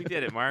right. We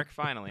did it, Mark,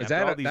 finally.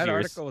 After all these That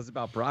years. article is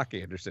about Brock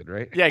Anderson,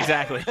 right? Yeah,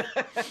 exactly.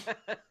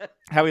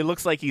 How he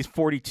looks like he's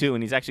 42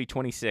 and he's actually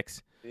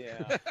 26.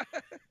 Yeah.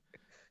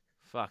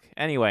 Fuck.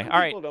 Anyway, all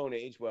right. People don't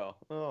age well.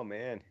 Oh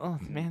man. Oh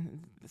man,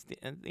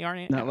 the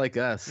aren't. Not like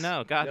us.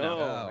 No, God no.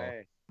 No.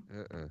 Hey.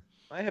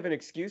 I have an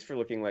excuse for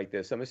looking like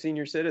this. I'm a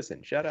senior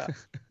citizen. Shut up.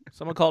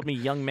 Someone called me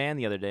young man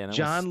the other day, and I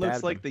John looks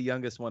stabbed like him. the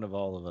youngest one of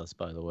all of us,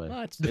 by the way. Oh,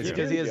 that's It's true.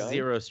 because he has John.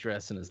 zero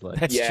stress in his life.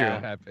 That's Yeah. true.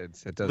 It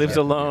happens. It does Lives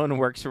happen. alone,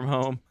 works from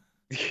home.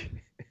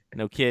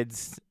 No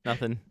kids,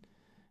 nothing.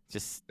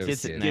 Just No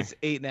sitting kids.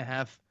 there. Gets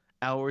 8.5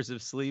 hours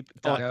of sleep.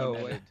 No,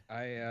 Documented.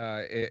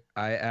 I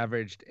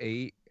averaged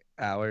 8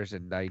 hours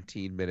and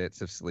 19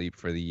 minutes of sleep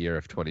for the year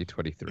of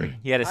 2023.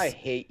 He had a I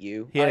hate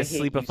you. He had I a hate you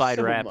sleepified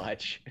so rap.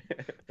 much.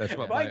 That's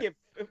what if I my- get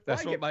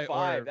that's what my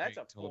 5, order that's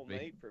a rate full told me.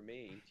 night for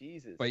me.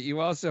 Jesus. But you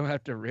also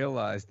have to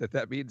realize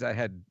that means I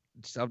had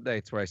some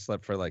nights where I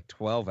slept for like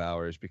 12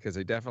 hours because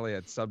I definitely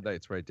had some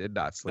nights where I did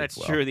not sleep That's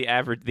well. true. The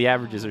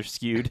averages are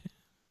skewed.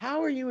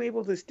 How are you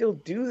able to still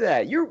do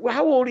that?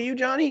 How old are you,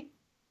 Johnny?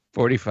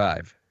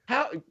 45.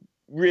 How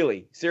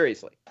really?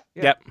 Seriously?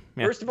 Yeah. Yep.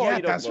 Yeah. First of all, Yeah,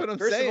 you don't that's look. what I'm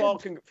first saying. of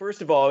all,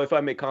 first of all, if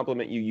I may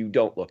compliment you, you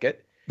don't look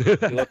it. You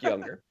look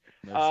younger.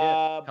 No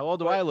shit. How old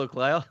do I look,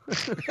 Lyle?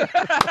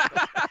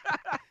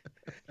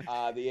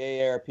 The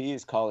AARP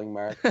is calling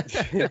Mark.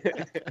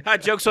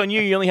 Joke's on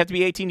you. You only have to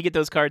be 18 to get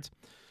those cards.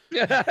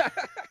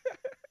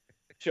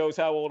 Shows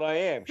how old I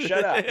am.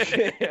 Shut up.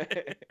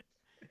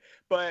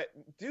 But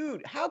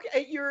dude, how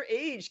at your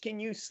age can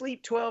you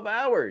sleep 12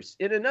 hours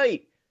in a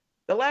night?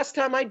 The last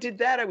time I did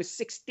that, I was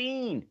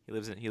 16. He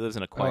lives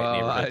in a quiet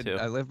neighborhood too.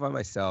 I live by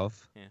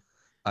myself. Yeah.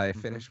 I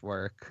finish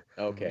work.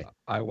 Okay.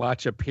 I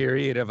watch a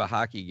period of a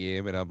hockey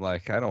game and I'm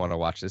like, I don't want to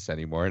watch this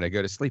anymore. And I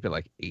go to sleep at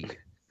like 8.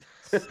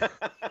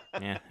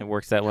 Yeah, it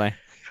works that way.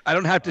 I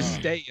don't have to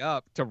stay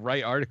up to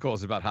write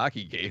articles about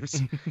hockey games.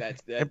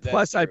 That's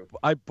Plus, true.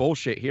 I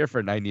bullshit here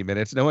for 90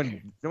 minutes. No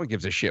one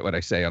gives a shit what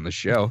I say on the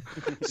show.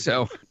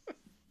 So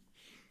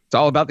it's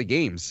all about the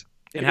games.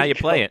 And how you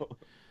play it.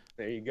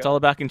 There you go. It's all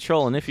about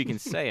control and if you can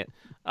say it.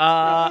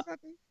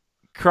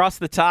 Across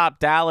the top,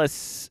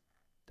 Dallas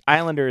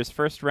Islanders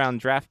first round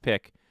draft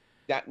pick.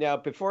 Now,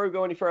 before we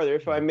go any further,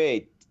 if I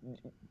may,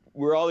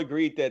 we're all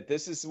agreed that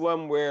this is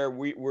one where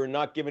we're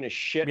not giving a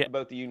shit Yeah.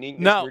 about the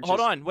uniqueness. No, we're hold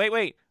just, on.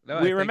 Wait. No,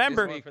 I we think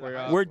remember this week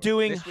we're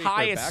doing this week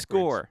highest backwards.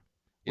 score.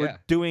 Yeah.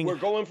 We're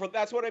going for.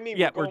 That's what I mean.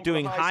 Yeah, we're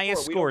doing for the high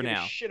highest score. score We don't give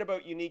now. a shit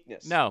about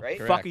uniqueness. No, right?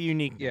 fuck Correct. a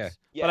uniqueness.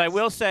 Yeah. But I Yes,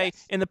 will say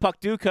yes. in the Puck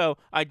Duco,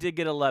 I did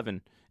get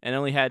 11 and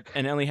only had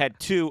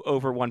 2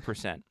 over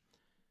 1%.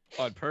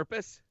 On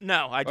purpose?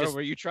 No, I Or just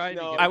were you trying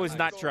to No, get I it was high?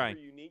 not going trying.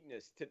 for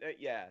uniqueness. Tonight,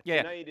 yeah.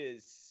 Yeah. Tonight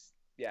is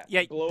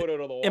blow blow it out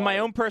of the water. in my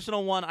own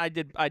personal one, I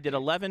did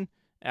 11.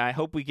 And I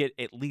hope we get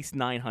at least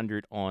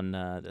 900 on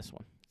this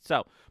one.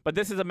 So, but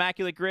this is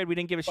immaculate grid. We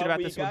didn't give a shit But about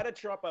we this one. gotta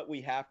trump it.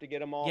 We have to get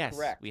them all Yes,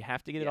 correct. we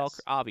have to get it all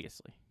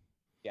obviously,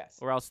 Yes.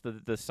 or else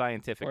the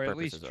scientific Or at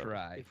purposes least are.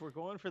 try. If we're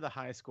going for the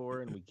high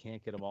score and we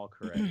can't get them all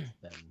correct,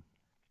 then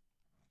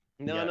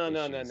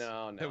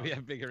No. We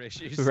have bigger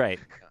issues. Right.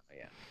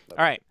 Yeah.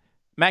 All right.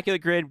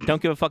 Immaculate grid.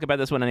 Don't give a fuck about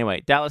this one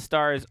anyway. Dallas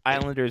Stars,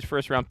 Islanders,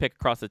 first round pick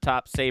across the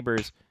top.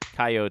 Sabres,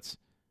 Coyotes,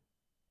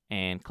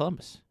 and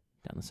Columbus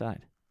down the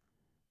side.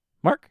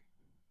 Mark.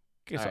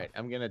 all right.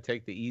 I'm gonna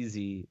take the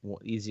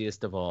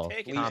easiest of all.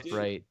 Take it, Top dude.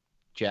 right,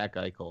 Jack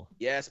Eichel.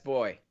 Yes,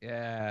 boy.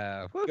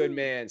 Yeah. Good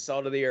man.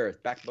 Salt of the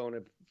earth. Backbone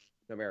of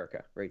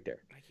America. Right there.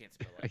 I can't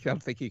spell I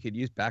don't think you could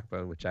use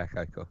backbone with Jack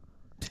Eichel.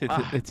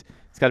 it's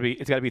got to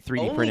be 3D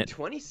Only printed.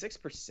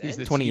 26%. He's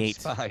the 28. cheap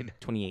spine.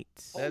 28.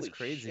 That's Holy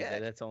crazy. shit.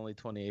 That's only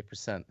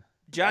 28%.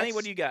 Johnny,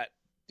 what do you got?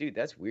 Dude,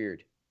 that's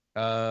weird.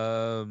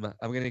 I'm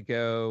gonna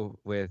go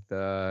with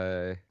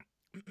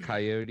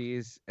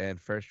Coyotes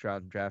and first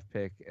round draft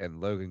pick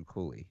and Logan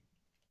Cooley.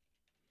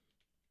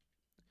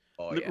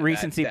 Oh,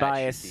 Recency that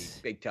bias.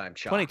 should be big time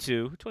shot.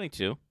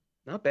 22.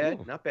 Not bad.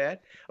 Ooh. Not bad.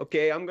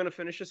 Okay, I'm gonna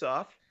finish this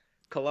off.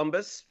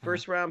 Columbus,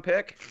 first round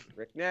pick.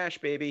 Rick Nash,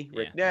 baby.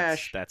 Rick Yeah,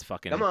 Nash. That's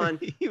fucking. Come on.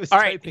 He was All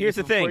right, typing here's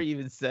it the thing. before you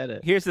even said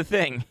it. Here's the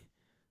thing.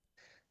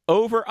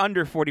 Over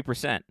under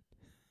 40%.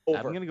 Over.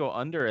 I'm gonna go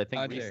under. I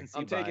think Under. recency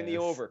I'm taking the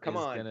bias over. Come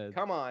is on. Gonna,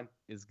 Come on.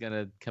 is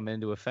gonna come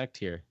into effect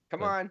here. Come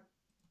But on.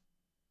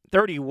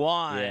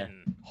 31. Yeah.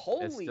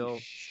 Holy It's still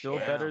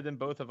shit. better than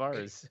both of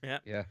ours,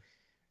 Yeah.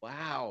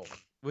 Wow.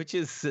 which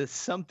is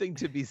something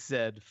to be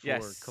said for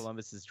Yes.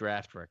 Columbus's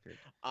draft record.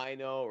 I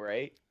know,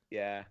 right?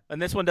 Yeah. And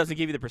this one doesn't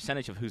give you the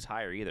percentage of who's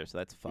higher either, so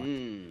that's fun.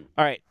 Mm.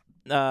 All right.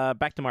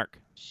 Back to Mark.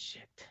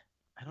 Shit,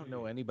 I don't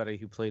know anybody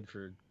who played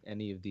for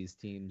any of these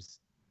teams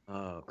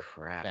Oh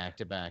crap. back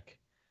to back.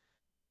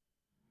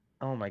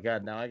 Oh my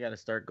god, now I got to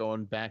start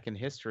going back in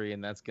history,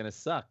 and that's gonna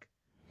suck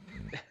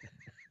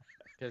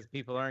because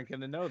people aren't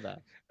gonna know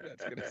that.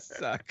 That's gonna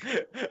suck.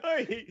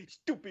 I hate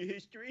stupid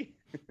history.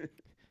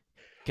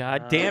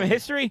 Goddamn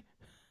history.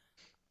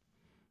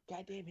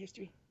 Goddamn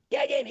history.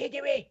 Goddamn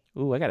history.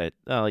 Ooh, I got it.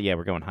 Oh, yeah,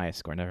 we're going highest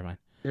score. Never mind.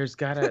 There's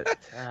gotta.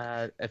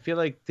 I feel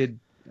like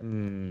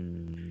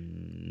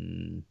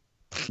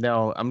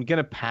no, I'm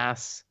gonna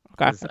pass.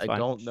 Okay, 'Cause that's I fine.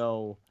 don't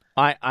know.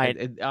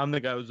 I'm the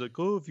guy who's like,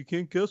 oh, if you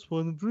can't guess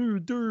one,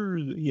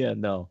 yeah,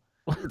 no.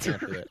 What? Can't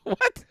do it.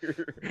 What?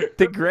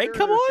 Did Greg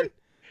come on?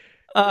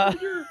 All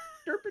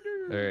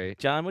right.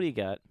 John, what do you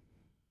got?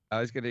 I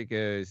was gonna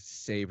go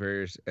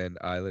Sabres and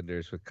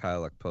Islanders with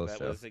Kyle That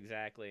Okposo. was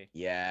exactly.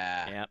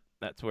 Yeah. Yep,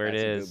 that's where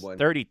That's it a is. good one.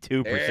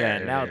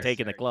 32%. Now There,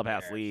 taking the there,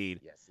 clubhouse there.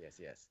 lead.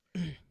 Yes.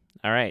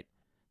 All right.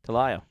 To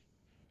Lyle.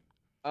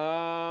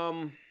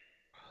 Oh.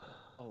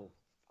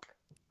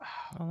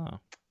 Oh,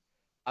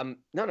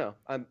 no. No.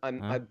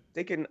 I'm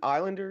thinking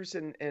Islanders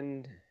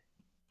and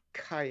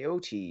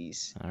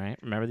Coyotes. All right.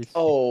 Remember these?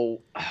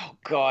 Oh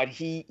God.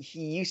 He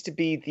used to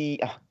be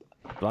the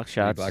Block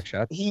shots. Black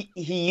shot. he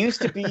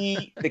used to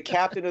be the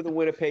captain of the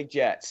Winnipeg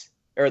Jets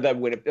or the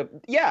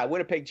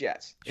Winnipeg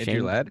Jets. Andrew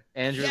Shane- Ladd.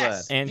 Andrew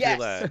Yes. Ladd. Andrew yes,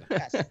 Ladd.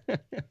 Yes.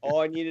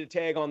 Oh, I needed a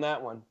tag on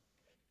that one.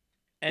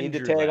 Need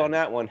Andrew a tag Ladd. on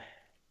that one.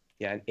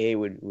 Yeah, an A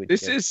would.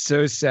 This is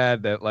so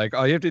sad that like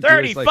all you have to do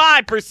is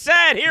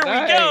 35%. Here we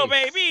go,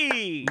 Nice.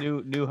 baby.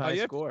 New all high you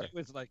have score. to do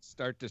is like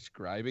start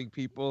describing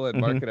people, and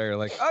Mark and I are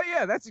like, oh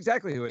yeah, that's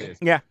exactly who it is.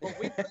 Yeah. Well,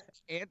 we could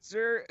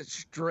answer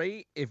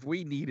straight if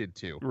we needed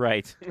to.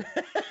 Right.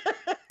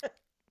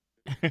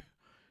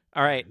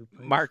 All right. Who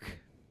plays Mark.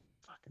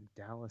 Fucking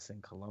Dallas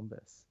and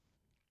Columbus.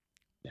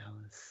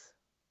 Dallas.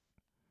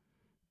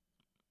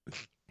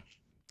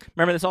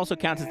 Remember, this also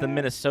counts as the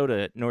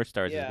Minnesota North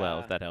Stars as well,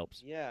 Yeah. if that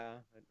helps. Yeah.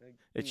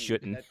 It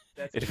shouldn't.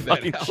 That's It way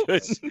fucking back.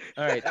 shouldn't.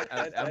 All right,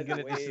 That's I'm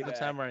gonna. way This is the back.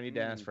 time where I need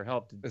to ask for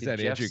help. Is Did that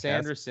Jeff Andrew Cass?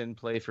 Sanderson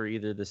play for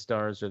either the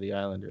Stars or the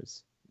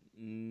Islanders?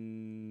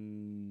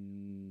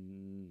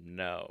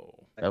 No.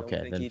 I don't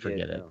Okay, think then he forget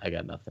did, it. no. I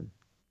got nothing.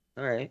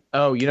 All right.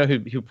 Oh, you know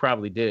who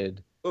probably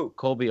did? Who?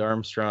 Colby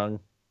Armstrong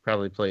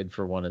probably played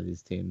for one of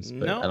these teams.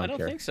 But No, I don't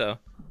care. think so.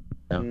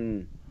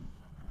 No.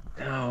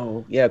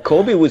 No. Yeah,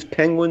 Colby was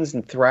Penguins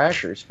and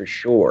Thrashers for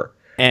sure.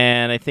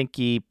 And I think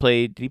he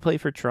played. Did he play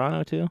for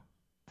Toronto too? I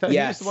thought he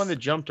was Yes. the one that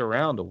jumped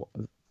around.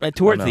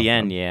 Towards no, the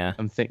end, yeah.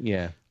 I'm thinking.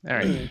 Yeah. All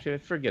right,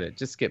 forget it.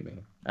 Just skip me.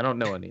 I don't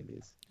know any of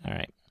these. All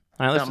right.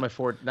 All right. Not my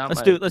fort. Not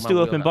Let's my, do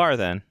my open bar wheelhouse.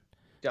 then.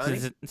 Johnny?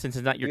 Since it's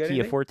not your You got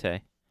Kia anything?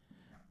 Forte.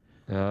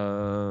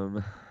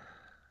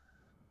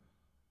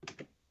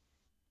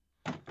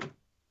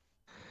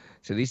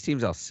 So these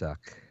teams all suck.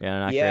 Yeah,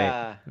 not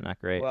Yeah. great. Not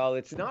great. Well,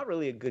 it's not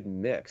really a good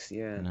mix.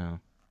 Yeah. No.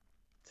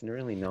 It's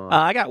really not.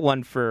 I got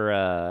one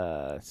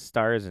for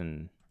Stars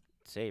and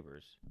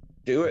Sabres.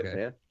 Do it, Okay.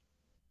 man.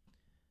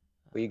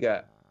 What you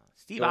got?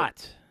 Steve Go.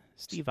 Ott.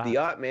 Steve Ott. The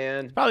Yacht,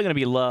 man. It's probably going to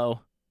be low.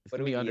 It's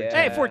gonna be under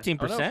Yeah. Hey,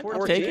 14%. Oh, no,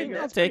 I'll take 14, it.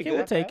 I'll that's take pretty it.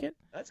 We'll good. take it.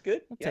 That's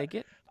good. We'll Yeah. take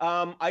it.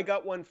 I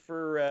got one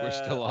for We're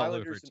still all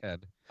Islanders. over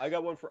 10. I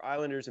got one for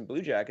Islanders and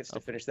Blue Jackets to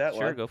finish that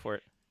Sure, one. go for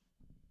it.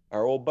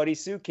 Our old buddy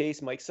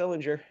Suitcase, Mike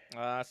Sillinger.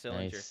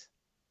 Sillinger. Nice.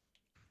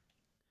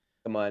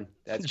 Come on,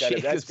 that's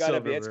Jacob gotta be. It's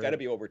Silverberg. gotta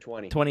be over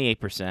 20.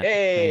 28%.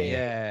 Hey,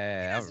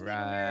 Yeah, That's all a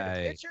little weird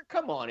right. picture.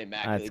 Come on,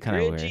 Immaculate That's kinda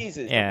Grid. weird.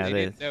 Jesus. Yeah, They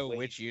they- didn't know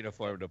which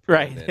uniform to put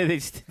Right. him in. They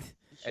just-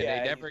 And Yeah,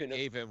 they you never can-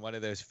 gave him one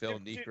of those Phil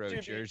to Necro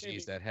be-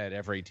 jerseys that had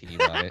every team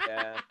on it.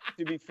 Yeah.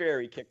 To be fair,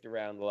 he kicked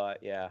around a lot.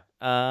 Yeah.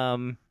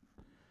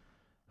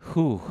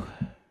 Whew.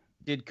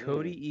 Did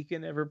Cody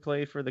Eakin ever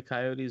play for the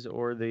Coyotes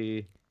or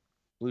the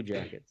Blue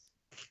Jackets?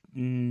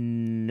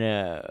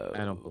 No.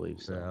 I don't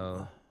believe so.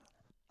 So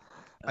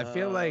I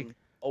feel like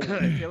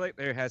I feel like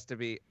there has to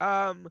be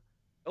who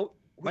you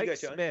Mike got,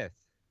 John? Smith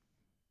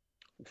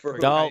For for who?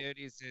 Dol-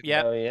 Coyotes and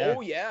Yep. Oh yeah.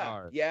 Oh yeah,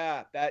 Stars.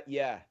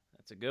 yeah,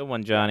 That's a good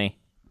one, Johnny.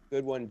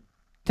 good one.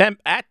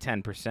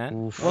 10%.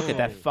 Oof. Look at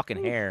that Oh.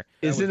 fucking hair.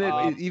 Isn't it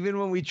Um, even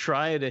when we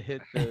try to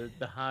hit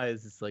the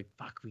highs, it's like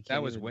fuck, we can't.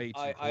 That was even- way too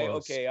I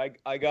close.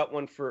 I got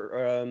one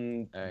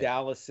for right.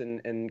 Dallas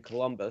and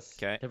Columbus.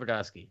 Okay.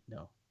 Tverdovsky.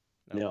 No.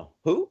 No,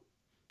 who?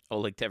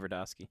 Oleg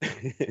Tverdovsky.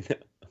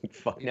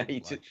 Fuck! Now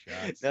you Block just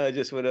shots. no, it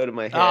just went out of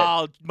my head.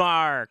 Oh,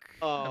 Mark.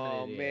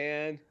 Oh, I'm an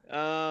idiot.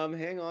 man.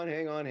 Hang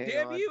on.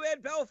 Damn you,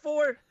 Ed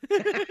Belfour!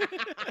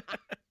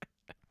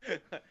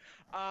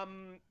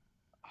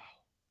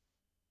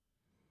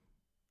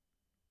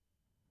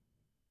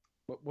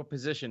 What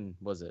position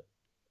was it?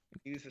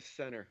 He was a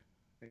center,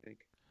 I think.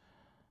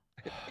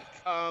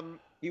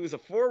 He was a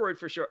forward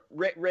for sure.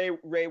 Ray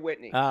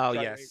Whitney. Oh,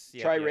 Try yes.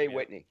 Yep, Try yep, Ray yep.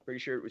 Whitney. Pretty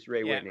sure it was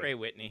Ray Yeah, Whitney. Ray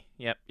Whitney.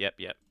 Yep.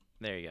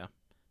 There you go.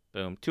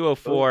 Boom.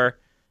 204.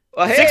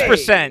 Oh, hey!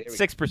 6%. There we go.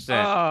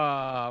 6%.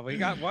 Oh, we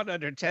got one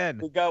under 10.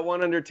 We got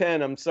 1 under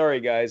 10. I'm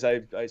sorry, guys.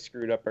 I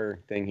screwed up our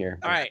thing here.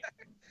 All right.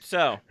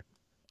 So,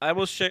 I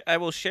will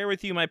share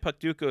with you my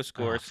Puckduko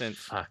score Oh, since.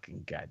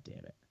 fucking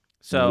goddamn it.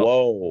 So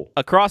Whoa.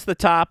 across the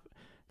top.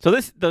 So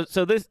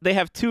this they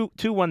have two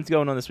ones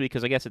going on this week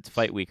because I guess it's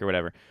fight week or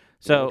whatever.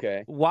 So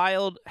Okay.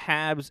 Wild,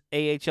 Habs,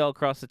 AHL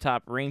across the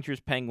top, Rangers,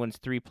 Penguins,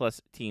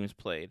 3+ teams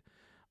played.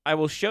 I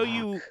will show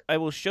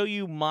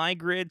you my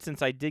grid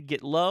since I did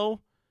get low,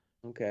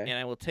 Okay. and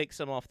I will take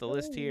some off the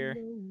list here.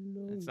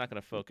 It's not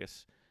going to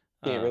focus.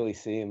 Can't really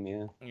see him,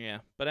 yeah. Yeah,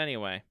 but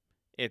anyway,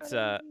 it's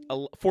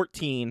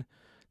 14.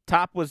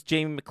 Top was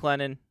Jamie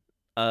McLennan,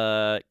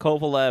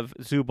 Kovalev,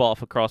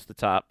 Zubov across the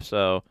top.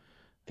 So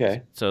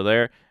Okay. So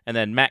there, and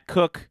then Matt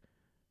Cook,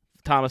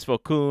 Thomas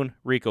Vokoun,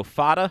 Rico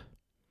Fata,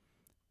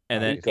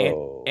 and then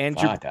Rico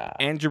Fata.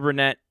 Andrew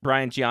Burnett,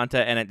 Brian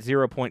Giunta, and at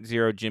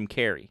 0.0 Jim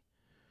Carey.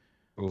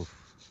 Oof.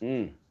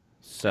 Mm.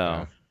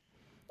 So,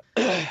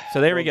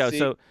 so there we go.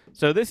 Well, see-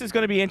 So this is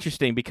going to be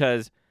interesting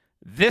because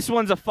this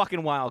one's a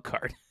fucking wild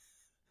card.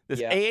 This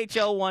Yeah.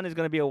 AHL one is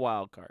going to be a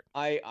wild card.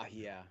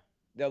 Yeah.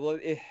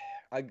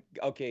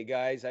 Okay,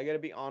 guys, I got to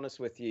be honest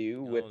with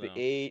you No, with no.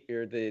 the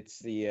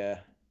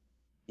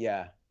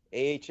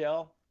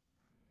AHL.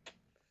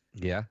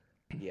 Yeah.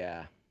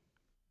 Yeah.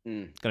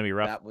 Mm. It's going to be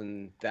rough.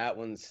 That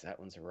one's a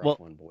rough Well,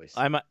 one, boys.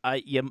 I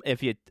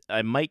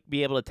might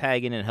be able to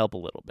tag in and help a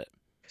little bit.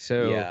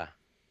 So yeah.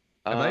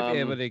 I might be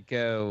able to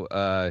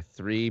go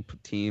 3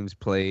 teams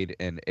played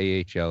in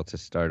AHL to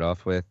start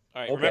off with.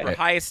 All right, Okay. remember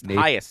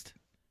highest.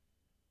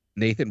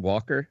 Nathan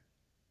Walker,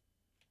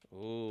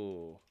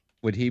 Ooh.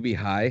 would he be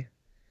high?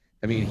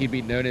 I mean, he'd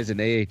be known as an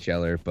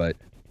AHLer, but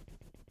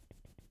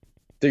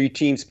 3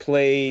 teams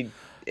played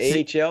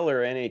See- AHL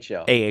or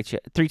NHL? AHL.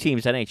 3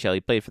 teams NHL.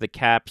 He played for the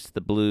Caps,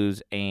 the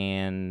Blues,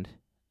 and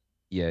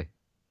yeah.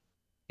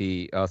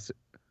 He also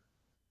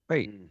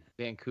wait. Mm.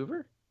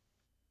 Vancouver?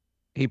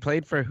 He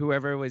played for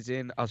whoever was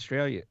in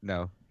Australia.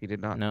 No, he did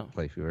not No.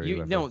 play for You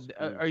whoever. no, was-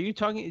 are you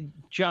talking,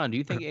 John? Do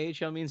you think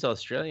AHL means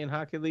Australian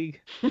Hockey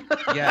League?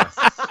 Yes.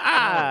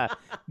 got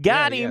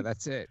Yeah, him.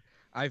 that's it.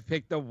 I've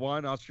picked the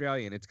one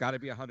Australian. It's got to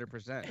be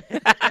 100%.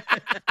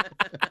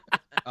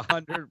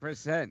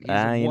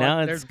 100%. You know,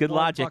 it's good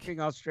logic. Fucking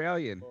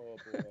Australian. Oh,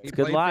 boy. He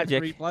good played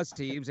logic. For 3+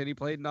 teams, and he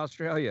played in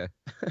Australia.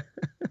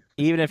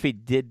 Even if he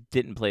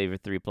didn't play for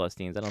 3+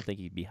 teams, I don't think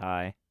he'd be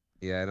high.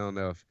 Yeah, I don't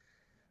know if.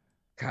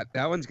 God,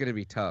 that one's gonna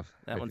be tough.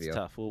 That I one's feel.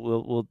 tough.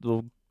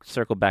 We'll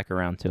circle back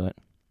around to it.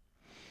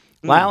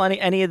 Hmm. Lyle,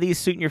 any of these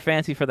suiting your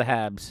fancy for the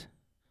Habs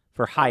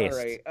for highest?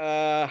 All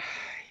right.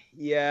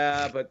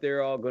 Yeah, but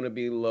they're all going to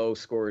be low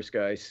scores,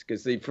 guys.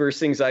 Because the first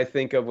things I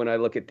think of when I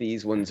look at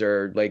these ones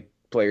are like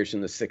players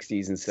from the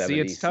 60s and 70s. See,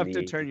 it's tough and to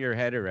the turn your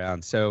head around.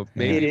 Yeah. So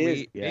maybe It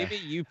is, yeah. maybe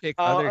you pick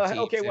other teams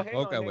okay, well, and hang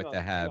we'll on, go hang with on,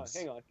 the hang on, Habs.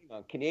 hang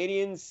on.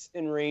 Canadians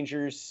and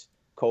Rangers,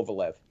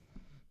 Kovalev.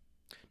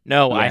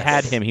 No, I Yes.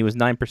 had him. He was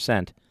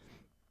 9%.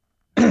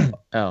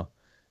 Oh,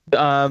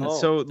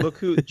 So look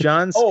who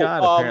John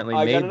Scott apparently I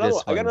got made another this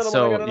one. I got one. another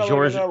So one. I got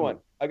George, another one.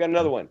 I got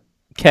another one.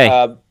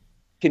 Okay.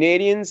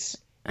 Canadians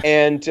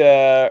and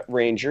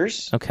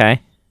Rangers.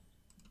 Okay.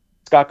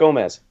 Scott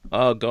Gomez.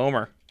 Oh,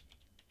 Gomer.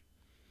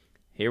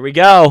 Here we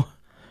go.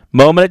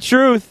 Moment of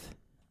truth.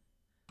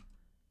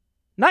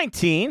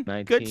 19. Good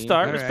 19.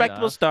 start. All right.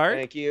 Respectable start.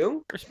 Thank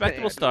you.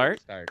 Respectable start.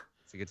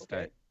 It's a good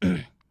start. All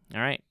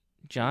right.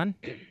 John?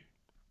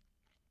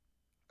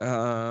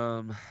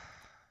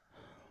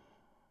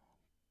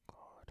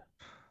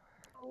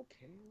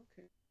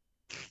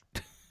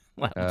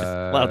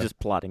 Lyle just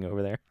plotting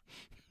over there.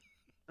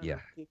 Yeah.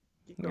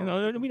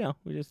 No, we know.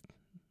 We just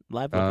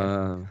live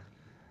looking.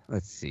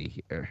 Let's see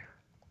here.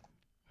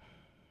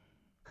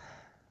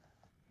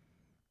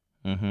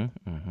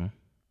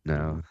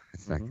 No,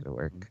 it's not going to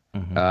work.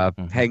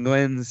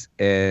 Penguins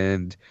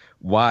and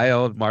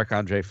Wild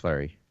Marc-Andre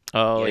Fleury.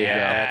 Oh,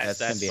 Yeah, that's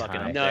gonna be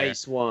fucking high. up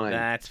Nice there. one.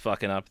 That's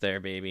fucking up there,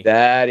 baby.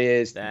 That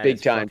is That big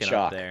is time fucking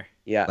shot. up there.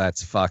 Yeah.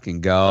 Let's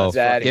fucking go.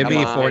 That- Give come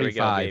me on. 45. Here we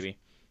go, baby.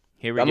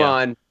 Here we Come go.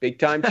 on, big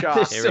time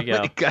shot. Here we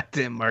go.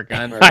 Goddamn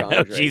Marc-Andre. I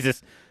know,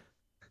 Jesus.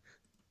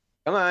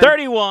 Come on.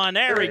 31.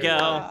 There we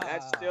go.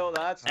 That's still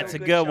That's a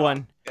good good shot.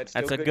 one. That's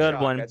That's still a good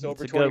shot. one. That's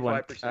over It's a good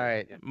one. 25%. All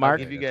right, Mark? I'll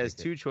give you guys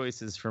two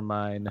choices for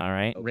mine. All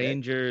right. Okay.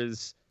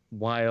 Rangers,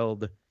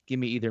 Wild. Give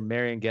me either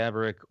Marian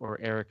Gaborik or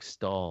Eric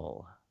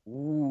Stahl.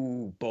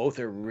 Ooh, both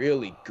are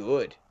really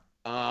good.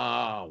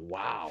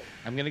 Wow.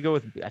 I'm gonna go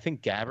with. I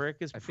think Gaborik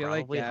is I feel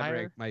like probably Gaborik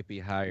higher. might be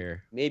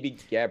higher. Maybe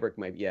Gaborik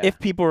might. Yeah. If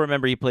people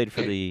remember, he played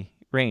for the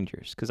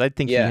Rangers because I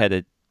think Yeah. he had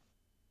a.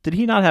 Did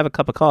he not have a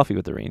cup of coffee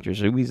with the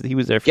Rangers? Or he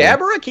was there for. For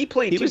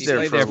He was two-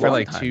 there for a long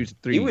like time.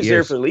 2-3 He was years.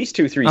 there for at least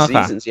 2-3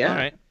 Okay. seasons. Yeah. All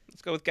right.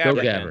 Let's go with Go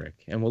Gaborik. then. Gaborik,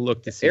 and we'll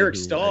look to see. Eric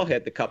who, Stahl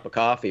had the cup of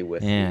coffee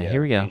with. Yeah, the,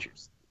 here we go.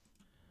 Rangers.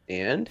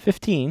 And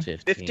 15.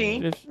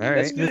 15. Fif- All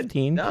right.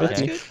 15. No, that's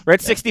 15. good. We're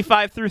at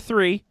 65 through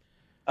 3.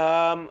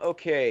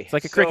 Okay. It's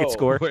like a cricket so-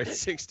 score. We're at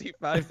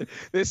 65.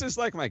 This is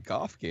like my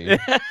golf game.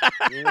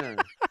 Yeah.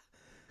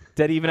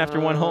 Dead even after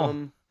one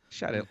hole.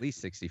 Shot at least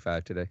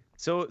 65 today.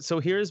 So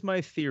here's my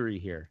theory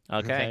here.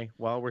 Okay.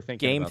 While we're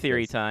thinking Game about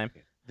theory this. time.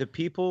 The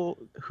people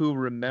who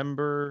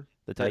remember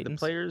The the Titans.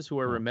 players who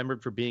are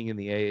remembered for being in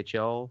the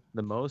AHL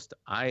the most,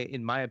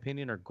 in my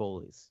opinion, are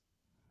goalies.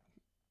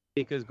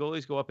 Because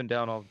goalies go up and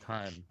down all the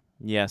time.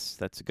 Yes,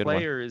 that's a good one.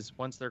 Players,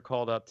 once they're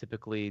called up,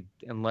 typically,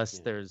 unless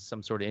there's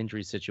some sort of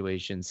injury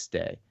situation,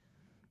 stay.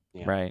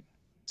 Yeah. Right.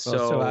 So,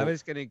 So I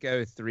was going to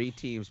go 3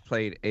 teams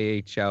played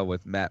AHL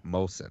with Matt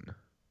Molson.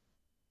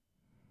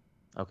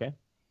 okay.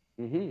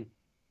 Mm-hmm.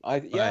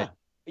 But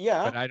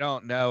Yeah. I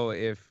don't know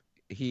if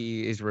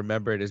he is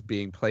remembered as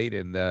being played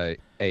in the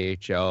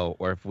AHL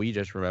or if we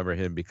just remember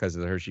him because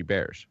of the Hershey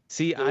Bears.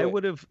 See, Do I it.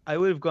 would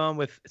have gone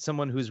with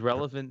someone who's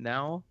relevant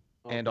now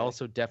and Okay.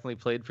 also definitely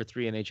played for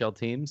 3 NHL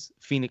teams.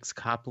 Phoenix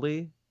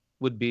Copley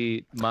would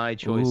be my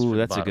choice. Ooh, for the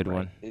that's a bottom good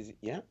right.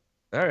 one.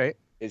 All right.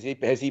 Has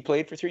he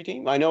played for 3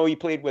 teams? I know he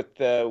played with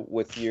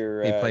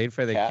your. He played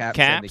for the Caps.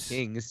 Caps and the Caps.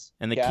 Kings.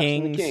 And the Caps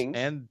Kings. and the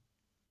Kings.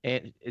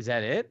 And is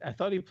that it? I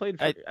thought he played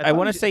for. I thought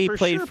wanna say he for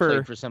played sure for-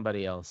 played for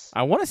somebody else.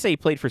 I want to say he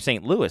played for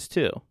St. Louis,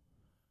 too.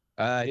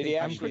 I Did he think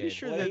I'm actually pretty did.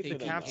 sure Play that for the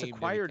them. Caps Came to the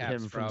acquired Caps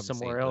him from from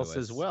somewhere St. else Louis.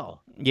 as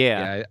well.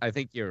 Yeah. Yeah, I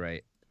think you're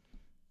right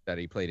that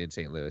he played in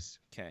St. Louis.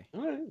 Okay.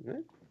 All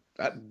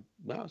right.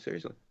 Wow,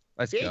 seriously.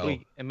 Let's If go.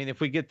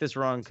 we get this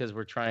wrong because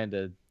we're trying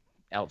to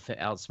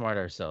outsmart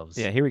ourselves.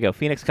 Yeah, here we go.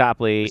 Phoenix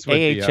Copley, This would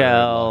be our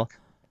AHL. luck.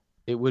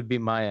 It would be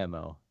my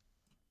MO.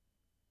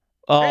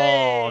 Oh,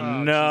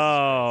 Oh,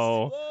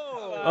 no.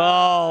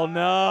 Oh,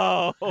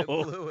 no. I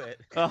blew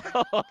it.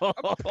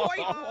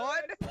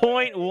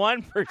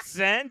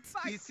 0.1%?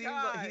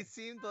 He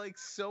seemed like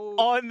so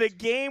On the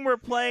game we're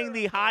playing,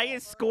 the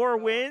highest score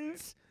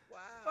wins?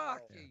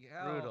 Fucking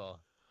hell.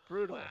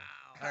 brutal.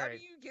 How All do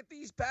right. you get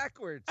these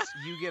backwards?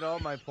 You get all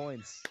my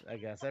points, I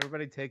guess.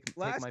 Everybody take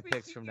Last my week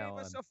picks he from gave now on.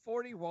 us a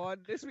 41.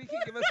 This week he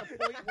gave us a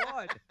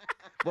 0.1.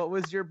 What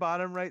was your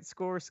bottom right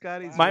score,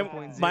 Scotty? Mine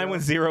 0.0?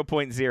 was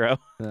 0.0.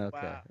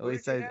 Okay. At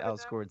least I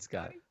outscored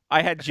Scott.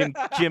 I had Jim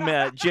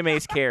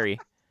Ace Carey.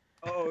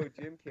 Oh,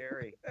 Jim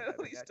Carey. At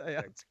least I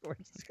outscored.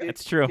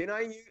 That's true. Can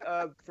I use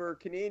for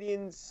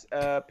Canadians,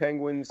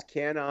 Penguins?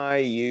 Can I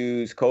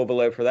use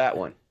Kovalev for that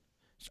one?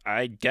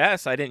 I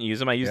guess I didn't use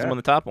him. I used him Yeah. on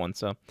the top one.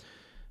 So,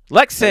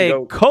 Alexei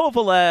Go.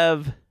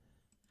 Kovalev,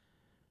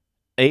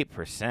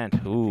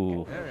 8%.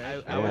 Ooh.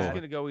 I was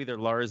going to go either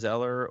Lars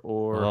Eller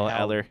or Oh,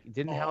 Hal. Eller.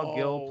 Didn't Hal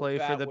Gill play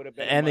for the...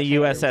 And the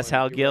USS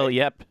Hal Gill.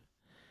 Yep.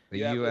 The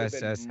Yeah, it would've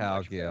been USS Hal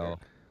much Gill. better.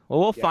 Well,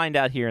 we'll Yeah. find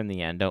out here in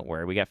the end. Don't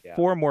worry. We got Yeah.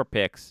 4 more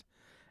picks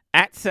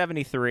at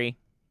 73.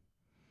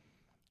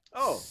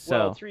 Oh, So-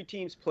 well, 3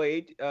 teams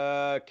played.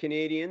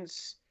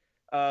 Canadians,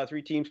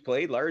 3 teams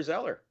played. Lars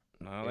Eller.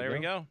 Oh, there we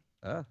go.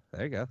 Oh,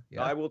 there you go.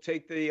 Yeah. I will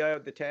take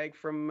the tag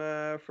from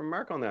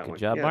Mark on that Good one.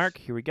 job, Yes. Mark.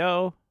 Here we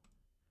go.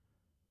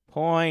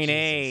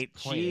 0.8.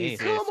 Jesus, 0.8.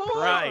 Jesus Come on.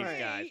 Christ,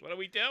 guys. What are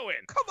we doing?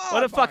 Come on, What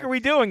the fuck Mark. are we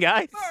doing,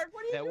 guys? Mark,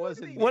 what are you That doing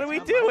wasn't- to me? What are we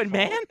It's not my doing,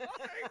 man?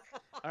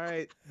 All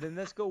right, then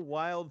let's go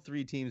Wild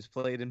 3 teams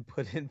played and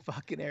put in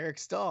fucking Eric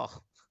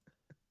Stahl.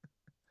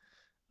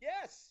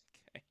 Yes.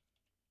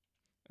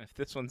 If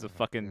this one's a Oh,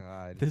 fucking,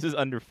 God. this is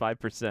under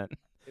 5%.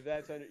 If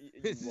that's under,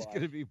 This is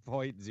going to be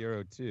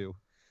 0.02.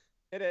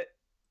 hit it.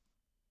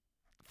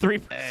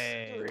 3%.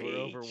 Hey, we're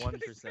over 1%.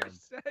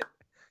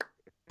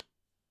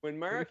 When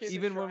Mark is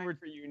Even when trying we're-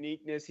 for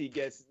uniqueness, he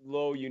gets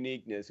low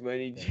uniqueness. When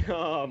he,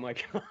 oh my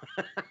god.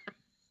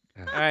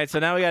 All right, so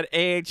now we got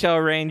AHL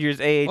Rangers,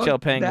 AHL Well,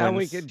 Penguins. Now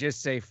we can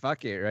just say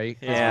fuck it, right?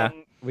 Yeah.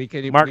 We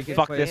can. Mark, we can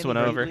fuck put this one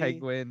Penguins, over.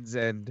 Penguins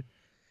and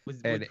Who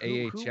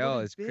AHL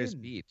would is it Chris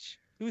been? Beach.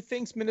 Who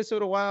thinks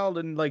Minnesota Wild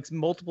and like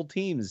multiple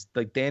teams,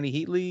 like Danny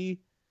Heatley?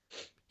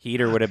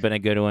 Heater would have been a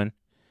good one.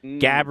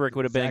 Gabrick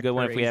would have been a Zach good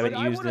one if we Parise. haven't But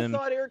I used would have him.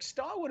 thought Eric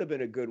Stahl would have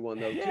been a good one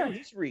though Yeah. too.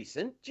 He's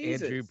recent.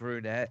 Jesus. Andrew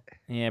Brunette.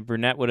 Yeah,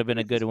 Brunette would have been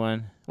a good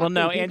one. Well, Fucking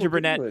no, people Andrew do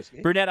Brunette. this,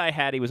 man. Brunette I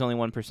had, he was only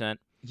 1%.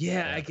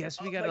 Yeah, I guess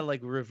we Oh, gotta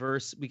like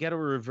reverse. We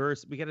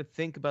gotta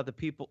think about the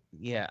people.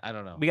 Yeah, I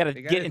don't know. We got to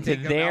We gotta get into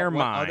think about their what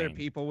mind. Other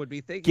people would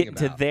be thinking Get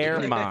into about.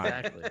 their mind.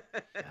 Exactly.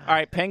 All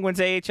right,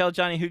 Penguins, AHL,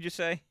 Johnny, who'd you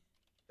say?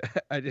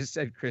 I just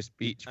said Chris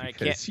Beach All right,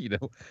 because yeah,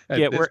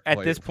 at we're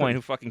at this point.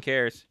 Who fucking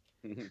cares?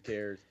 Who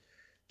cares?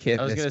 can't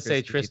I was miss gonna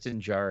say Chris Beach.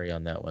 Tristan Jarry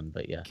on that one,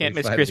 but yeah. Can't We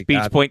miss finally Chris Beach,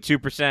 got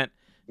 0.2%.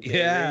 Okay,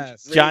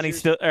 Yes. Johnny's Rangers.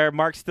 still, or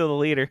Mark's still the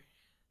leader.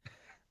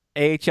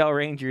 AHL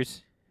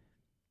Rangers.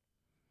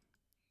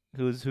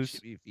 Who's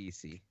Should be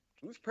VC.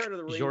 Who's part of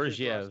the Rangers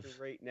Georgiev.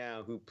 roster right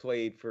now who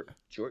played for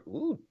George?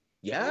 Ooh,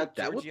 yeah,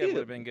 that would Georgiev be would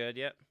have been good.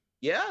 Yep.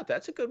 Yeah,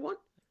 that's a good one.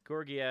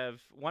 Gorgiev,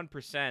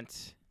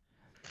 1%.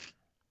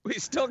 We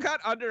still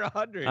got under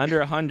 100. Under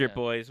 100, Yeah.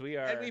 boys. We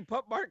are. And we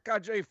put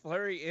Marc-Andre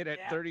Fleury in at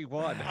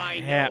 31. I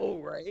Yeah. know,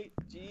 right?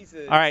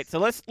 Jesus. All right, so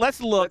let's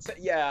look.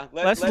 Let's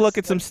Let's look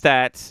at some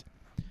stats.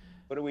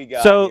 What do we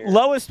got? So here?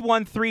 lowest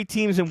one, 3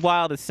 teams in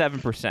Wild is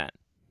 7%.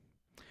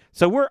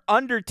 So we're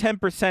under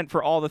 10%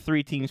 for all the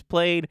 3 teams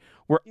played.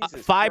 We're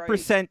Jesus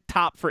 5%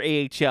 top for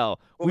AHL.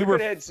 Well, we could were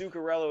have had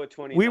Zuccarello at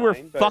 29. we were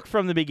but fucked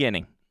from the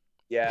beginning.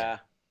 Yeah.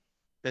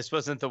 This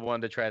wasn't the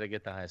one to try to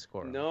get the high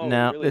score. No.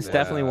 no, it really this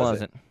definitely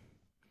wasn't. wasn't.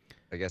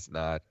 I guess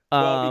not.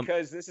 Well,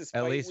 because this is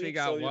At fight least week, we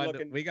got so you're one.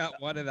 looking- We got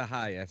one of the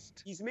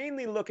highest. He's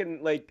mainly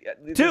looking like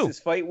this 2. is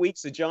fight week,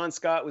 so John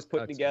Scott was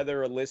putting That's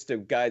together a list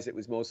of guys that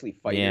was mostly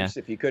fighters. Yeah.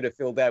 If you could have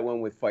filled that one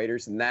with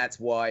fighters, and that's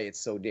why it's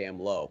so damn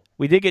low.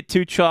 We did get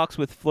 2 chalks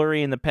with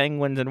Fleury in the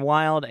Penguins and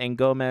Wild, and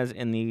Gomez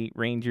in the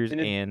Rangers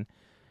And it- and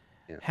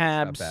Yeah, it's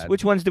not Habs. bad.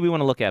 Which ones do we want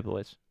to look at,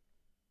 boys?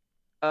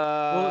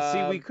 Well,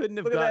 see, we couldn't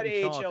have look at that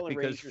gotten AHL chalk and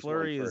because Rangers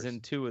Fleury one is in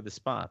first. 2 of the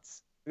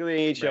spots. Look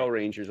at the AHL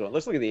Rangers one.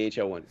 Let's look at the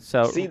AHL one.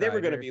 So See, they were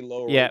going to Ryder. be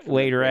lower. yeah, right from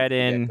Wade the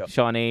Redden, get-go.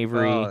 Sean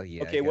Avery. Oh,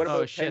 yeah. Okay, I what guess.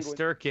 about Oh, Penguin?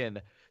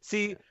 Shesterkin.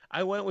 See,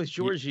 I went with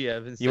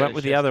Georgiev instead. went of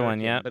with the other one,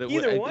 Shesterkin, yeah. But it,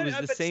 Either it one, was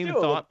the but same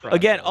still, thought process.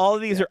 Again, all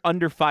of these Yeah. are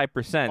under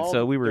 5%,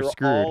 so we were they're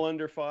screwed. all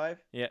under 5.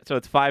 Yeah, so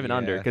it's 5 and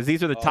under Yeah. because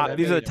these are the Oh, top. that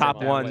These are the made it top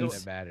matter. ones. Wouldn't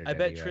have mattered I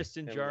bet anyway.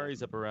 Tristan Never mind.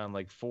 Jarry's up around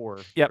like 4.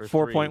 Yep, or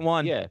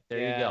 4.1. 3. Yeah, there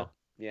you go.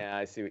 Yeah,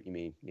 I see what you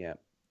mean. Yeah,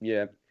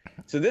 yeah.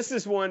 So this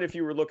is one. If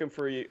you were looking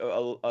for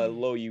a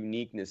low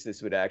uniqueness,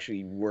 this would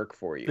actually work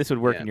for you. This would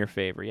work Yeah. in your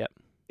favor. Yep.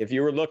 If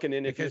you were looking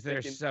in, if Because you're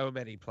there's thinking, so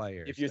many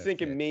players. if you're that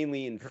thinking fit.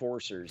 mainly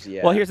enforcers,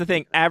 yeah. Well, here's the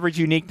thing: average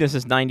uniqueness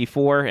is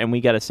 94, and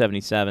we got a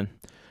 77.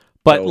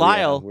 But Oh, yeah,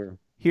 Lyle, we're-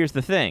 here's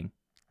the thing: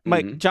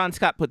 Mike Mhm. John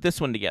Scott put this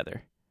one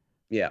together.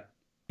 yeah.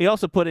 He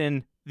also put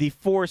in the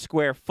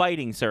 4-square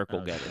fighting circle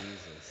Oh, together.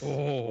 Jesus.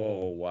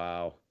 Oh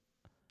wow.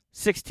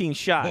 16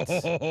 shots.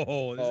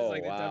 Oh, this Oh, is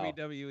like wow. the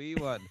WWE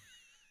one.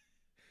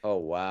 Oh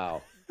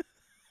wow.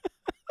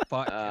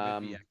 Fought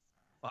Um, Kevin BX.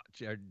 Fought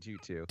Jordan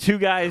Tutu. 2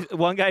 guys,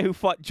 one guy who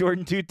fought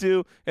Jordan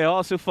Tutu, and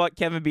also fought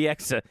Kevin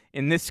Bieksa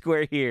in this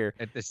square here.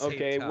 At the same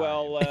Okay, time.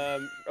 well,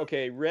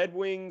 okay. Red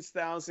Wings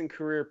 1,000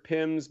 career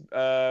Pims,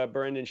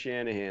 Brendan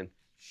Shanahan.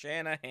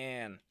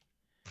 Shanahan.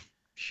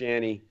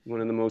 Shanny, one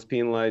of the most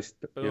penalized,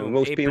 Boom,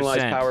 most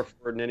penalized 8%. power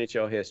forward in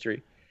NHL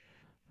history.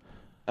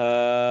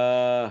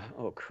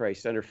 Oh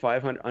Christ, under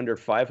 500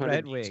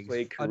 Red games Wings.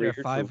 played career. Under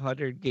for-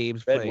 500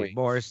 games Red played. Wings.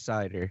 Morris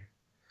Sider.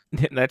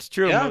 That's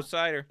true. Yeah. Mo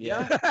Sider.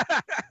 Yeah,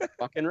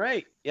 fucking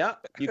right. Yeah,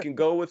 you can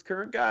go with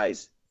current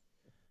guys,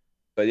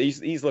 but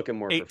he's looking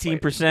more. for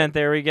 18%.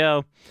 There we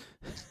go.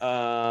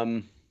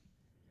 fighters.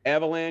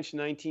 Avalanche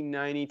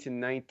 1990 to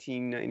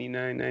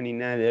 1999,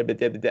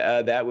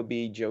 99. That would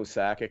be Joe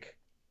Sakic.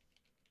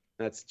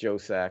 That's Joe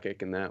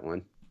Sakic in that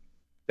one.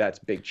 That's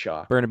big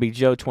chalk. Burnaby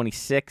Joe,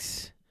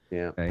 26.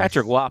 Yeah. Nice.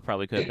 Patrick Waugh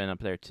probably could have been up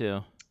there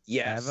too.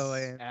 Yes.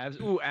 Avalanche.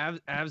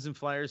 Avs and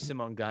Flyers,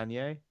 Simon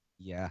Gagne.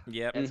 Yeah.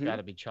 Yep. That's Mhm. got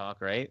to be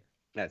chalk, right?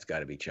 That's got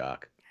to be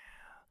chalk.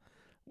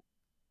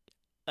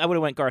 I would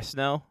have went Garth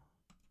Snow,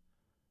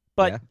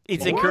 but Yeah.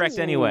 it's incorrect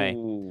anyway.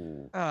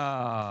 Ooh.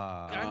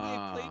 Ah.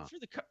 Gagne played for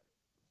the.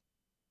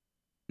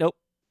 Nope.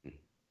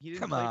 He didn't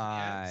Come play for the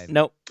on. Avs?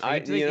 Nope. Are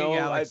you thinking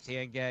Alex I,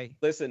 Tangay?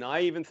 listen.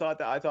 I even thought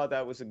that. I thought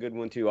that was a good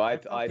one too. I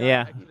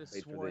Yeah. I could have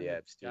played for sworn the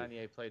that Avs, too.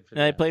 Gagne played for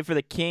And I the played for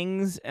the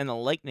Kings and the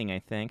Lightning, I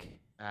think.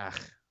 Ah,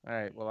 all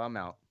right. Well, I'm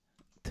out.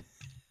 All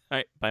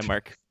right, bye,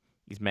 Mark.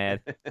 He's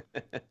mad.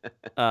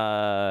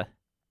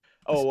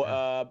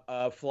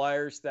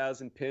 Flyers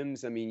 1,000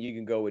 Pims. I mean, you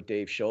can go with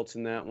Dave Schultz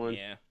in that one.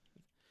 Yeah.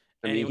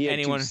 I mean, he had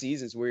anyone? 2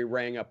 seasons where he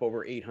rang up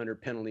over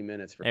 800 penalty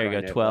minutes. For There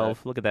you go,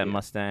 12. Look at that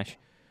mustache.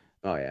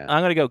 Oh yeah.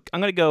 I'm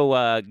gonna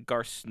go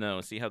Garth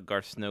Snow. See how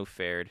Garth Snow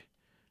fared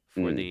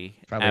for the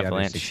Probably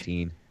Avalanche. under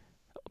 16.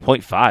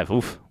 0.5.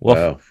 Oof.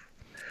 Woof.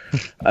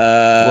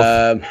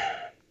 Wow.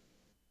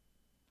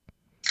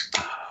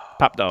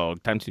 Pop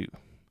dog. Time 2.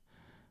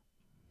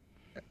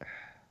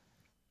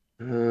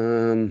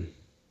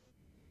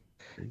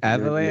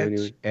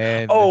 Avalanche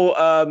and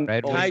Ty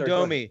Red Wings.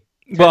 Domi.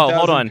 Well,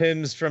 hold 10,000 on.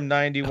 Pims from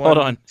 91 Hold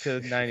on. to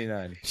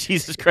 99.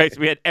 Jesus Christ,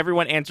 we had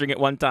everyone answering at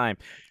one time.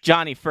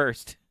 Johnny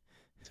first.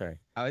 Sorry.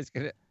 I was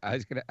gonna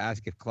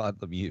ask if Claude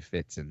Lemieux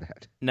fits in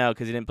that. No,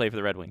 because he didn't play for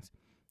the Red Wings.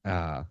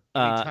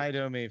 Ty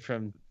Domi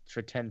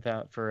for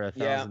 10,000 for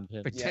 1,000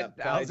 Pims. For Yeah,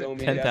 10,000. Ty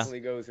Domi 10,000. definitely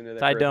goes into that.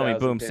 Ty for Domi,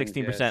 1,000 boom, pins,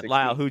 16%. yeah,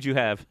 Lyle, who'd you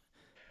have?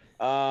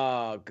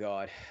 Oh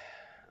God.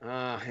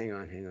 Hang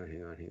on.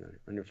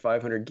 Under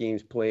 500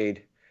 games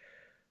played.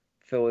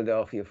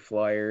 Philadelphia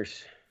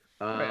Flyers.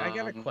 I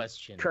got a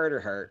question. Carter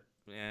Hart.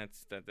 Yeah,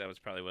 that was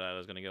probably what I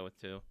was going to go with,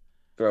 too.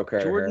 Throw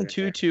Carter Jordan Hart.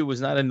 Tutu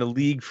was not in the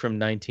league from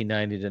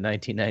 1990 to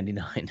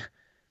 1999.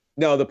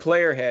 No, the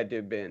player had to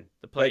have been.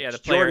 The player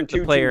Jordan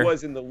Tutu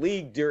was in the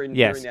league during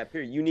that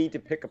period. You need to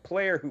pick a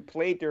player who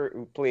played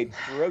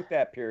throughout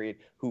that period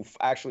who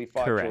actually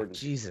fought Correct. Jordan.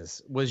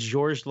 Jesus. Was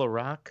Georges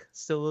Larac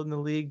still in the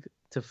league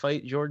to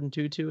fight Jordan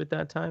Tutu at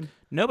that time?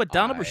 No, but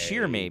Donald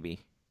Brashear, maybe.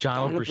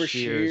 Donald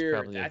Brashear is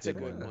probably That's a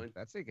good one.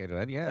 That's a good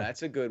one, yeah.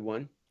 That's a good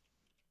one.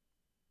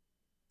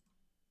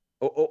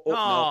 No.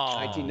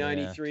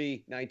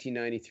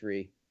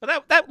 1993.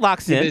 But that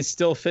locks in. It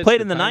still fits.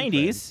 Played in the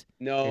 90s.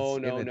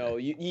 No.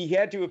 He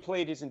had to have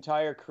played his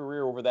entire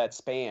career over that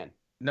span.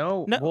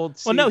 No.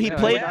 He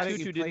played.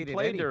 Tutu didn't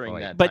play during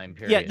that but, time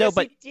period. Yeah, no, Yes,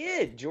 but he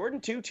did. Jordan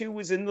Tutu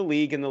was in the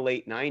league in the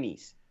late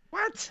 90s.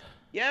 What?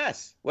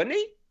 Yes, wasn't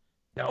he?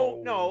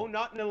 No. No,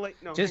 not in the late.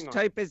 No, Just hang on.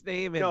 type his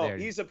name in No, there.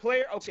 he's a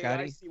player. Okay, I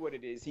Scotty? see what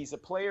it is. He's a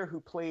player who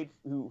played,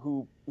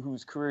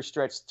 whose career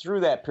stretched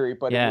through that period,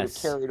 but it would have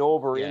carried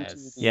over into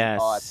the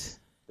odds.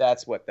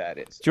 That's what that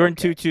is. Jordan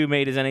Tutu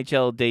made his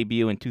NHL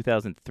debut in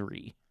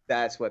 2003.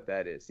 That's what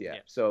that is. Yeah.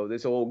 So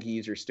this old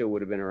geezer still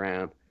would have been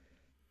around.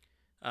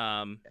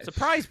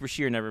 Surprised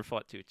Brashear never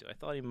fought Tutu. I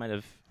thought he might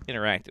have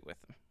interacted with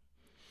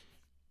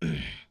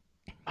him.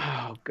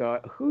 Oh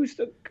God, who's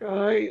the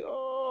guy?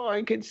 Oh,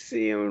 I can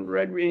see him.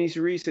 He's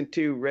recent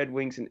too. Red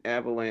Wings and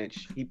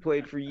Avalanche. He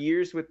played for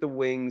years with the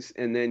Wings,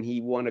 and then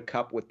he won a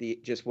cup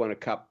just won a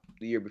cup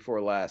the year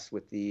before last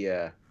with the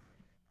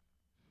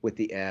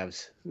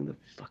Avs. Who the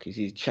fuck is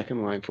he? Checking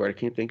the line for it. I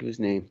can't think of his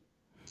name.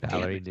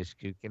 Valerie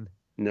Nishkukin.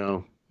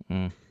 No.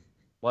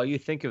 While you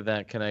think of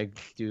that, can I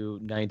do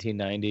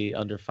 1990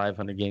 under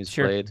 500 games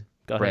Sure. played?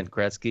 Go Brent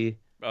ahead. Gretzky.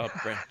 Oh,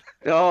 Brent.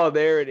 Oh,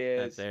 there it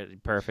is.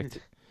 Perfect.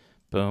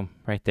 Boom.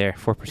 Right there.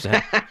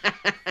 4%.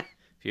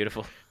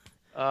 Beautiful.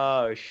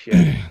 Oh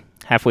shit.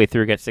 Halfway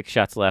through, got 6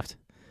 shots left.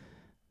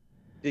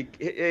 Did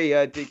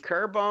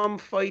Carbomb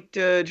fight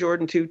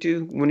Jordan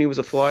Tutu when he was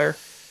a Flyer?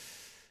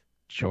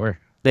 Sure.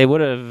 They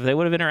would have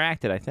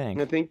interacted, I think.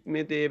 I think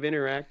they have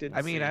interacted.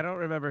 I mean, I don't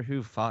remember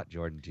who fought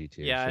Jordan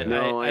Tutu. Yeah, so. I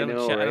know. I Right?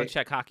 don't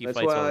check hockey That's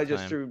fights all why the I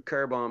just time. threw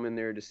Carbomb in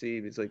there to see.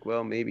 It's like,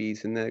 well, maybe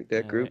he's in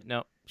that group.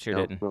 No, sure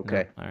No? didn't.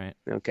 Okay. No. All right.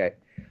 Okay.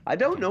 I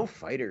don't know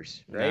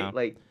fighters, right? No.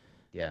 Like,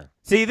 Yeah.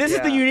 See, this is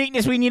the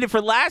uniqueness we needed for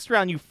last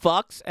round, you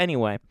fucks.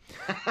 Anyway.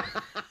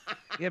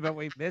 Yeah, but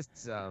we missed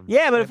some.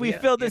 Yeah, but if we we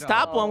filled this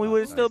top one, we would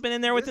have still been in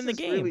there this within the is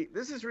game.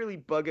 this is really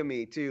bugging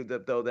me too.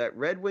 Though that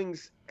Red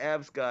Wings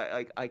Avs guy,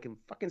 like I can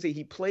fucking say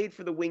he played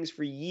for the Wings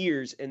for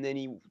years, and then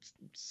he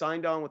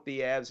signed on with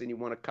the Avs, and he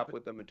won a cup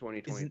with them in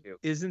 2022.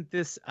 Isn't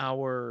this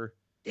our?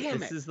 Damn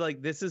this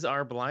it. this is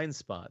our blind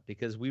spot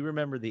because we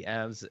remember the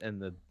Avs and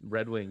the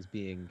Red Wings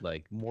being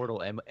like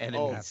mortal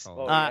enemies.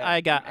 Oh, I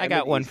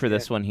got one for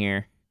this one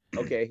here.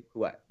 Okay,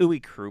 what?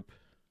 Uwe Krupp.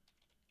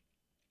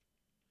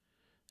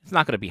 It's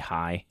not going to be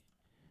high.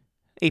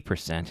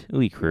 8%.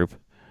 Uwe Krupp.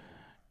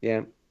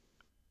 Yeah.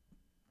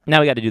 Now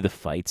we got to do the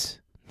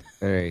fights.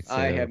 All right. So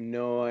I have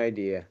no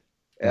idea.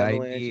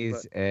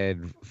 90s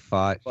and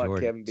fought Kevin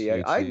Jordan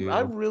Bieksa. Tutu. I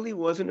really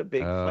wasn't a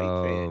big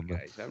fight fan,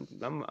 guys.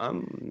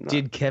 I'm not.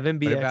 Did Kevin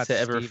What about Bieksa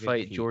ever Stephen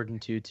fight Keith? Jordan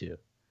Tutu?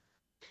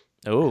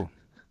 Oh.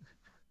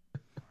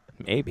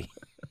 Maybe.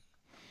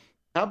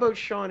 How about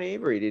Sean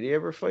Avery? Did he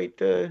ever fight?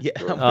 Yeah.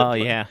 Jordan? Oh,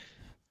 yeah.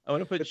 I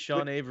want to put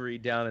Sean Avery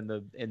down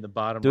in the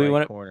bottom Do we right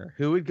wanna- corner.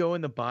 Who would go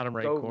in the bottom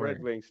right Go corner?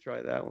 Red Wings.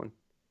 Try that one.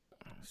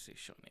 Let's see,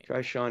 Sean Avery.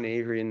 Try Sean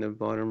Avery in the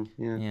bottom.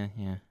 Yeah.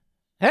 Yeah.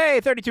 Hey,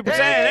 32%.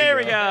 There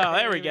we go.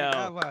 There we That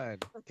go. one.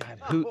 God,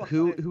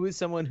 who is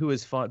someone who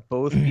has fought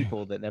both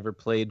people that never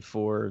played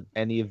for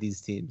any of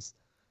these teams?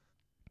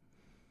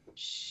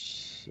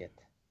 Shit.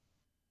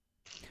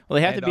 Well,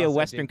 they have And to be a also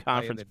Western didn't play in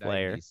Conference the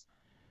player. 90s.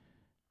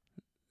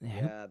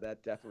 Yeah,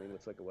 that definitely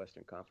looks like a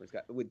Western Conference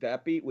guy. Would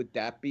that be?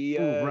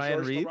 Ooh, Ryan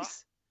Georges Reeves?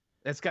 Larac?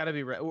 That's got to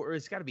be right, or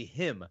it's got to be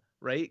him,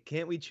 right?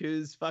 Can't we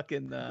choose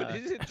fucking But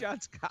is it John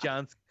Scott?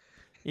 John?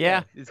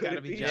 Yeah. It's Could got to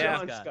it be be John,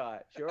 John Scott.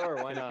 Scott?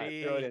 Sure, why not?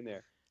 be- Throw it in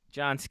there.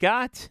 John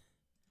Scott.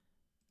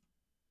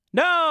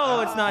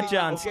 No, it's not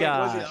John okay,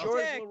 Scott. Was it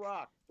Georges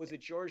Larac? Was it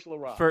George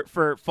Leroy?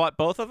 For fought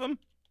both of them?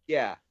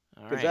 Yeah.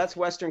 All Because right. that's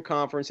Western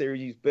Conference.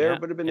 They better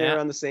would have been there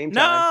on the same No!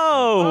 time.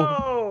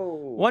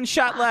 Oh! One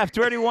shot left.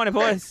 We already won it,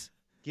 boys.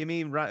 Give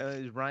me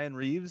Ryan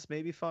Reeves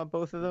maybe fought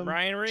both of them.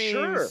 Ryan Reeves.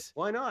 Sure.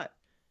 Why not?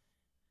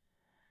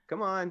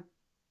 Come on.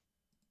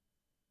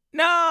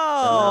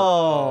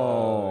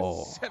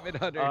 No!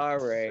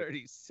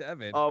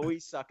 737. Oh, we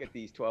suck at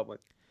these 12 ones.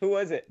 Who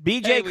was it?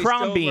 BJ Hey, we still were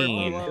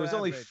Crombeen. below There was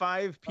only average.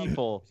 5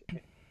 people.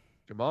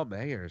 Jamal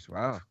Mayers.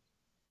 Wow.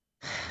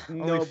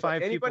 No, but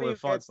 5 people anybody who have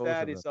fought gets both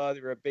that of is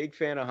either a big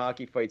fan of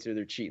hockey fights or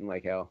they're cheating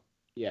like hell.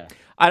 Yeah.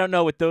 I don't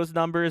know with those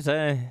numbers.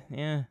 I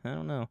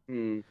don't know.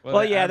 Well,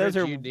 the yeah, those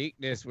average are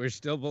uniqueness. We're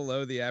still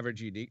below the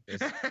average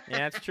uniqueness. Yeah,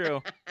 that's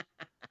true.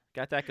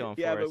 Got that going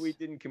Yeah, for but us. we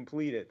didn't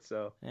complete it,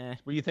 so.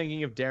 Were you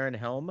thinking of Darren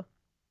Helm?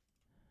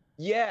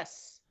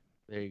 Yes.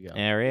 There you go.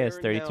 There he is,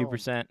 Darren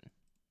 32%.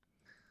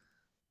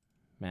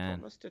 Man.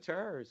 Thomas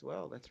Tatar as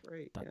well. That's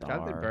right. Yeah.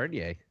 Jonathan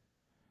Bernier.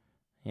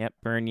 Yep,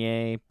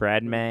 Bernier,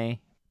 Brad May,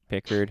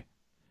 Pickard.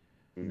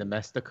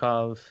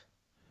 Nemestikov,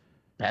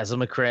 Basil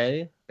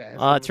McRae.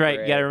 Oh, that's right.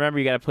 You got to remember,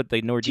 you got to put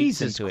the Nordiques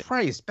Jesus into it.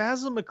 Christ,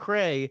 Basil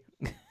McRae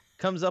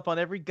comes up on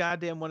every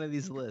goddamn one of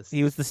these lists.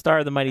 He was the star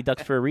of the Mighty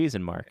Ducks for a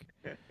reason, Mark.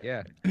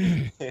 Yeah.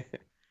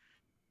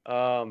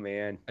 Oh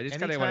man. I just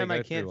kind of want to Anytime go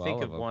I can't through think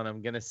all of them. one,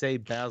 I'm gonna say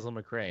Basil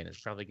McRae, and it's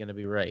probably gonna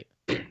be right.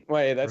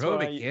 Wait, that's Roe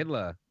why.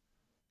 McGinley.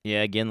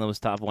 Yeah, Ginla was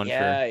top one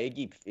Yeah, for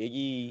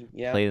Iggy.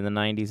 Yeah. played in the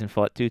 90s and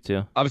fought too.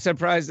 I'm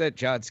surprised that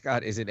John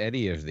Scott isn't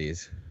any of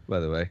these, by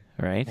the way.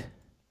 Right?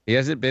 He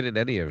hasn't been in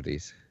any of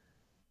these.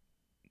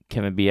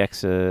 Kevin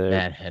BX.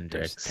 Matt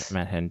Hendricks.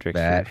 Matt Hendricks.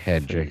 Matt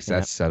Hendricks,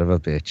 that son of a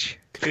bitch.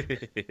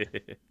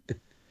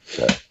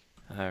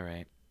 All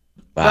right.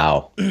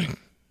 Wow.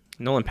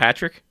 Nolan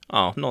Patrick?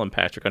 Oh, Nolan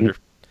Patrick under.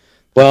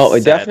 Well,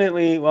 Sad.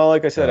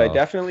 like I said, I Oh,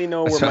 definitely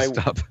know where That's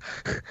messed up.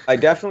 I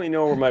definitely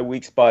know where my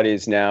weak spot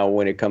is now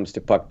when it comes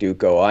to Puck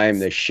Duco. I am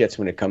the shits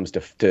when it comes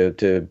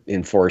to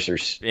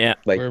enforcers. Yeah.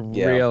 Like We're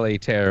yeah. really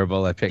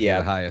terrible at picking Yeah.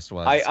 the highest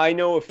ones. I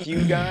know a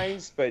few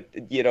guys, but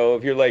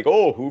if you're like,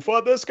 oh, who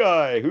fought this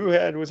guy? Who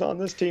was on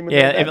this team? and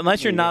Yeah, that?"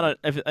 unless you're not on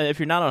if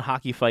you're not on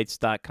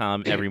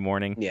hockeyfights.com every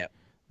morning, Yeah.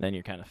 then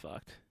you're kind of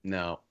fucked.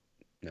 No.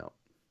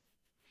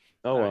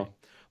 Oh All well. right.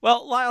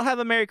 Well, Lyle, have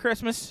a Merry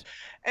Christmas.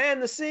 And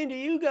the same to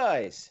you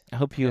guys. I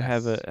hope you Yes.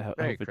 have Merry hope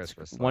it's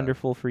Christmas, Lyle.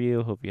 wonderful for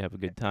you. Hope you have a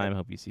good time.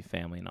 Hope you see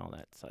family and all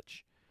that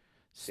such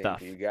Same stuff.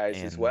 to you guys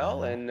as And,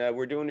 well. And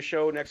we're doing a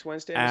show next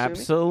Wednesday. I'm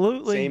assuming?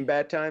 absolutely. Same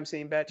bat time,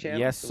 same bat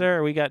channel. Yes,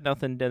 sir. We got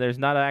nothing. There's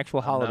not an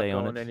actual holiday I'm not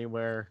on going it.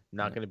 anywhere.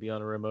 Not going to be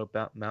on a remote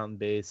mountain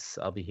base.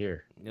 I'll be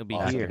here. You'll be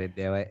Not here. gonna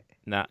do it.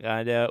 Not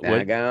gonna do it.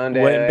 Not gonna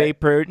do Wouldn't be it.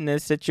 prudent in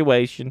this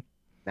situation.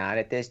 Not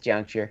at this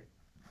juncture.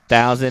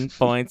 1,000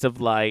 points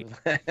of light.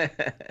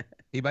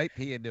 He might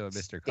pee into a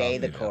Mr. Stay Coffee.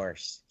 the now.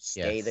 course.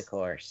 Stay Yes. the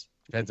course.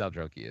 Depends how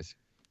drunk he is.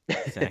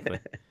 Exactly.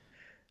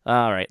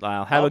 All right,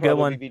 Lyle. Have I'll a good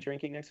probably one. be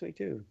drinking next week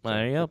too. So,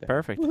 There you go. what the-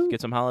 Perfect.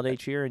 Get some holiday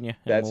cheer in you. and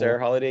That's we'll- our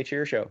holiday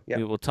cheer show. We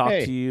Yeah. will talk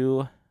Hey. to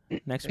you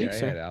next Yeah, week, I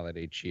sir. had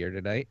holiday cheer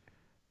tonight.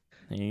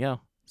 There you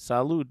go.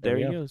 Salud. There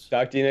he we go. goes.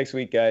 Talk to you next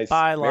week, guys.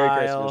 Bye, Merry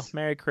Lyle. Christmas.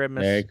 Merry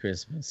Christmas. Merry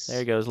Christmas. There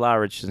he goes. Lyle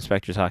Richardson,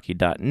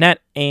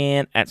 SpectorsHockey.net,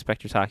 and at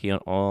Spectors Hockey on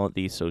all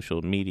the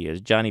social medias.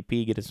 Johnny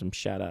P, get us some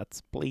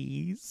shout-outs,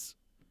 please.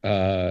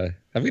 I'm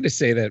going to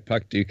say that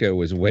Puck Duco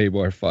was way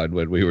more fun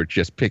when we were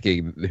just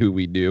picking who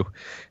we knew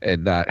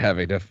and not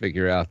having to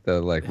figure out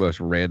the most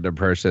random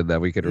person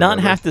that we could Not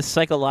remember. have to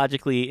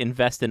psychologically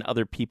invest in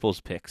other people's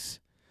picks.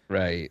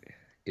 Right.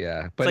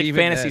 Yeah. It's But like even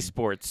fantasy then,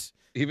 sports.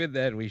 even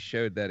then, we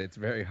showed that it's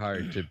very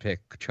hard to pick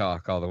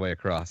chalk all the way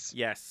across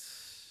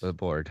Yes. the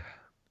board.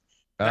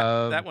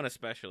 That one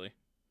especially.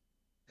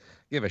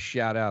 Give a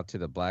shout out to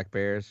the Black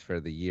Bears for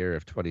the year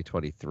of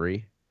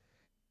 2023.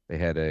 They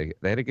had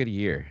a good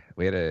year.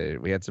 We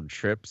had some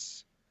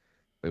trips.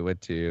 We went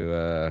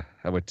to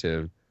I went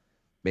to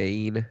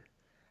Maine.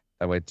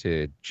 I went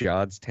to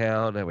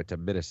Johnstown. I went to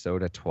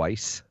Minnesota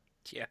twice.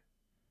 Yeah.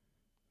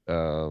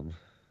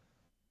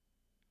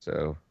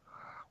 So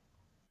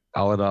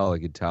all in all, a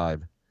good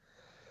time.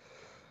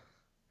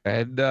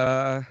 And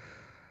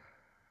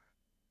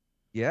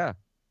yeah.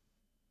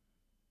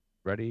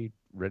 Ready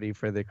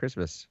for the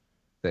Christmas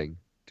thing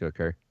to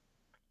occur.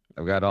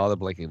 I've got all the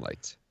blinking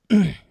lights.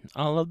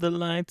 All of the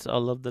lights,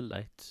 all of the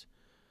lights.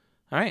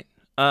 All right.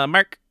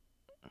 Mark.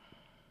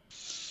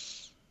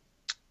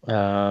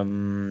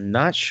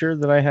 Not sure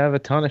that I have a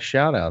ton of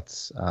shout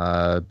outs.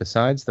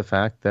 Besides the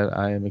fact that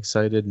I am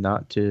excited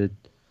not to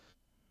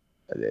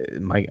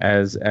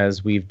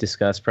as we've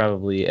discussed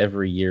probably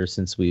every year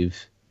since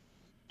we've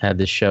had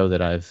this show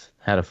that I've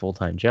had a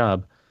full-time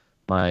job,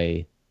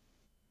 my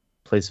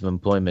place of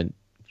employment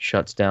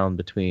shuts down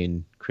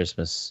between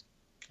Christmas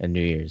and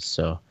New Year's.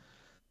 So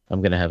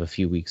I'm going to have a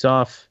few weeks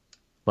off.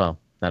 Well,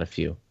 not a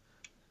few.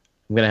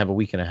 I'm going to have a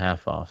week and a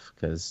half off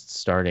because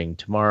starting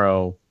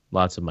tomorrow,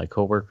 lots of my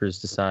coworkers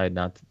decide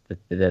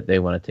that they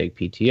want to take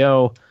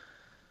PTO.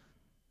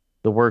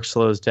 The work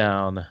slows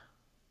down,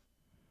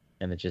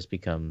 and it just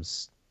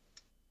becomes,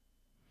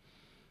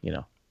 a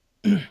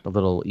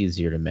little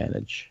easier to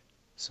manage.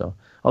 So,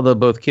 although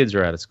both kids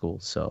are out of school,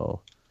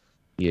 so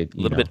a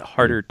little bit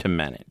harder to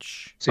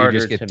manage. So you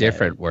just get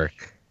different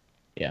work.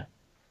 Yeah.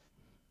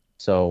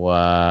 So,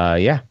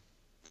 yeah.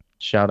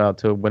 Shout out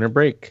to Winter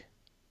Break,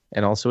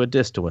 and also a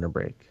diss to Winter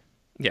Break.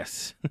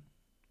 Yes.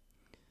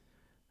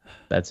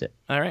 That's it.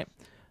 All right.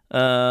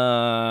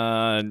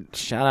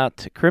 Shout out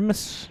to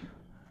Christmas.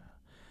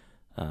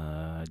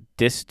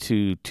 Diss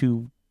to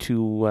two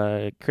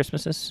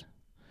Christmases.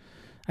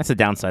 That's the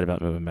downside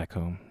about moving back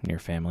home near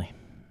family.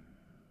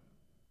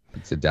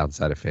 It's the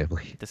downside of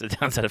family. That's the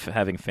downside of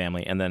having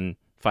family and then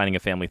finding a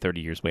family 30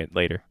 years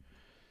later.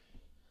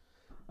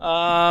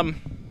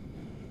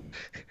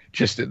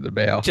 Just in the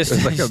mail.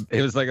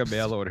 It was like a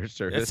mail order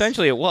service.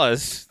 Essentially, it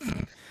was.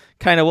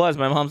 Kind of was.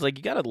 My mom's like,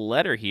 you got a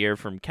letter here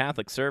from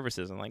Catholic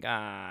Services. I'm like,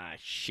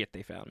 shit,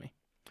 they found me.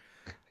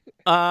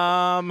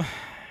 Shout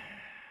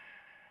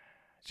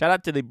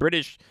out to the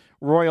British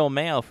Royal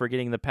Mail for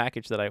getting the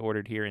package that I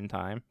ordered here in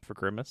time for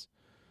Christmas.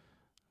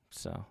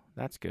 So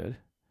that's good.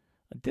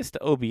 A diss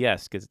to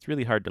OBS because it's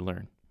really hard to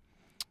learn.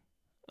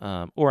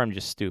 Or I'm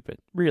just stupid.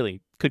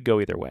 Really, could go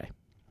either way.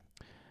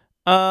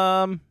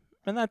 And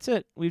that's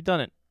it. We've done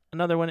it.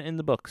 Another one in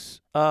the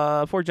books.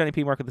 For Johnny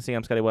P. Mark with the C,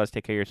 I'm Scotty West.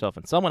 Take care of yourself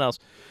and someone else.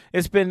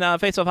 It's been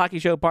Face Off Hockey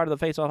Show, part of the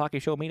Face Off Hockey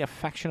Show Media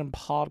Faction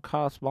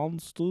Podcast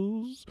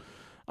Monsters.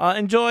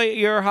 Enjoy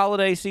your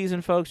holiday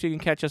season, folks. You can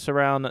catch us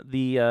around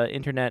the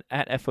internet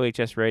at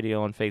FOHS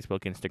Radio on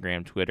Facebook,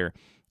 Instagram, Twitter,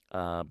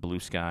 Blue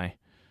Sky,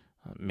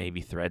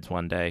 maybe Threads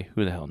one day.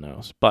 Who the hell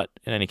knows? But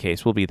in any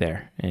case, we'll be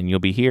there, and you'll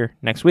be here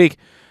next week.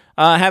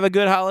 Have a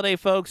good holiday,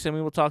 folks, and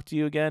we will talk to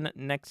you again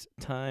next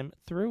time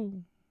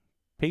through.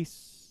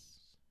 Peace.